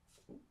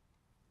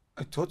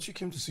 I thought you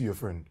came to see your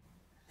friend.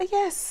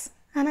 Yes,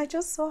 and I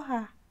just saw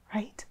her,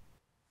 right?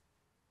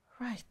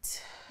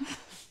 Right.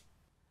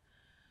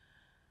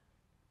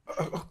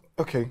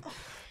 Okay.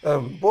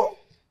 But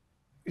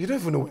you don't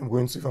even know where I'm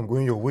going to, if I'm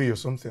going your way or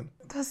something.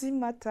 Doesn't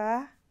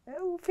matter.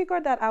 We'll figure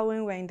that out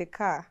when we're in the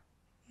car.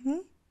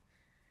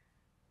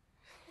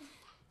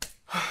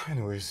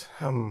 Anyways,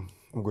 I'm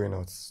going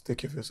out. Take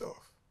care of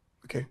yourself.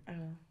 Okay?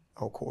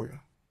 I'll call you.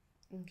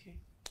 Okay.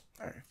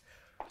 All right.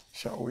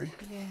 Shall we?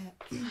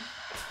 Yeah.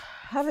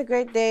 Have a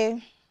great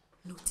day.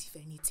 Not if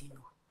anything,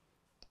 no.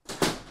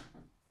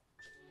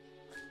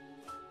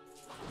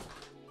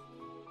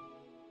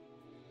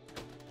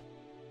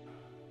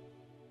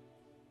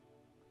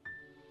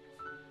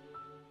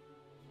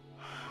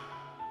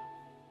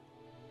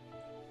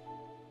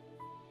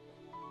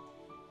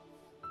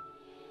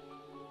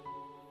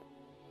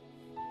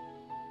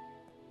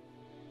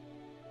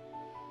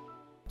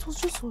 It was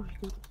just so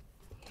good.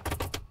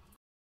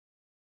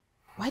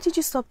 Why did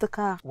you stop the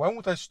car? Why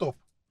won't I stop?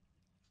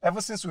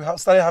 Ever since we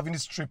started having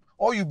this trip,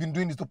 all you've been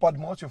doing is to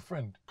badmouth your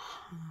friend.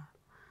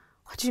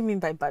 What do you mean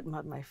by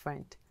badmouth my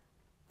friend?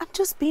 I'm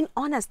just being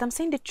honest. I'm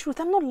saying the truth.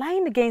 I'm not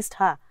lying against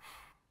her.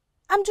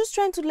 I'm just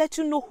trying to let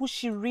you know who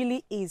she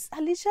really is.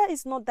 Alicia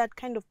is not that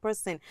kind of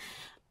person.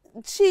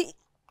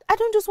 I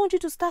don't just want you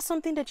to start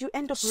something that you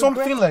end up regretting.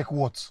 Something like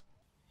what?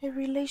 A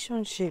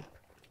relationship.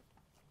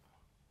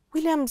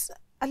 Williams,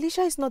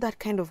 Alicia is not that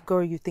kind of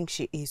girl you think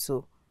she is,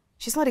 so.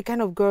 She's not the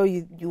kind of girl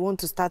you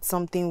want to start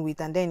something with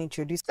and then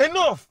introduce.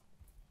 Enough!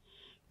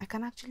 I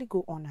can actually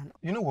go on and on.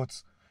 You know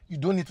what? You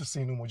don't need to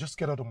say no more. Just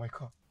get out of my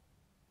car.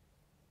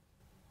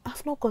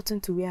 I've not gotten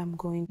to where I'm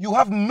going. You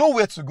have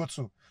nowhere to go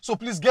to. So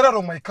please get out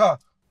of my car.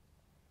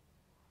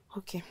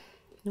 Okay,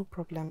 no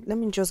problem. Let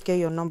me just get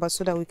your number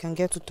so that we can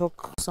get to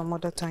talk some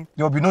other time.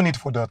 There will be no need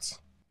for that.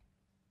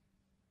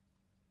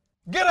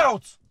 Get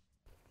out!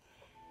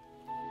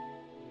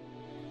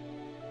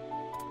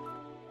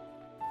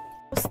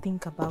 Just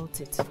think about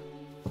it.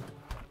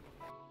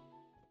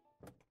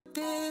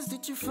 Days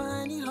that you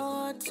find it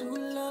hard to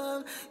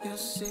love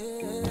yourself.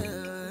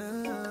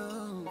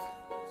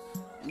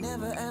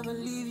 Never ever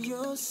leave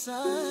your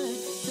side,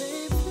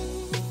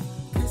 baby.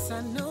 Cause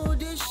I know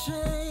this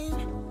shame.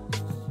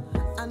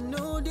 I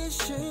know this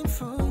shame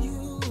from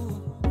you.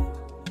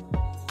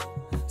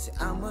 Say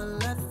I'ma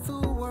let the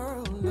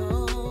world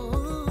know.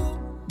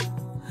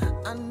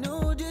 I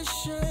know this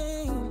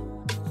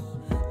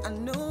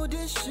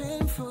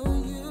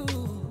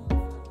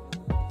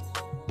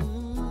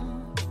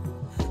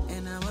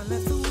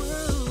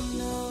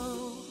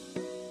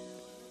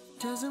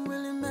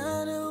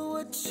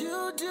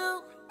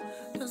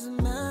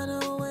Doesn't matter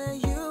where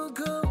you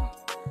go,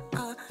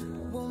 I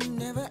will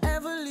never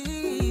ever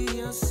leave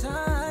your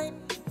side.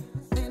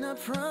 And I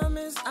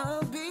promise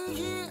I'll be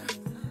here,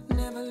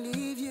 never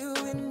leave you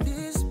in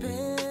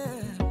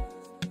despair.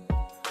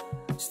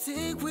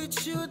 Stick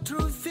with you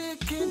through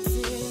thick and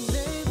thin,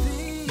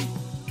 baby.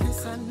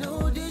 Cause I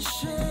know this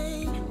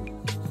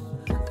shame,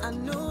 I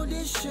know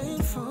this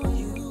shame for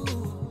you.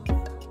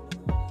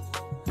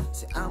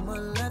 See, I'ma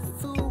let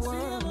the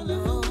world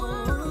know.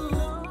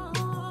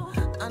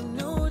 I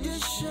know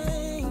this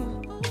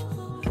shame,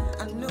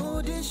 I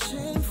know this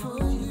shame for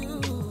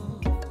you.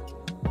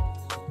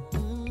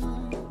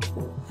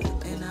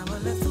 And I'ma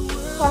let the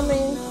world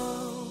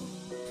know.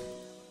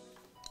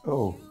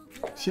 Oh,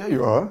 here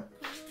you are.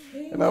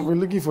 And I've been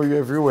looking for you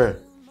everywhere.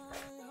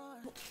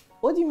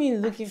 What do you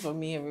mean looking for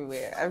me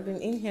everywhere? I've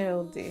been in here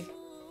all day.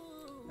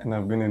 And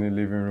I've been in the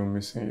living room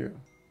missing you.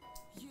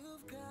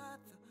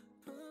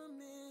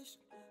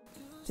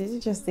 Did you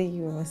just say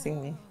you were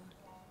missing me?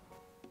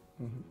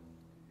 Mm-hmm.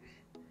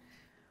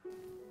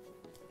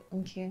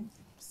 Okay.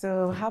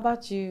 So how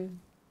about you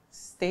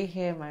stay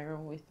here in my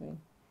room with me?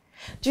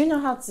 Do you know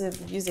how to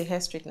use a hair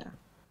straightener?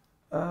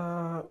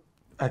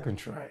 I can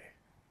try.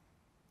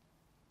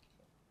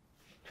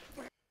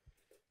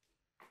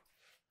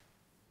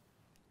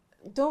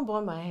 Don't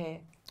burn my hair.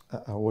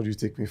 What do you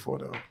take me for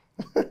though?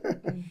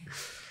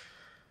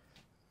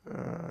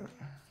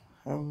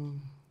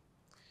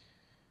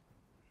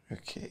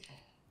 Okay.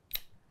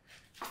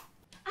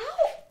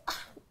 Ow!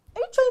 Are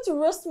you trying to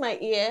roast my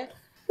ear?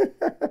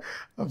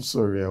 I'm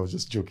sorry, I was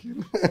just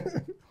joking.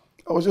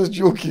 I was just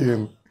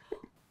joking.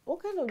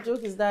 What kind of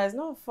joke is that? It's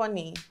not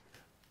funny.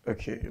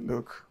 Okay,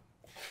 look.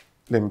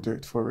 Let me do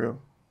it for real.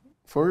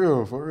 For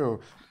real, for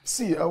real.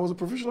 See, I was a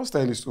professional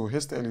stylist, so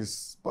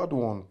hairstylist, bad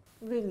one.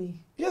 Really?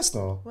 Yes,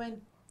 no.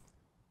 When?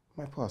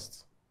 My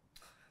past.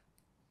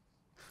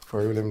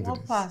 For real, let me do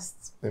What this.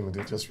 past? Let me do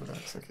it, just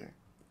relax, okay?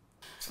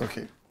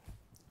 Okay.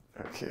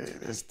 Okay,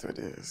 let's do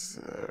this.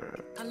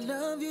 I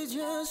love you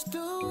just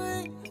the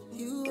way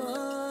you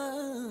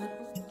are.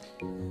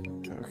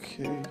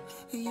 Okay.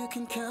 You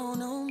can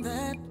count on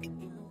that.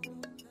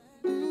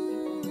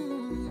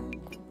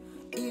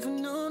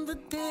 Even on the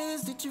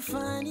days that you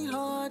find it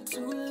hard to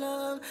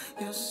love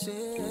yourself,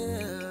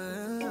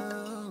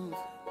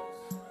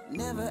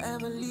 never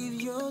ever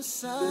leave your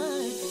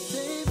side,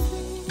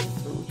 baby.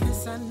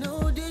 Cause I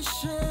know this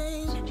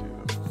shame,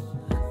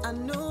 I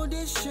know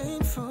this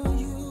shame for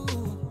you.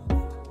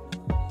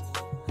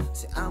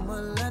 See, I'ma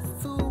let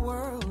the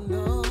world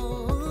know.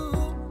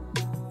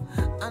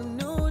 I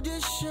know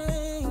this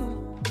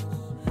shame,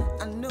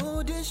 I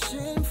know this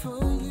shame for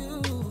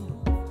you.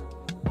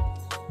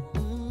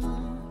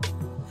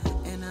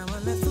 And I'ma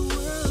let the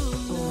world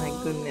know. Oh my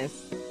goodness.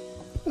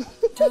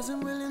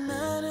 Doesn't really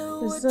matter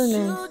It's what so you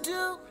nice.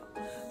 do.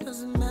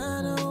 Doesn't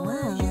matter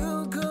where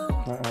you go.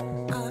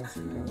 I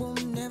will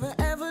never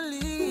ever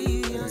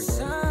leave your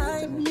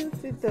side.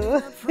 Beautiful.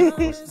 I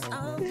promise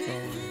I'll be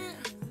here.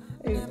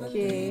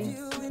 Okay.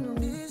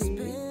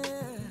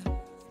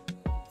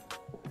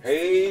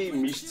 Hey,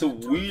 Mr.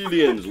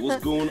 Williams,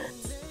 what's going on?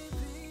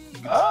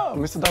 Ah,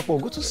 Mr. Dapo,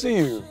 good to see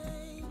you.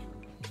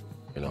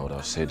 You know,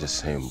 I'll say the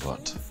same,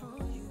 but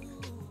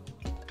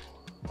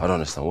I don't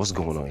understand. What's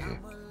going on here?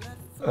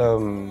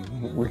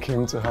 We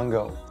came to hang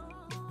out.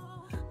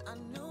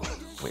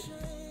 Wait.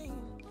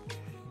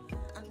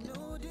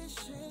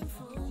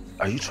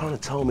 Are you trying to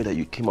tell me that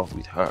you came up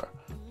with her?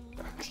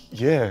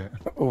 Yeah,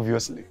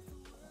 obviously.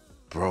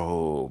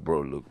 Bro,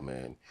 look,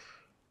 man.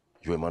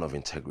 You're a man of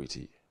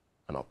integrity.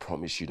 And I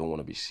promise you don't want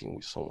to be seen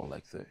with someone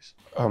like this.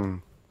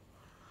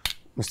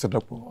 Mr.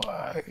 Dapo,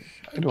 I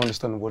don't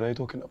understand. What are you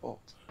talking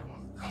about?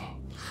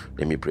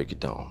 Let me break it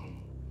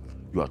down.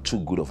 You are too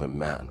good of a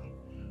man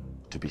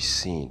to be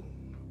seen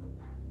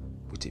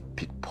with a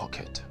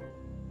pickpocket.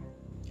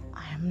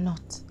 I am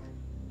not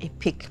a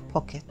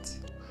pickpocket.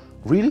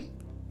 Really?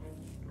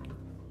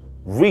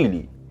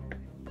 Really?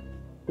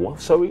 What?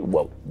 Sorry?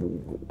 Well,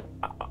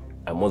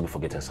 I must be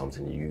forgetting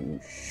something. You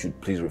should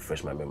please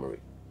refresh my memory.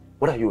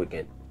 What are you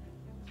again?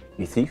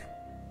 A thief?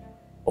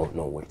 Oh,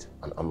 no, wait.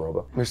 An armed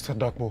robber? Mr.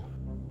 Dapo.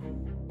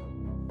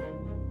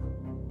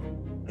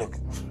 Look,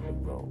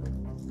 bro.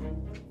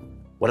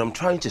 What I'm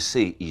trying to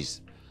say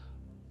is,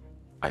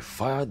 I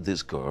fired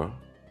this girl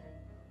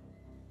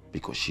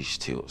because she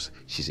steals.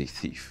 She's a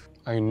thief.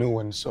 I know,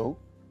 and so?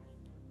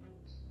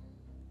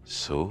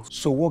 So?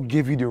 So what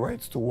gave you the right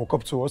to walk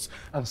up to us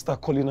and start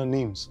calling her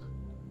names?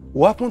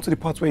 What happened to the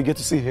part where you get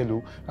to say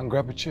hello and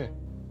grab a chair?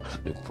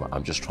 Look,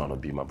 I'm just trying to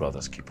be my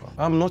brother's keeper.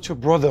 I'm not your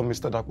brother,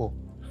 Mr. Dapo.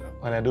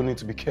 And I don't need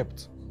to be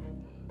kept.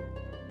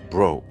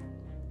 Bro,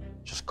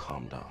 just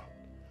calm down,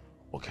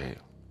 okay?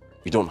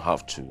 You don't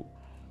have to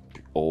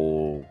be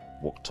all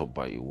worked up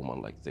by a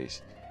woman like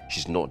this.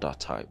 She's not that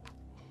type,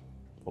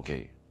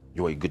 okay?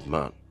 You're a good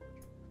man.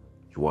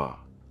 You are.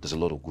 There's a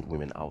lot of good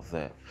women out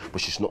there,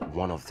 but she's not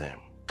one of them.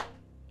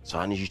 So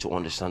I need you to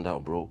understand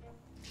that, bro.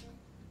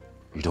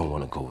 You don't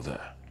want to go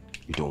there.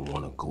 You don't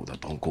want to go there.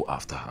 Don't go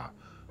after her.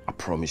 I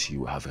promise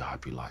you will have a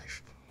happy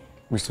life.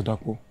 Mr.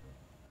 Dapo,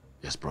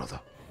 Yes, brother.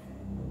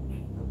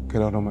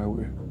 Get out of my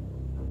way.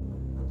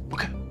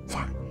 Okay,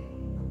 fine.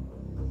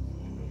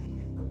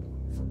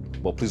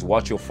 But please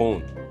watch your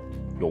phone,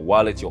 your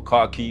wallet, your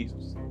car keys.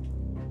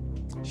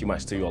 She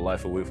might steal your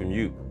life away from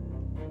you.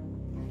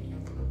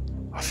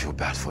 I feel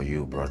bad for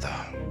you, brother.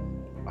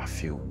 I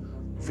feel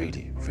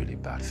really, really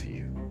bad for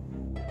you.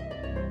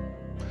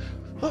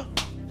 Huh.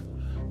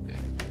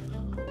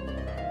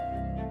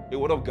 Hey,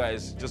 what up,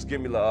 guys? Just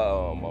give me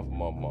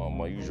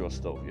my usual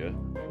stuff, yeah?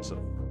 What's up?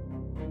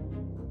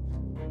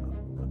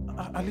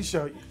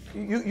 Alicia,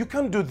 you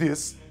can't do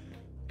this.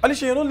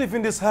 Alicia, you're not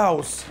leaving this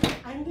house.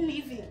 I'm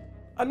leaving.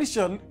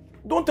 Alicia,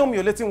 don't tell me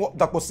you're letting what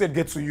Dr. said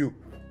get to you.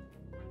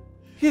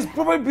 He's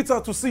probably bitter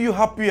to see you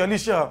happy,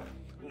 Alicia.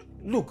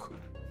 Look,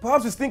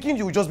 perhaps he's thinking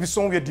you will just be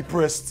somewhere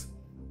depressed.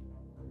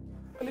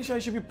 Alicia,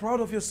 you should be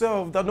proud of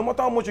yourself that no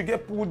matter how much you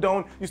get pulled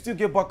down, you still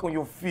get back on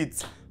your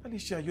feet.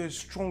 Alicia, you're a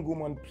strong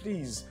woman.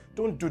 Please,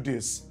 don't do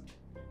this.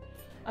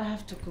 I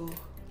have to go.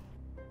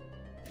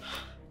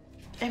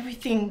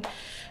 Everything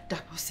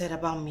Dapo said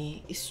about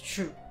me is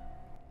true.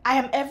 I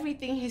am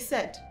everything he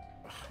said.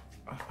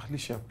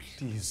 Alicia,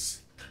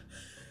 please.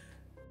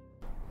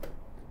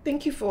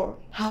 Thank you for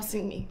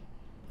housing me,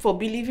 for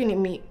believing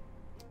in me.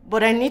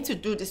 But I need to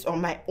do this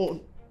on my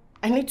own.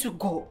 I need to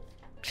go.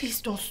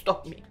 Please don't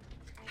stop me.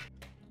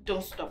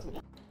 Don't stop me.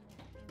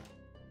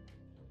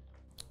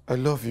 I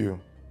love you.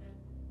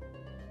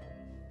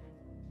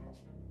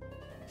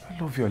 I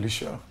love you,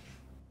 Alicia.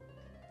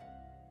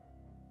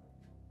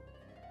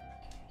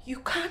 You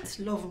can't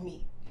love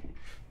me.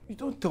 You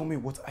don't tell me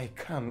what I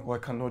can or I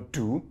cannot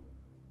do.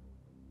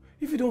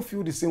 If you don't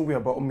feel the same way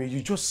about me,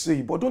 you just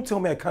say, but don't tell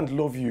me I can't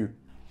love you.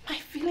 My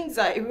feelings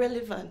are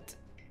irrelevant.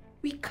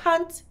 We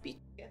can't be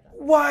together.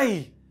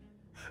 Why?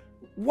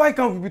 Why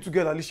can't we be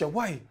together, Alicia?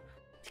 Why?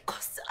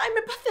 Because I'm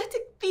a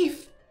pathetic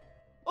thief.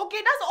 Okay,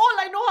 that's all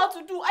I know how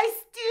to do. I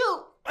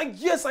steal.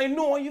 Yes, I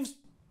know. You've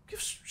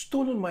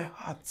stolen my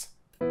heart.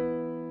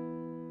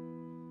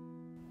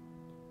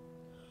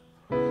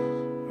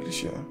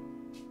 Alicia,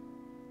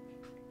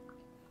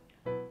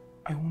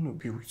 I want to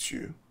be with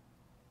you.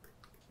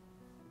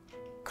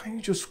 Can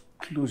you just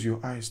close your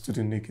eyes to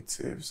the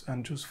negatives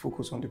and just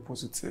focus on the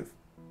positive?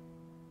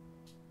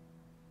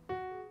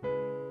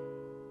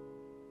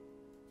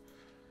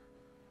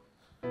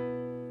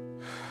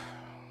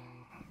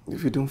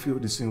 If you don't feel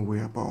the same way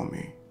about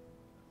me,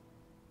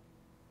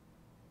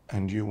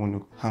 and you want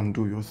to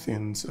handle your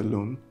things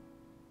alone,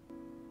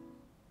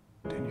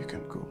 then you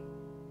can go.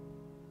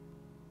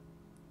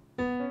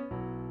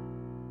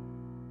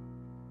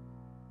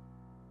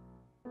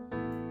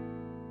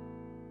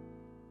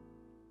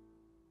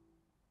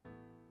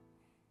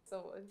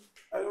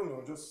 I don't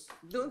know, just...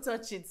 Don't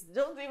touch it.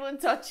 Don't even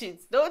touch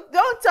it. Don't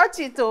touch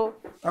it, oh.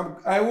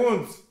 I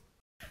won't.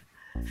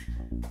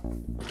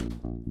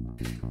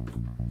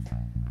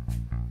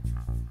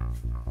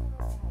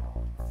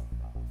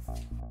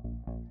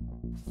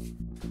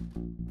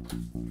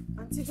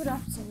 Auntie, good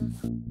afternoon.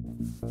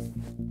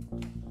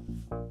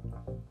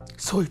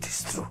 So it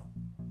is true.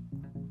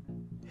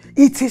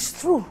 It is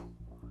true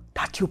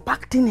that you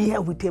packed in here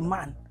with a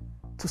man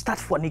to start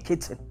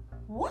fornicating.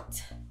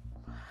 What?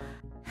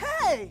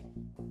 Hey!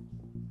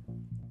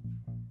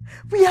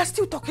 We are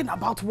still talking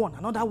about one.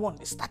 Another one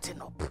is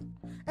starting up.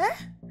 Eh?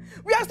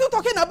 We are still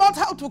talking about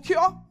how to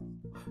cure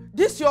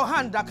this your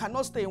hand that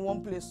cannot stay in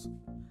one place.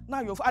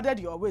 Now you've added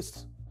your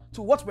waist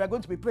to what we are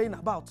going to be praying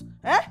about.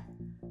 Eh?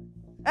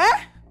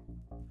 Eh?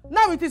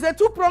 Now it is a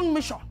two-pronged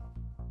mission.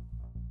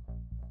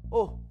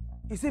 Oh,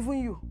 it's even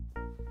you.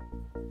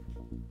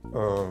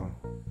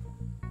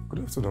 Good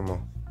afternoon,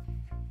 Mom.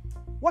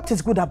 What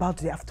is good about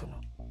the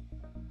afternoon?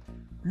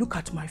 Look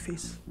at my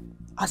face.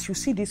 As you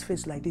see this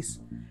face like this,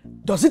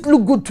 does it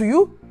look good to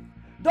you?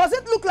 Does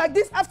it look like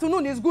this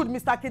afternoon is good,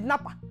 Mr.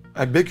 Kidnapper?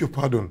 I beg your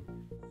pardon.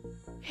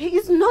 He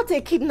is not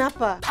a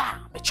kidnapper.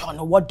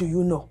 Michano, what do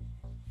you know?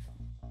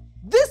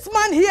 This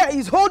man here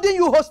is holding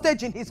you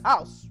hostage in his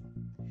house.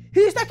 He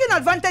is taking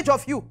advantage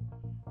of you.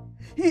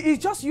 He is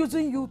just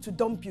using you to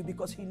dump you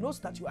because he knows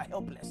that you are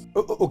helpless.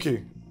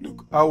 Okay,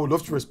 look, I would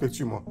love to respect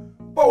you more,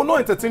 but I will not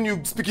entertain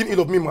you speaking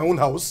ill of me in my own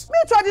house. Me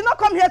too, I did not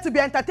come here to be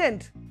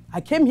entertained. I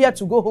came here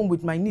to go home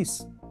with my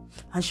niece,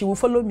 and she will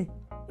follow me.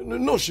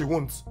 No, she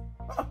won't.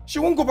 She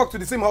won't go back to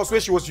the same house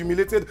where she was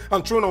humiliated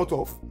and thrown out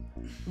of.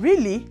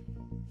 Really?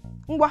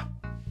 Ngwa,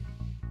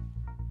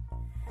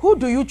 who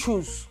do you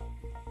choose?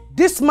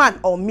 This man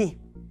or me?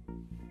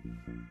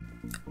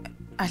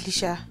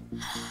 Alicia,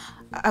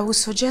 I would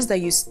suggest that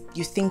you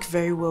think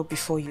very well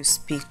before you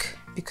speak,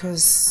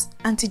 because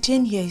Auntie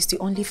Jane here is the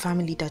only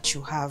family that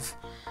you have.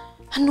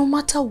 And no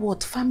matter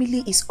what,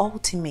 family is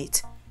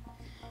ultimate.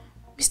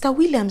 Mr.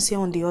 Williams here,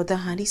 on the other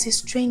hand, is a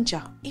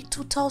stranger, a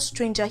total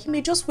stranger. He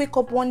may just wake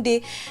up one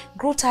day,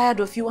 grow tired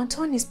of you, and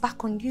turn his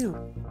back on you.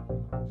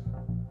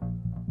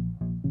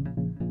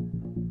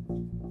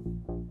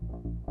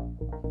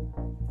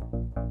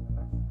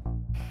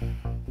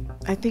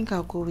 I think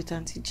I'll go with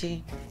Auntie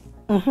Jane.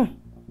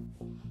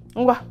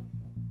 Ngwa,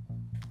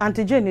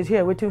 Auntie Jane is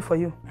here waiting for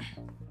you.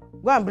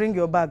 Go and bring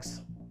your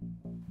bags.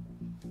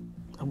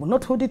 will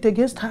not hold it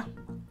against her.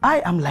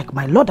 I am like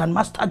my Lord and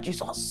Master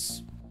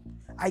Jesus.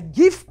 I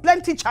give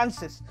plenty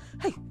chances.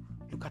 Hey,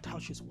 look at how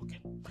she's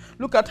walking.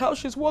 Look at how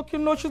she's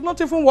walking. No, she's not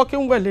even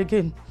walking well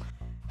again.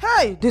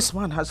 Hey, this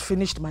one has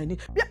finished my knee.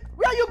 Bia,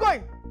 where are you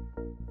going?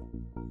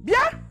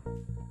 Bia?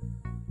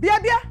 Bia,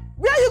 Bia,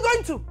 where are you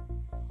going to?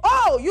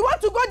 Oh, you want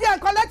to go there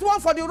and collect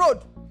one for the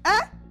road?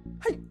 Eh?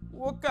 Hey,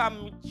 Woka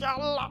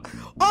Michala.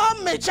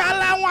 Oh,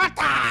 Michala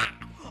Wata.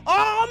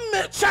 Oh,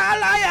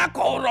 Michala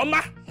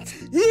Yakoroma.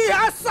 He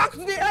has sucked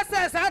the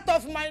essence out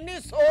of my knee,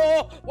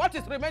 so what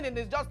is remaining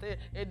is just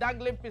a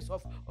dangling piece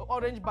of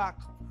orange bark.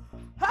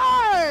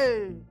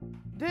 Hey!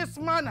 This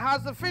man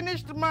has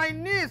finished my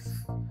knees.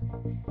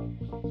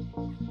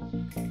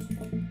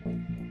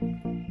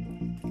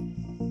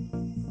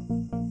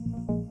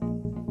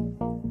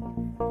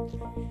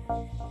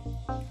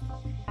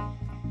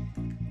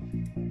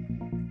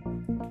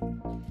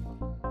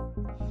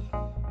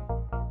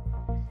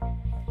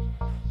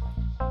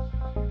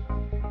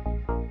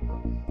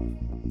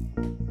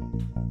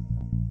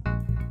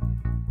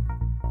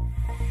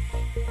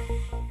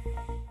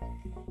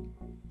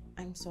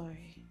 I'm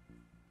sorry.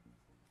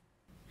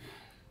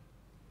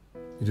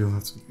 You don't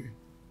have to be.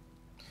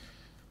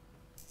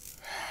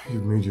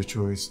 You've made your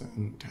choice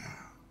and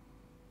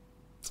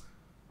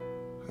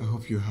I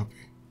hope you're happy.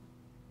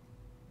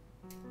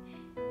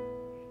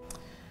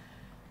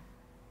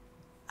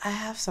 I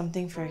have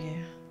something for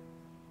you.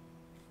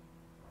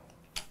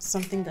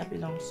 Something that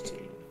belongs to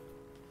you.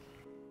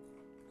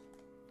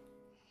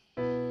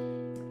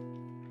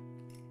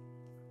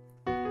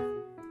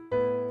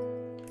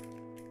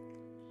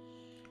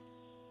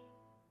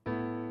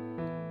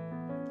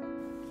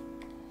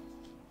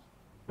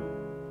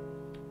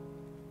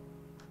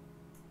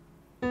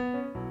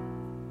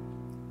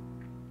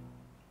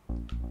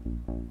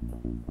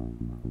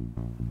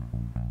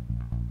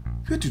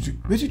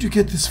 Where did you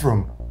get this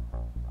from?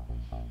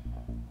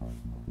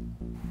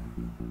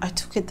 I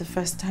took it the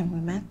first time we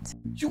met.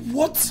 You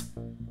what?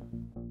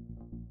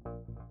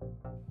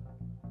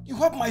 You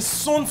have my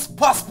son's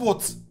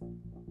passport.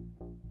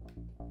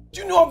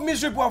 Do you know how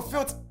miserable I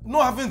felt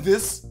not having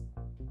this?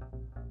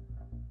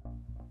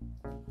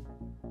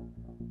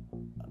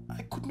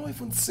 I could not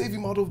even save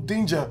him out of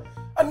danger.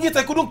 And yet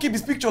I couldn't keep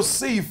his picture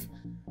safe.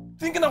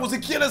 Thinking I was a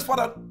careless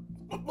father,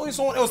 not knowing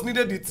someone else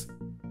needed it.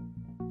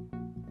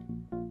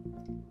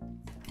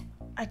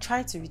 I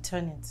tried to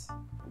return it.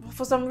 But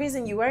for some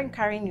reason, you weren't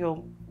carrying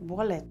your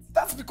wallet.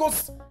 That's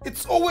because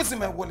it's always in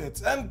my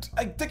wallet and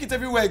I take it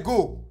everywhere I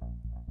go.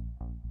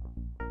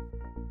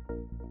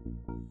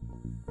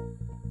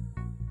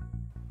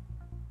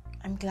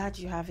 I'm glad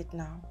you have it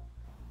now.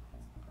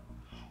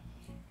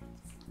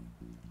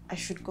 I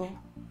should go.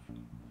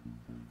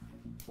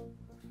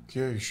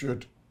 Yeah, you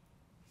should.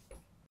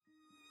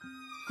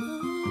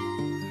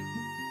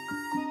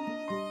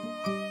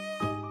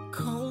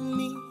 Call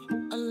me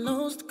a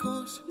lost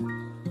cause,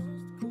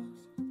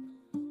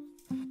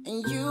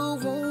 and you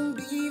won't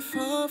be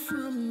far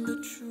from the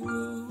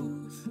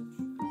truth.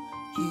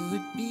 You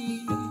would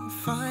be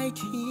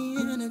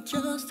fighting a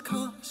just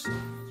cause.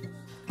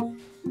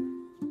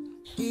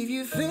 If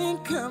you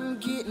think I'm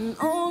getting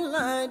all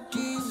I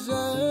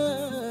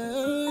deserve,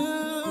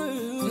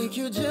 take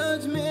your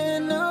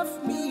judgment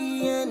of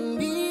me and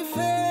be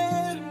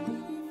fair.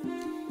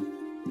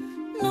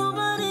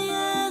 Nobody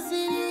has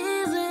it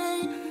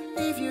easy.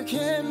 If you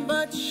can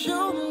but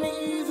show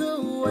me the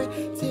way,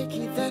 take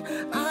it that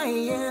I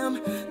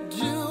am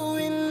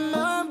doing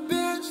my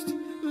best,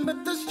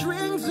 but the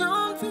strings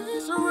on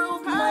this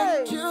rope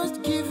might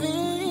just give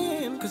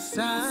in. Cause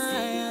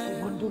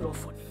Bundle of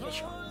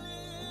fornication.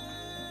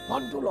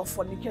 Bundle of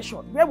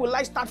fornication. Where will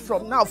I start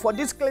from now for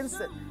this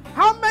cleansing?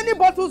 How many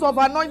bottles of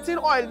anointing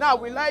oil now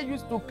will I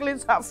use to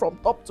cleanse her from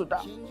top to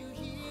down?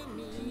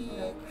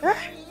 Eh?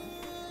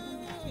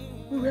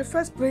 We were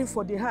first praying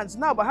for the hands.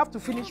 Now I have to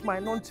finish my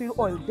anointing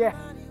oil there.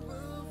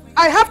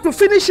 I have to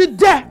finish it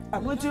there.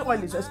 Anointing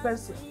oil is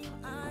expensive.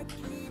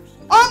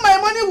 All my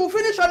money will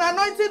finish on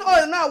anointing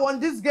oil now on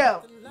this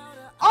girl.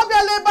 All the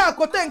labor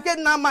kote nke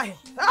na mai.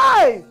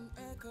 Hey!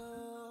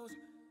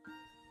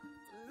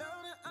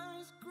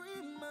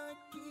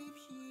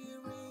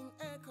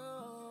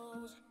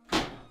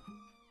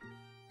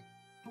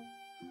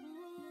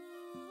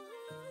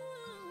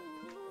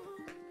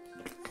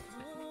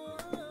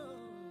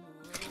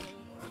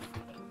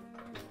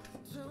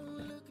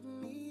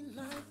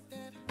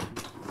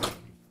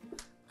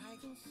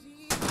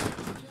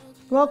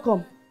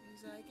 Welcome,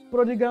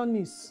 prodigal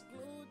niece.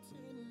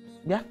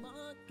 Yeah,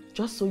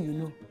 just so you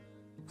know,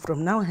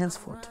 from now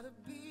henceforth,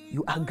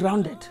 you are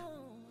grounded.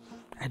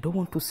 I don't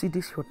want to see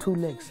this your two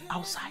legs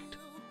outside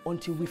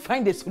until we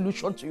find a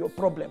solution to your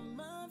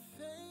problem.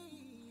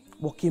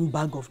 Walking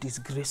bag of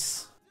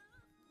disgrace.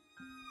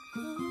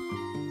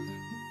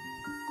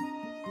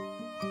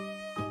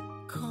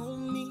 call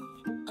me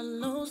a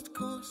lost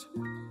cause,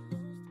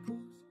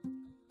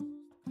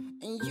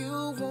 and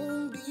you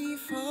won't be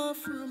far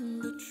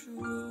from the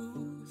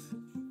truth.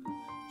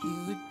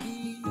 You would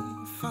be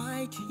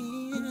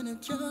fighting a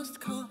just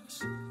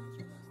cause.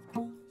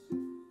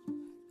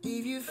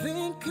 you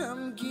think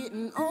I'm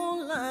getting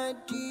all I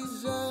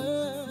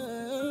deserve,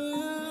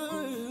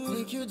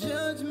 take your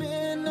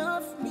judgment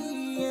off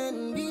me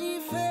and be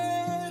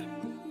fair.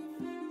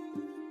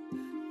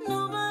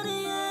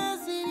 Nobody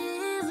has it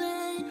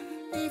easy.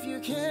 If you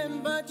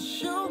can but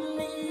show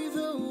me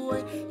the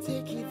way,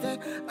 take it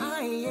that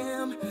I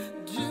am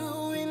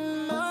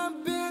doing my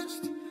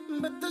best,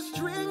 but the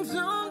strings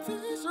on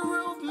this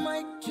rope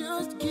might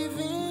just give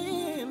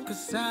in,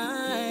 'cause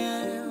I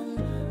am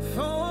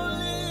falling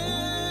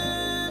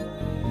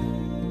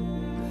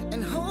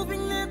and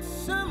hoping that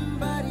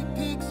somebody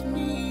picks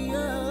me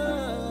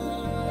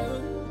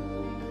up.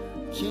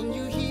 Can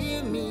you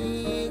hear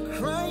me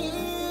crying?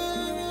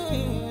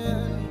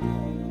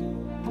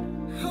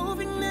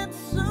 Hoping that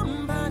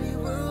somebody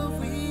will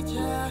reach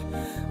out,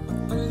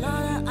 but the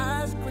louder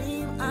I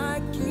scream, I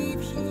keep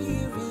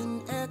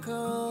hearing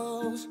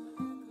echoes.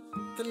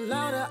 The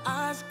louder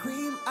I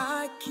scream,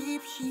 I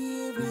keep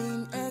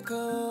hearing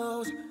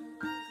echoes.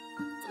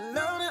 The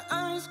louder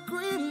I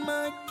scream,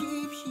 I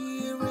keep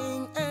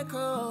hearing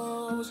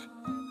echoes.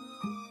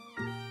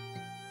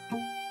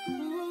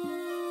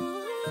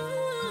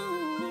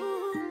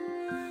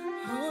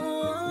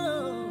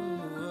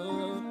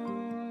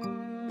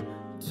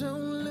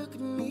 Don't look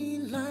at me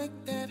like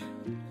that.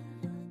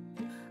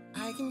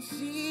 I can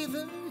see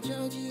the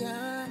judgy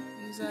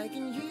eyes, I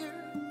can hear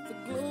the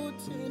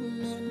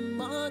gloating and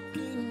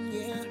mocking,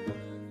 yeah.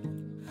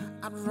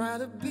 I'd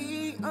rather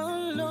be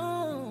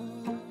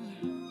alone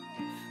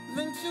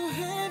than to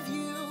have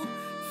you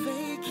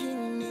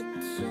faking it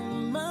to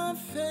my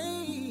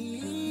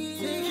face.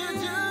 Take your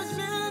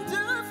judgment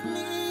of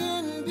me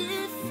and be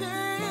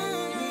fair.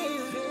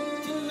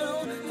 You know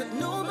that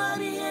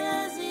nobody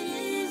has it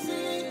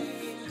easy.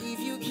 If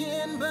you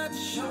can but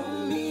show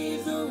me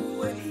the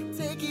way,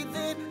 take it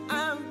that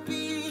I'll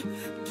be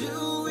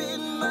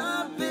doing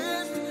my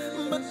best,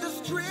 but the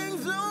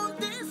strings on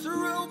this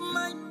rope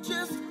might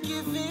just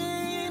give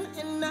in,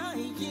 and I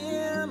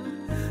am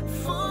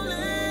falling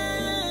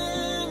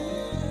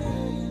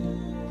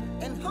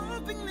and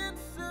hoping that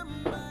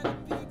somebody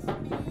picks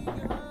me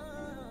up.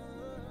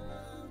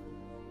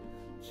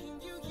 Can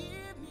you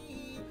hear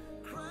me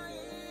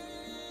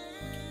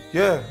crying?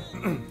 Yeah.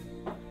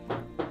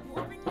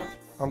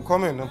 I'm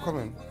coming.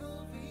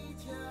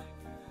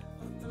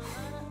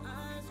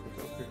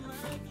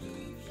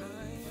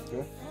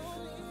 Yeah.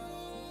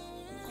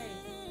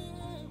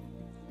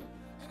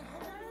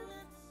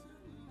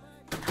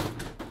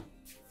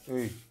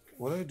 Hey,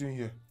 what are you doing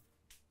here?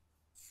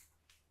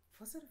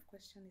 What sort of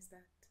question is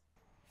that?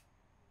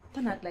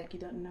 Don't act like you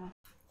don't know.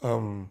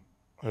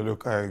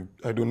 Look, I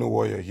don't know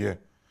why you're here.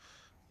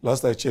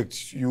 Last I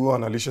checked, you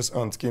and Alicia's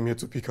aunt came here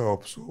to pick her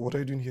up. So what are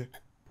you doing here?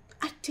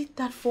 I did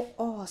that for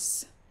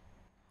us.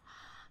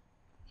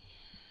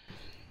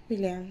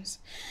 Williams,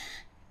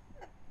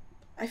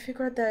 I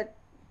figured that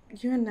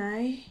you and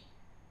I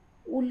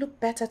will look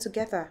better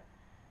together.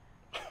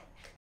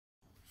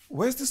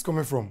 Where's this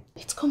coming from?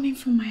 It's coming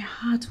from my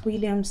heart,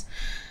 Williams.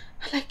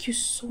 I like you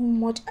so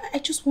much. I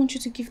just want you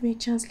to give me a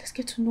chance. Let's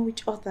get to know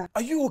each other.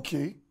 Are you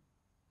okay?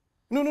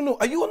 No.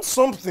 Are you on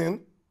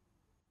something?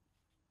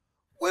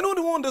 We're not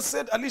the one that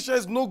said Alicia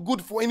is no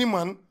good for any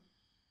man.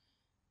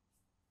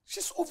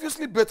 She's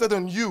obviously better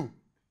than you.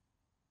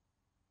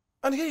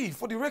 And hey,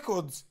 for the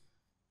records,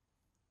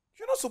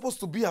 you're not supposed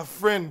to be her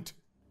friend.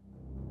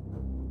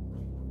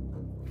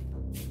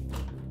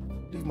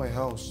 Leave my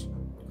house.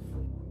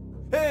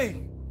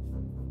 Hey!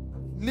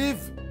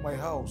 Leave my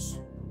house.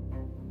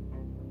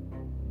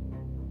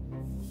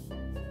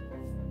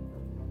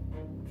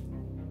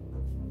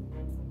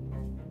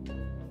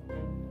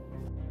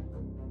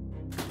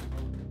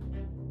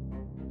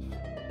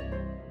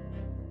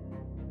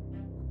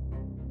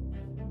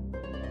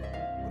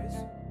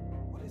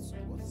 What is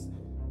crazy.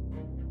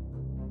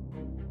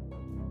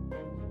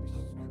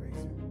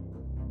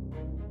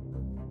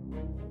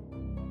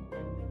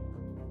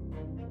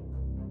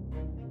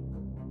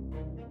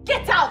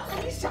 Get out!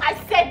 Alicia, I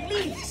said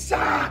leave!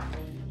 Alicia!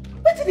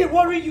 What did they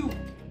worry you?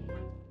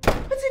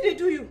 What did they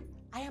do you?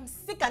 I am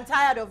sick and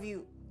tired of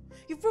you.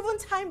 You've proven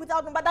time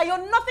without number that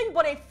you're nothing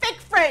but a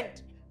fake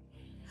friend.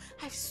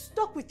 I've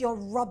stuck with your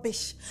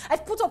rubbish.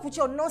 I've put up with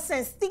your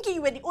nonsense, thinking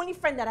you were the only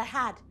friend that I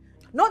had.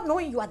 Not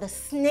knowing you are the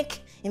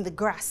snake in the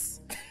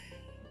grass.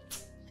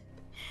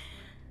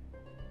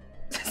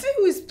 See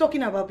who is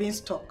talking about being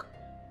stuck?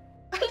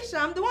 Alicia,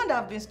 I'm the one that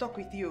have been stuck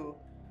with you.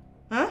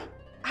 Huh?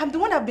 I'm the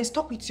one that have been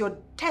stuck with your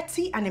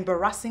dirty and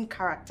embarrassing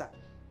character.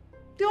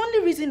 The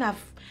only reason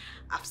I've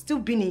still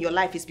been in your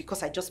life is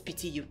because I just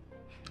pity you.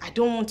 I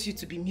don't want you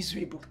to be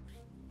miserable.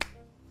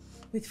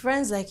 With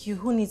friends like you,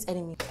 who needs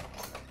enemies?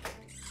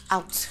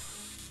 Out.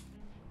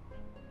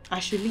 I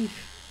should leave.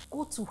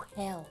 Go to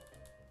hell.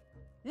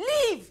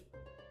 Leave!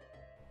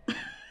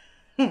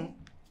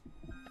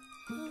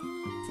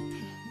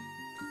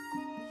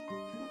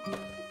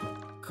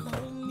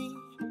 Call me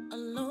a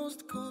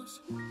lost cause,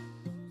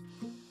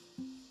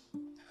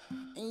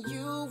 and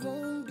you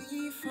won't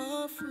be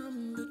far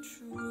from the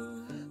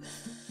truth.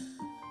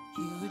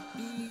 You would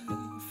be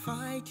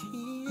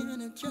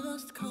fighting a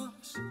just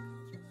cause.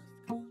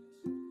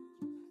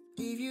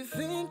 If you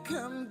think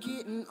I'm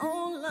getting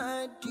all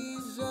I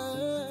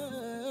deserve,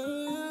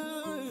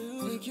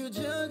 take your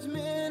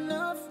judgment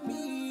off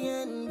me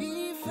and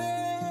be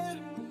fair.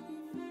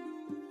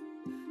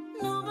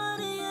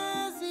 Nobody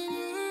has it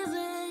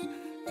easy.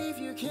 If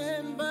you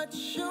can but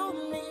show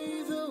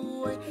me the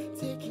way,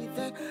 take it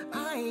that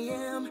I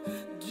am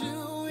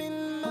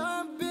doing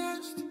my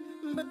best,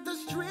 but the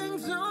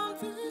strings on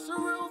this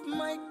rope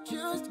might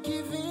just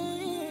give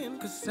in,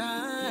 'cause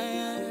I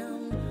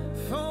am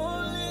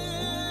falling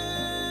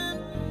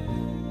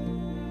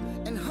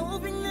and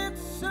hoping that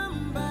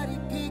somebody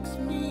picks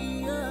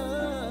me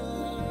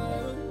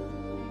up.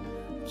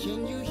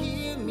 Can you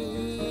hear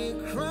me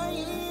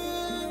crying?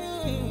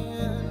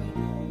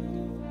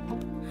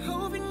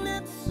 Hoping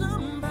that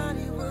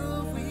somebody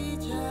will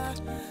reach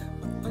out.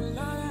 But the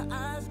louder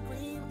I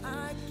scream,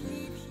 I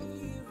keep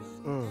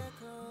hearing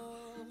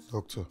echoes.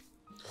 Doctor.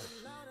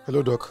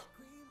 Hello, Doc.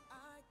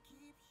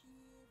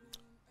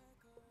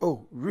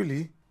 Oh,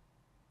 really?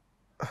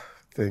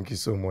 Thank you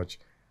so much.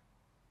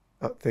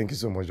 Thank you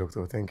so much,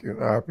 Doctor. Thank you.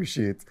 I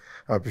appreciate.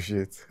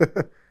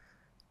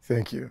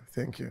 Thank you.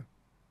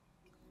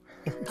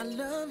 I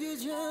love you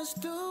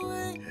just the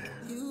way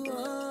you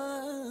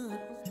are.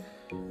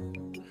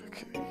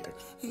 Okay.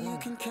 You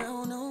can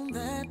count on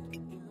that.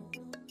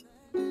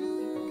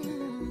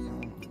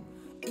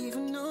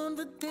 Even on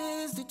the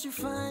days that you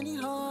find it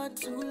hard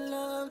to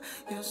love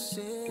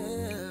yourself.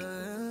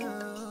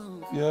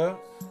 Yeah?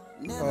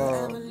 Never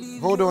ever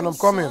leave Hold on, your I'm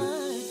coming.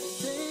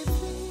 side, baby.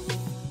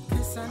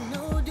 'Cause I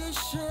know this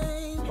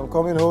shame. I'm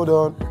coming, hold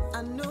on.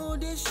 I know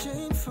this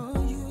shame for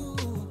you.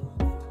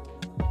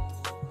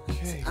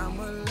 Okay.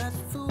 I'ma let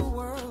the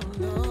world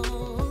know.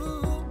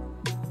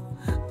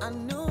 I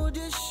know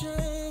this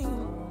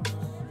shame.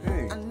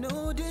 Hey. I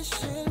know this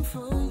shame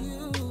for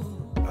you.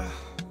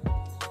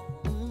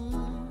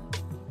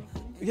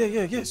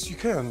 Yes, you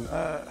can.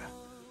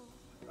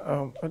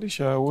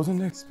 Alicia, I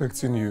wasn't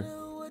expecting you.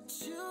 What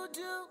you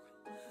do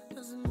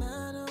doesn't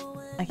matter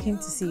where I came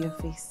to see your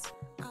face.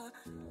 I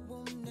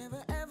will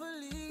never ever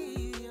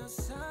leave your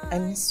side. I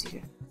miss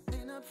you.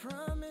 And I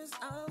promise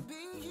I'll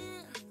be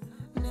here.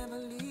 Never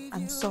leave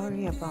I'm you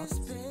sorry in about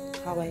despair.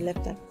 how I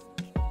left them.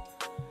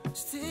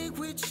 Stick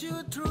with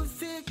you through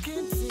thick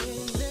and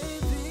thin,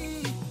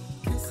 baby.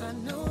 'Cause I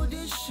know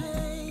this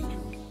shame.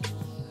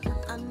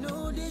 I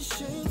know this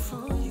shame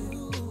for you.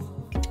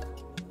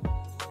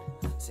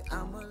 See,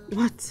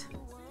 What?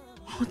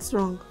 What's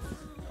wrong?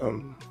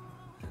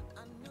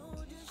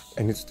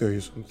 I need to tell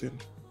you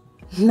something.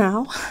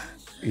 Now?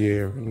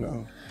 Yeah, right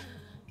now.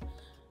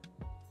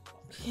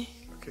 Okay.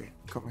 Okay,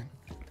 come in.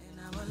 and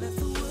I will let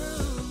the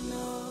world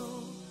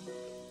know.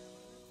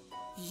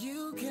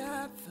 You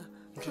got the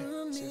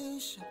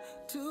permission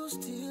to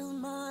steal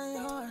my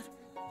heart.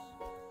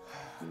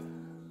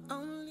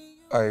 Only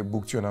you. I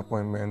booked you an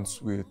appointment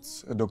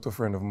with a doctor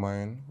friend of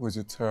mine who is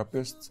a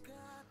therapist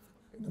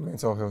in a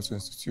mental health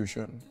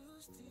institution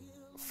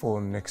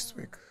for next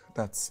week.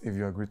 That's if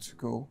you agree to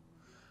go.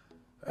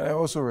 And I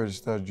also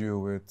registered you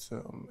with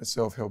a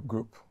self-help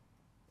group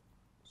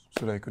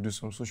so that I could do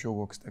some social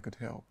works that could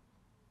help.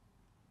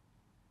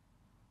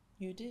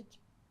 You did.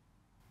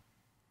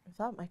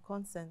 Without my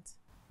consent.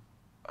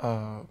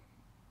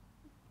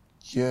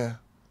 Yeah.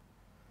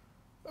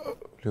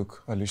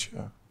 Look,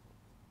 Alicia,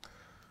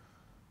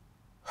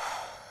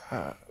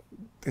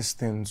 these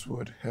things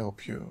would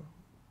help you,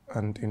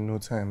 and in no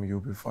time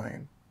you'll be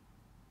fine.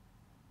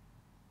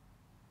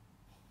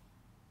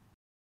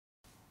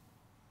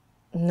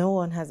 No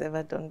one has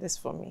ever done this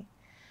for me.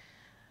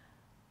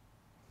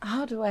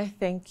 How do I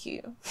thank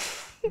you?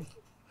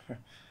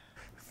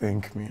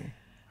 Thank me.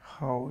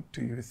 How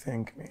do you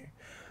thank me?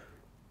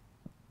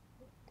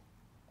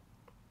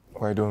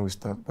 Why don't we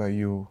start by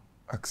you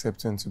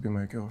accepting to be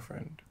my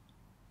girlfriend?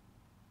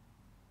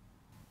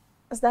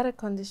 Is that a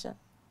condition?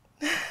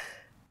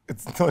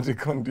 It's not a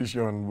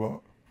condition,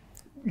 but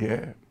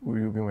yeah, will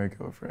you be my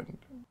girlfriend?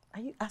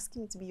 Are you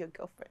asking me to be your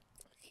girlfriend?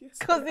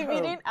 Because if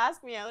you didn't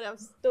ask me, I would have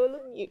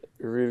stolen you.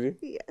 Really?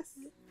 Yes.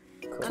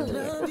 I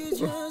love you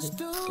just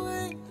the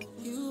way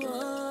you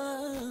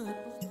are.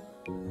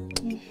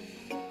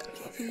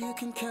 You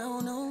can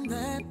count on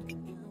that.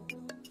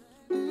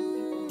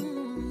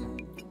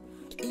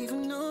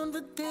 Even on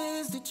the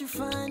days that you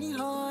find it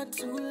hard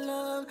to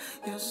love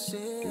yourself.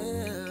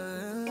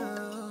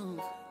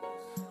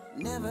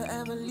 Never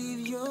ever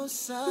leave your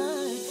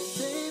side,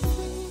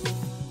 baby.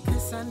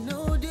 'Cause I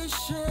know this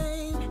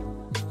shame.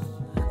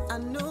 I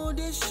know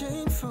this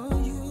shame for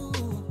you.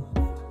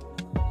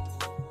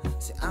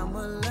 See,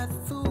 I'ma let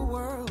the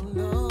world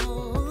know.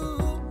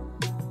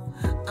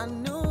 I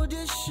know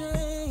this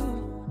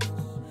shame.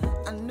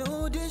 I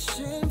know this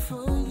shame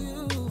for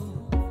you.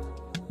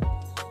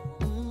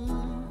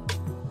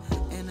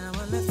 And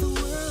I'ma let the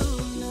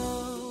world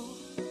know.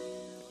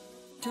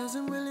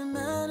 Doesn't really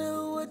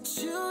matter what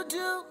you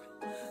do.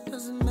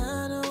 Doesn't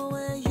matter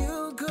where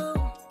you go.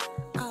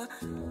 I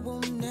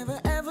will never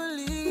ever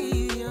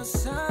leave your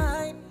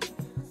side.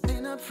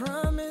 And I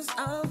promise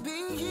I'll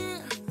be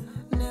here.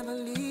 Never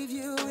leave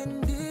you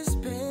in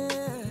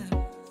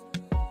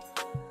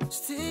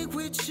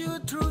with you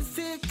through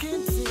thick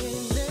and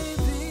thin.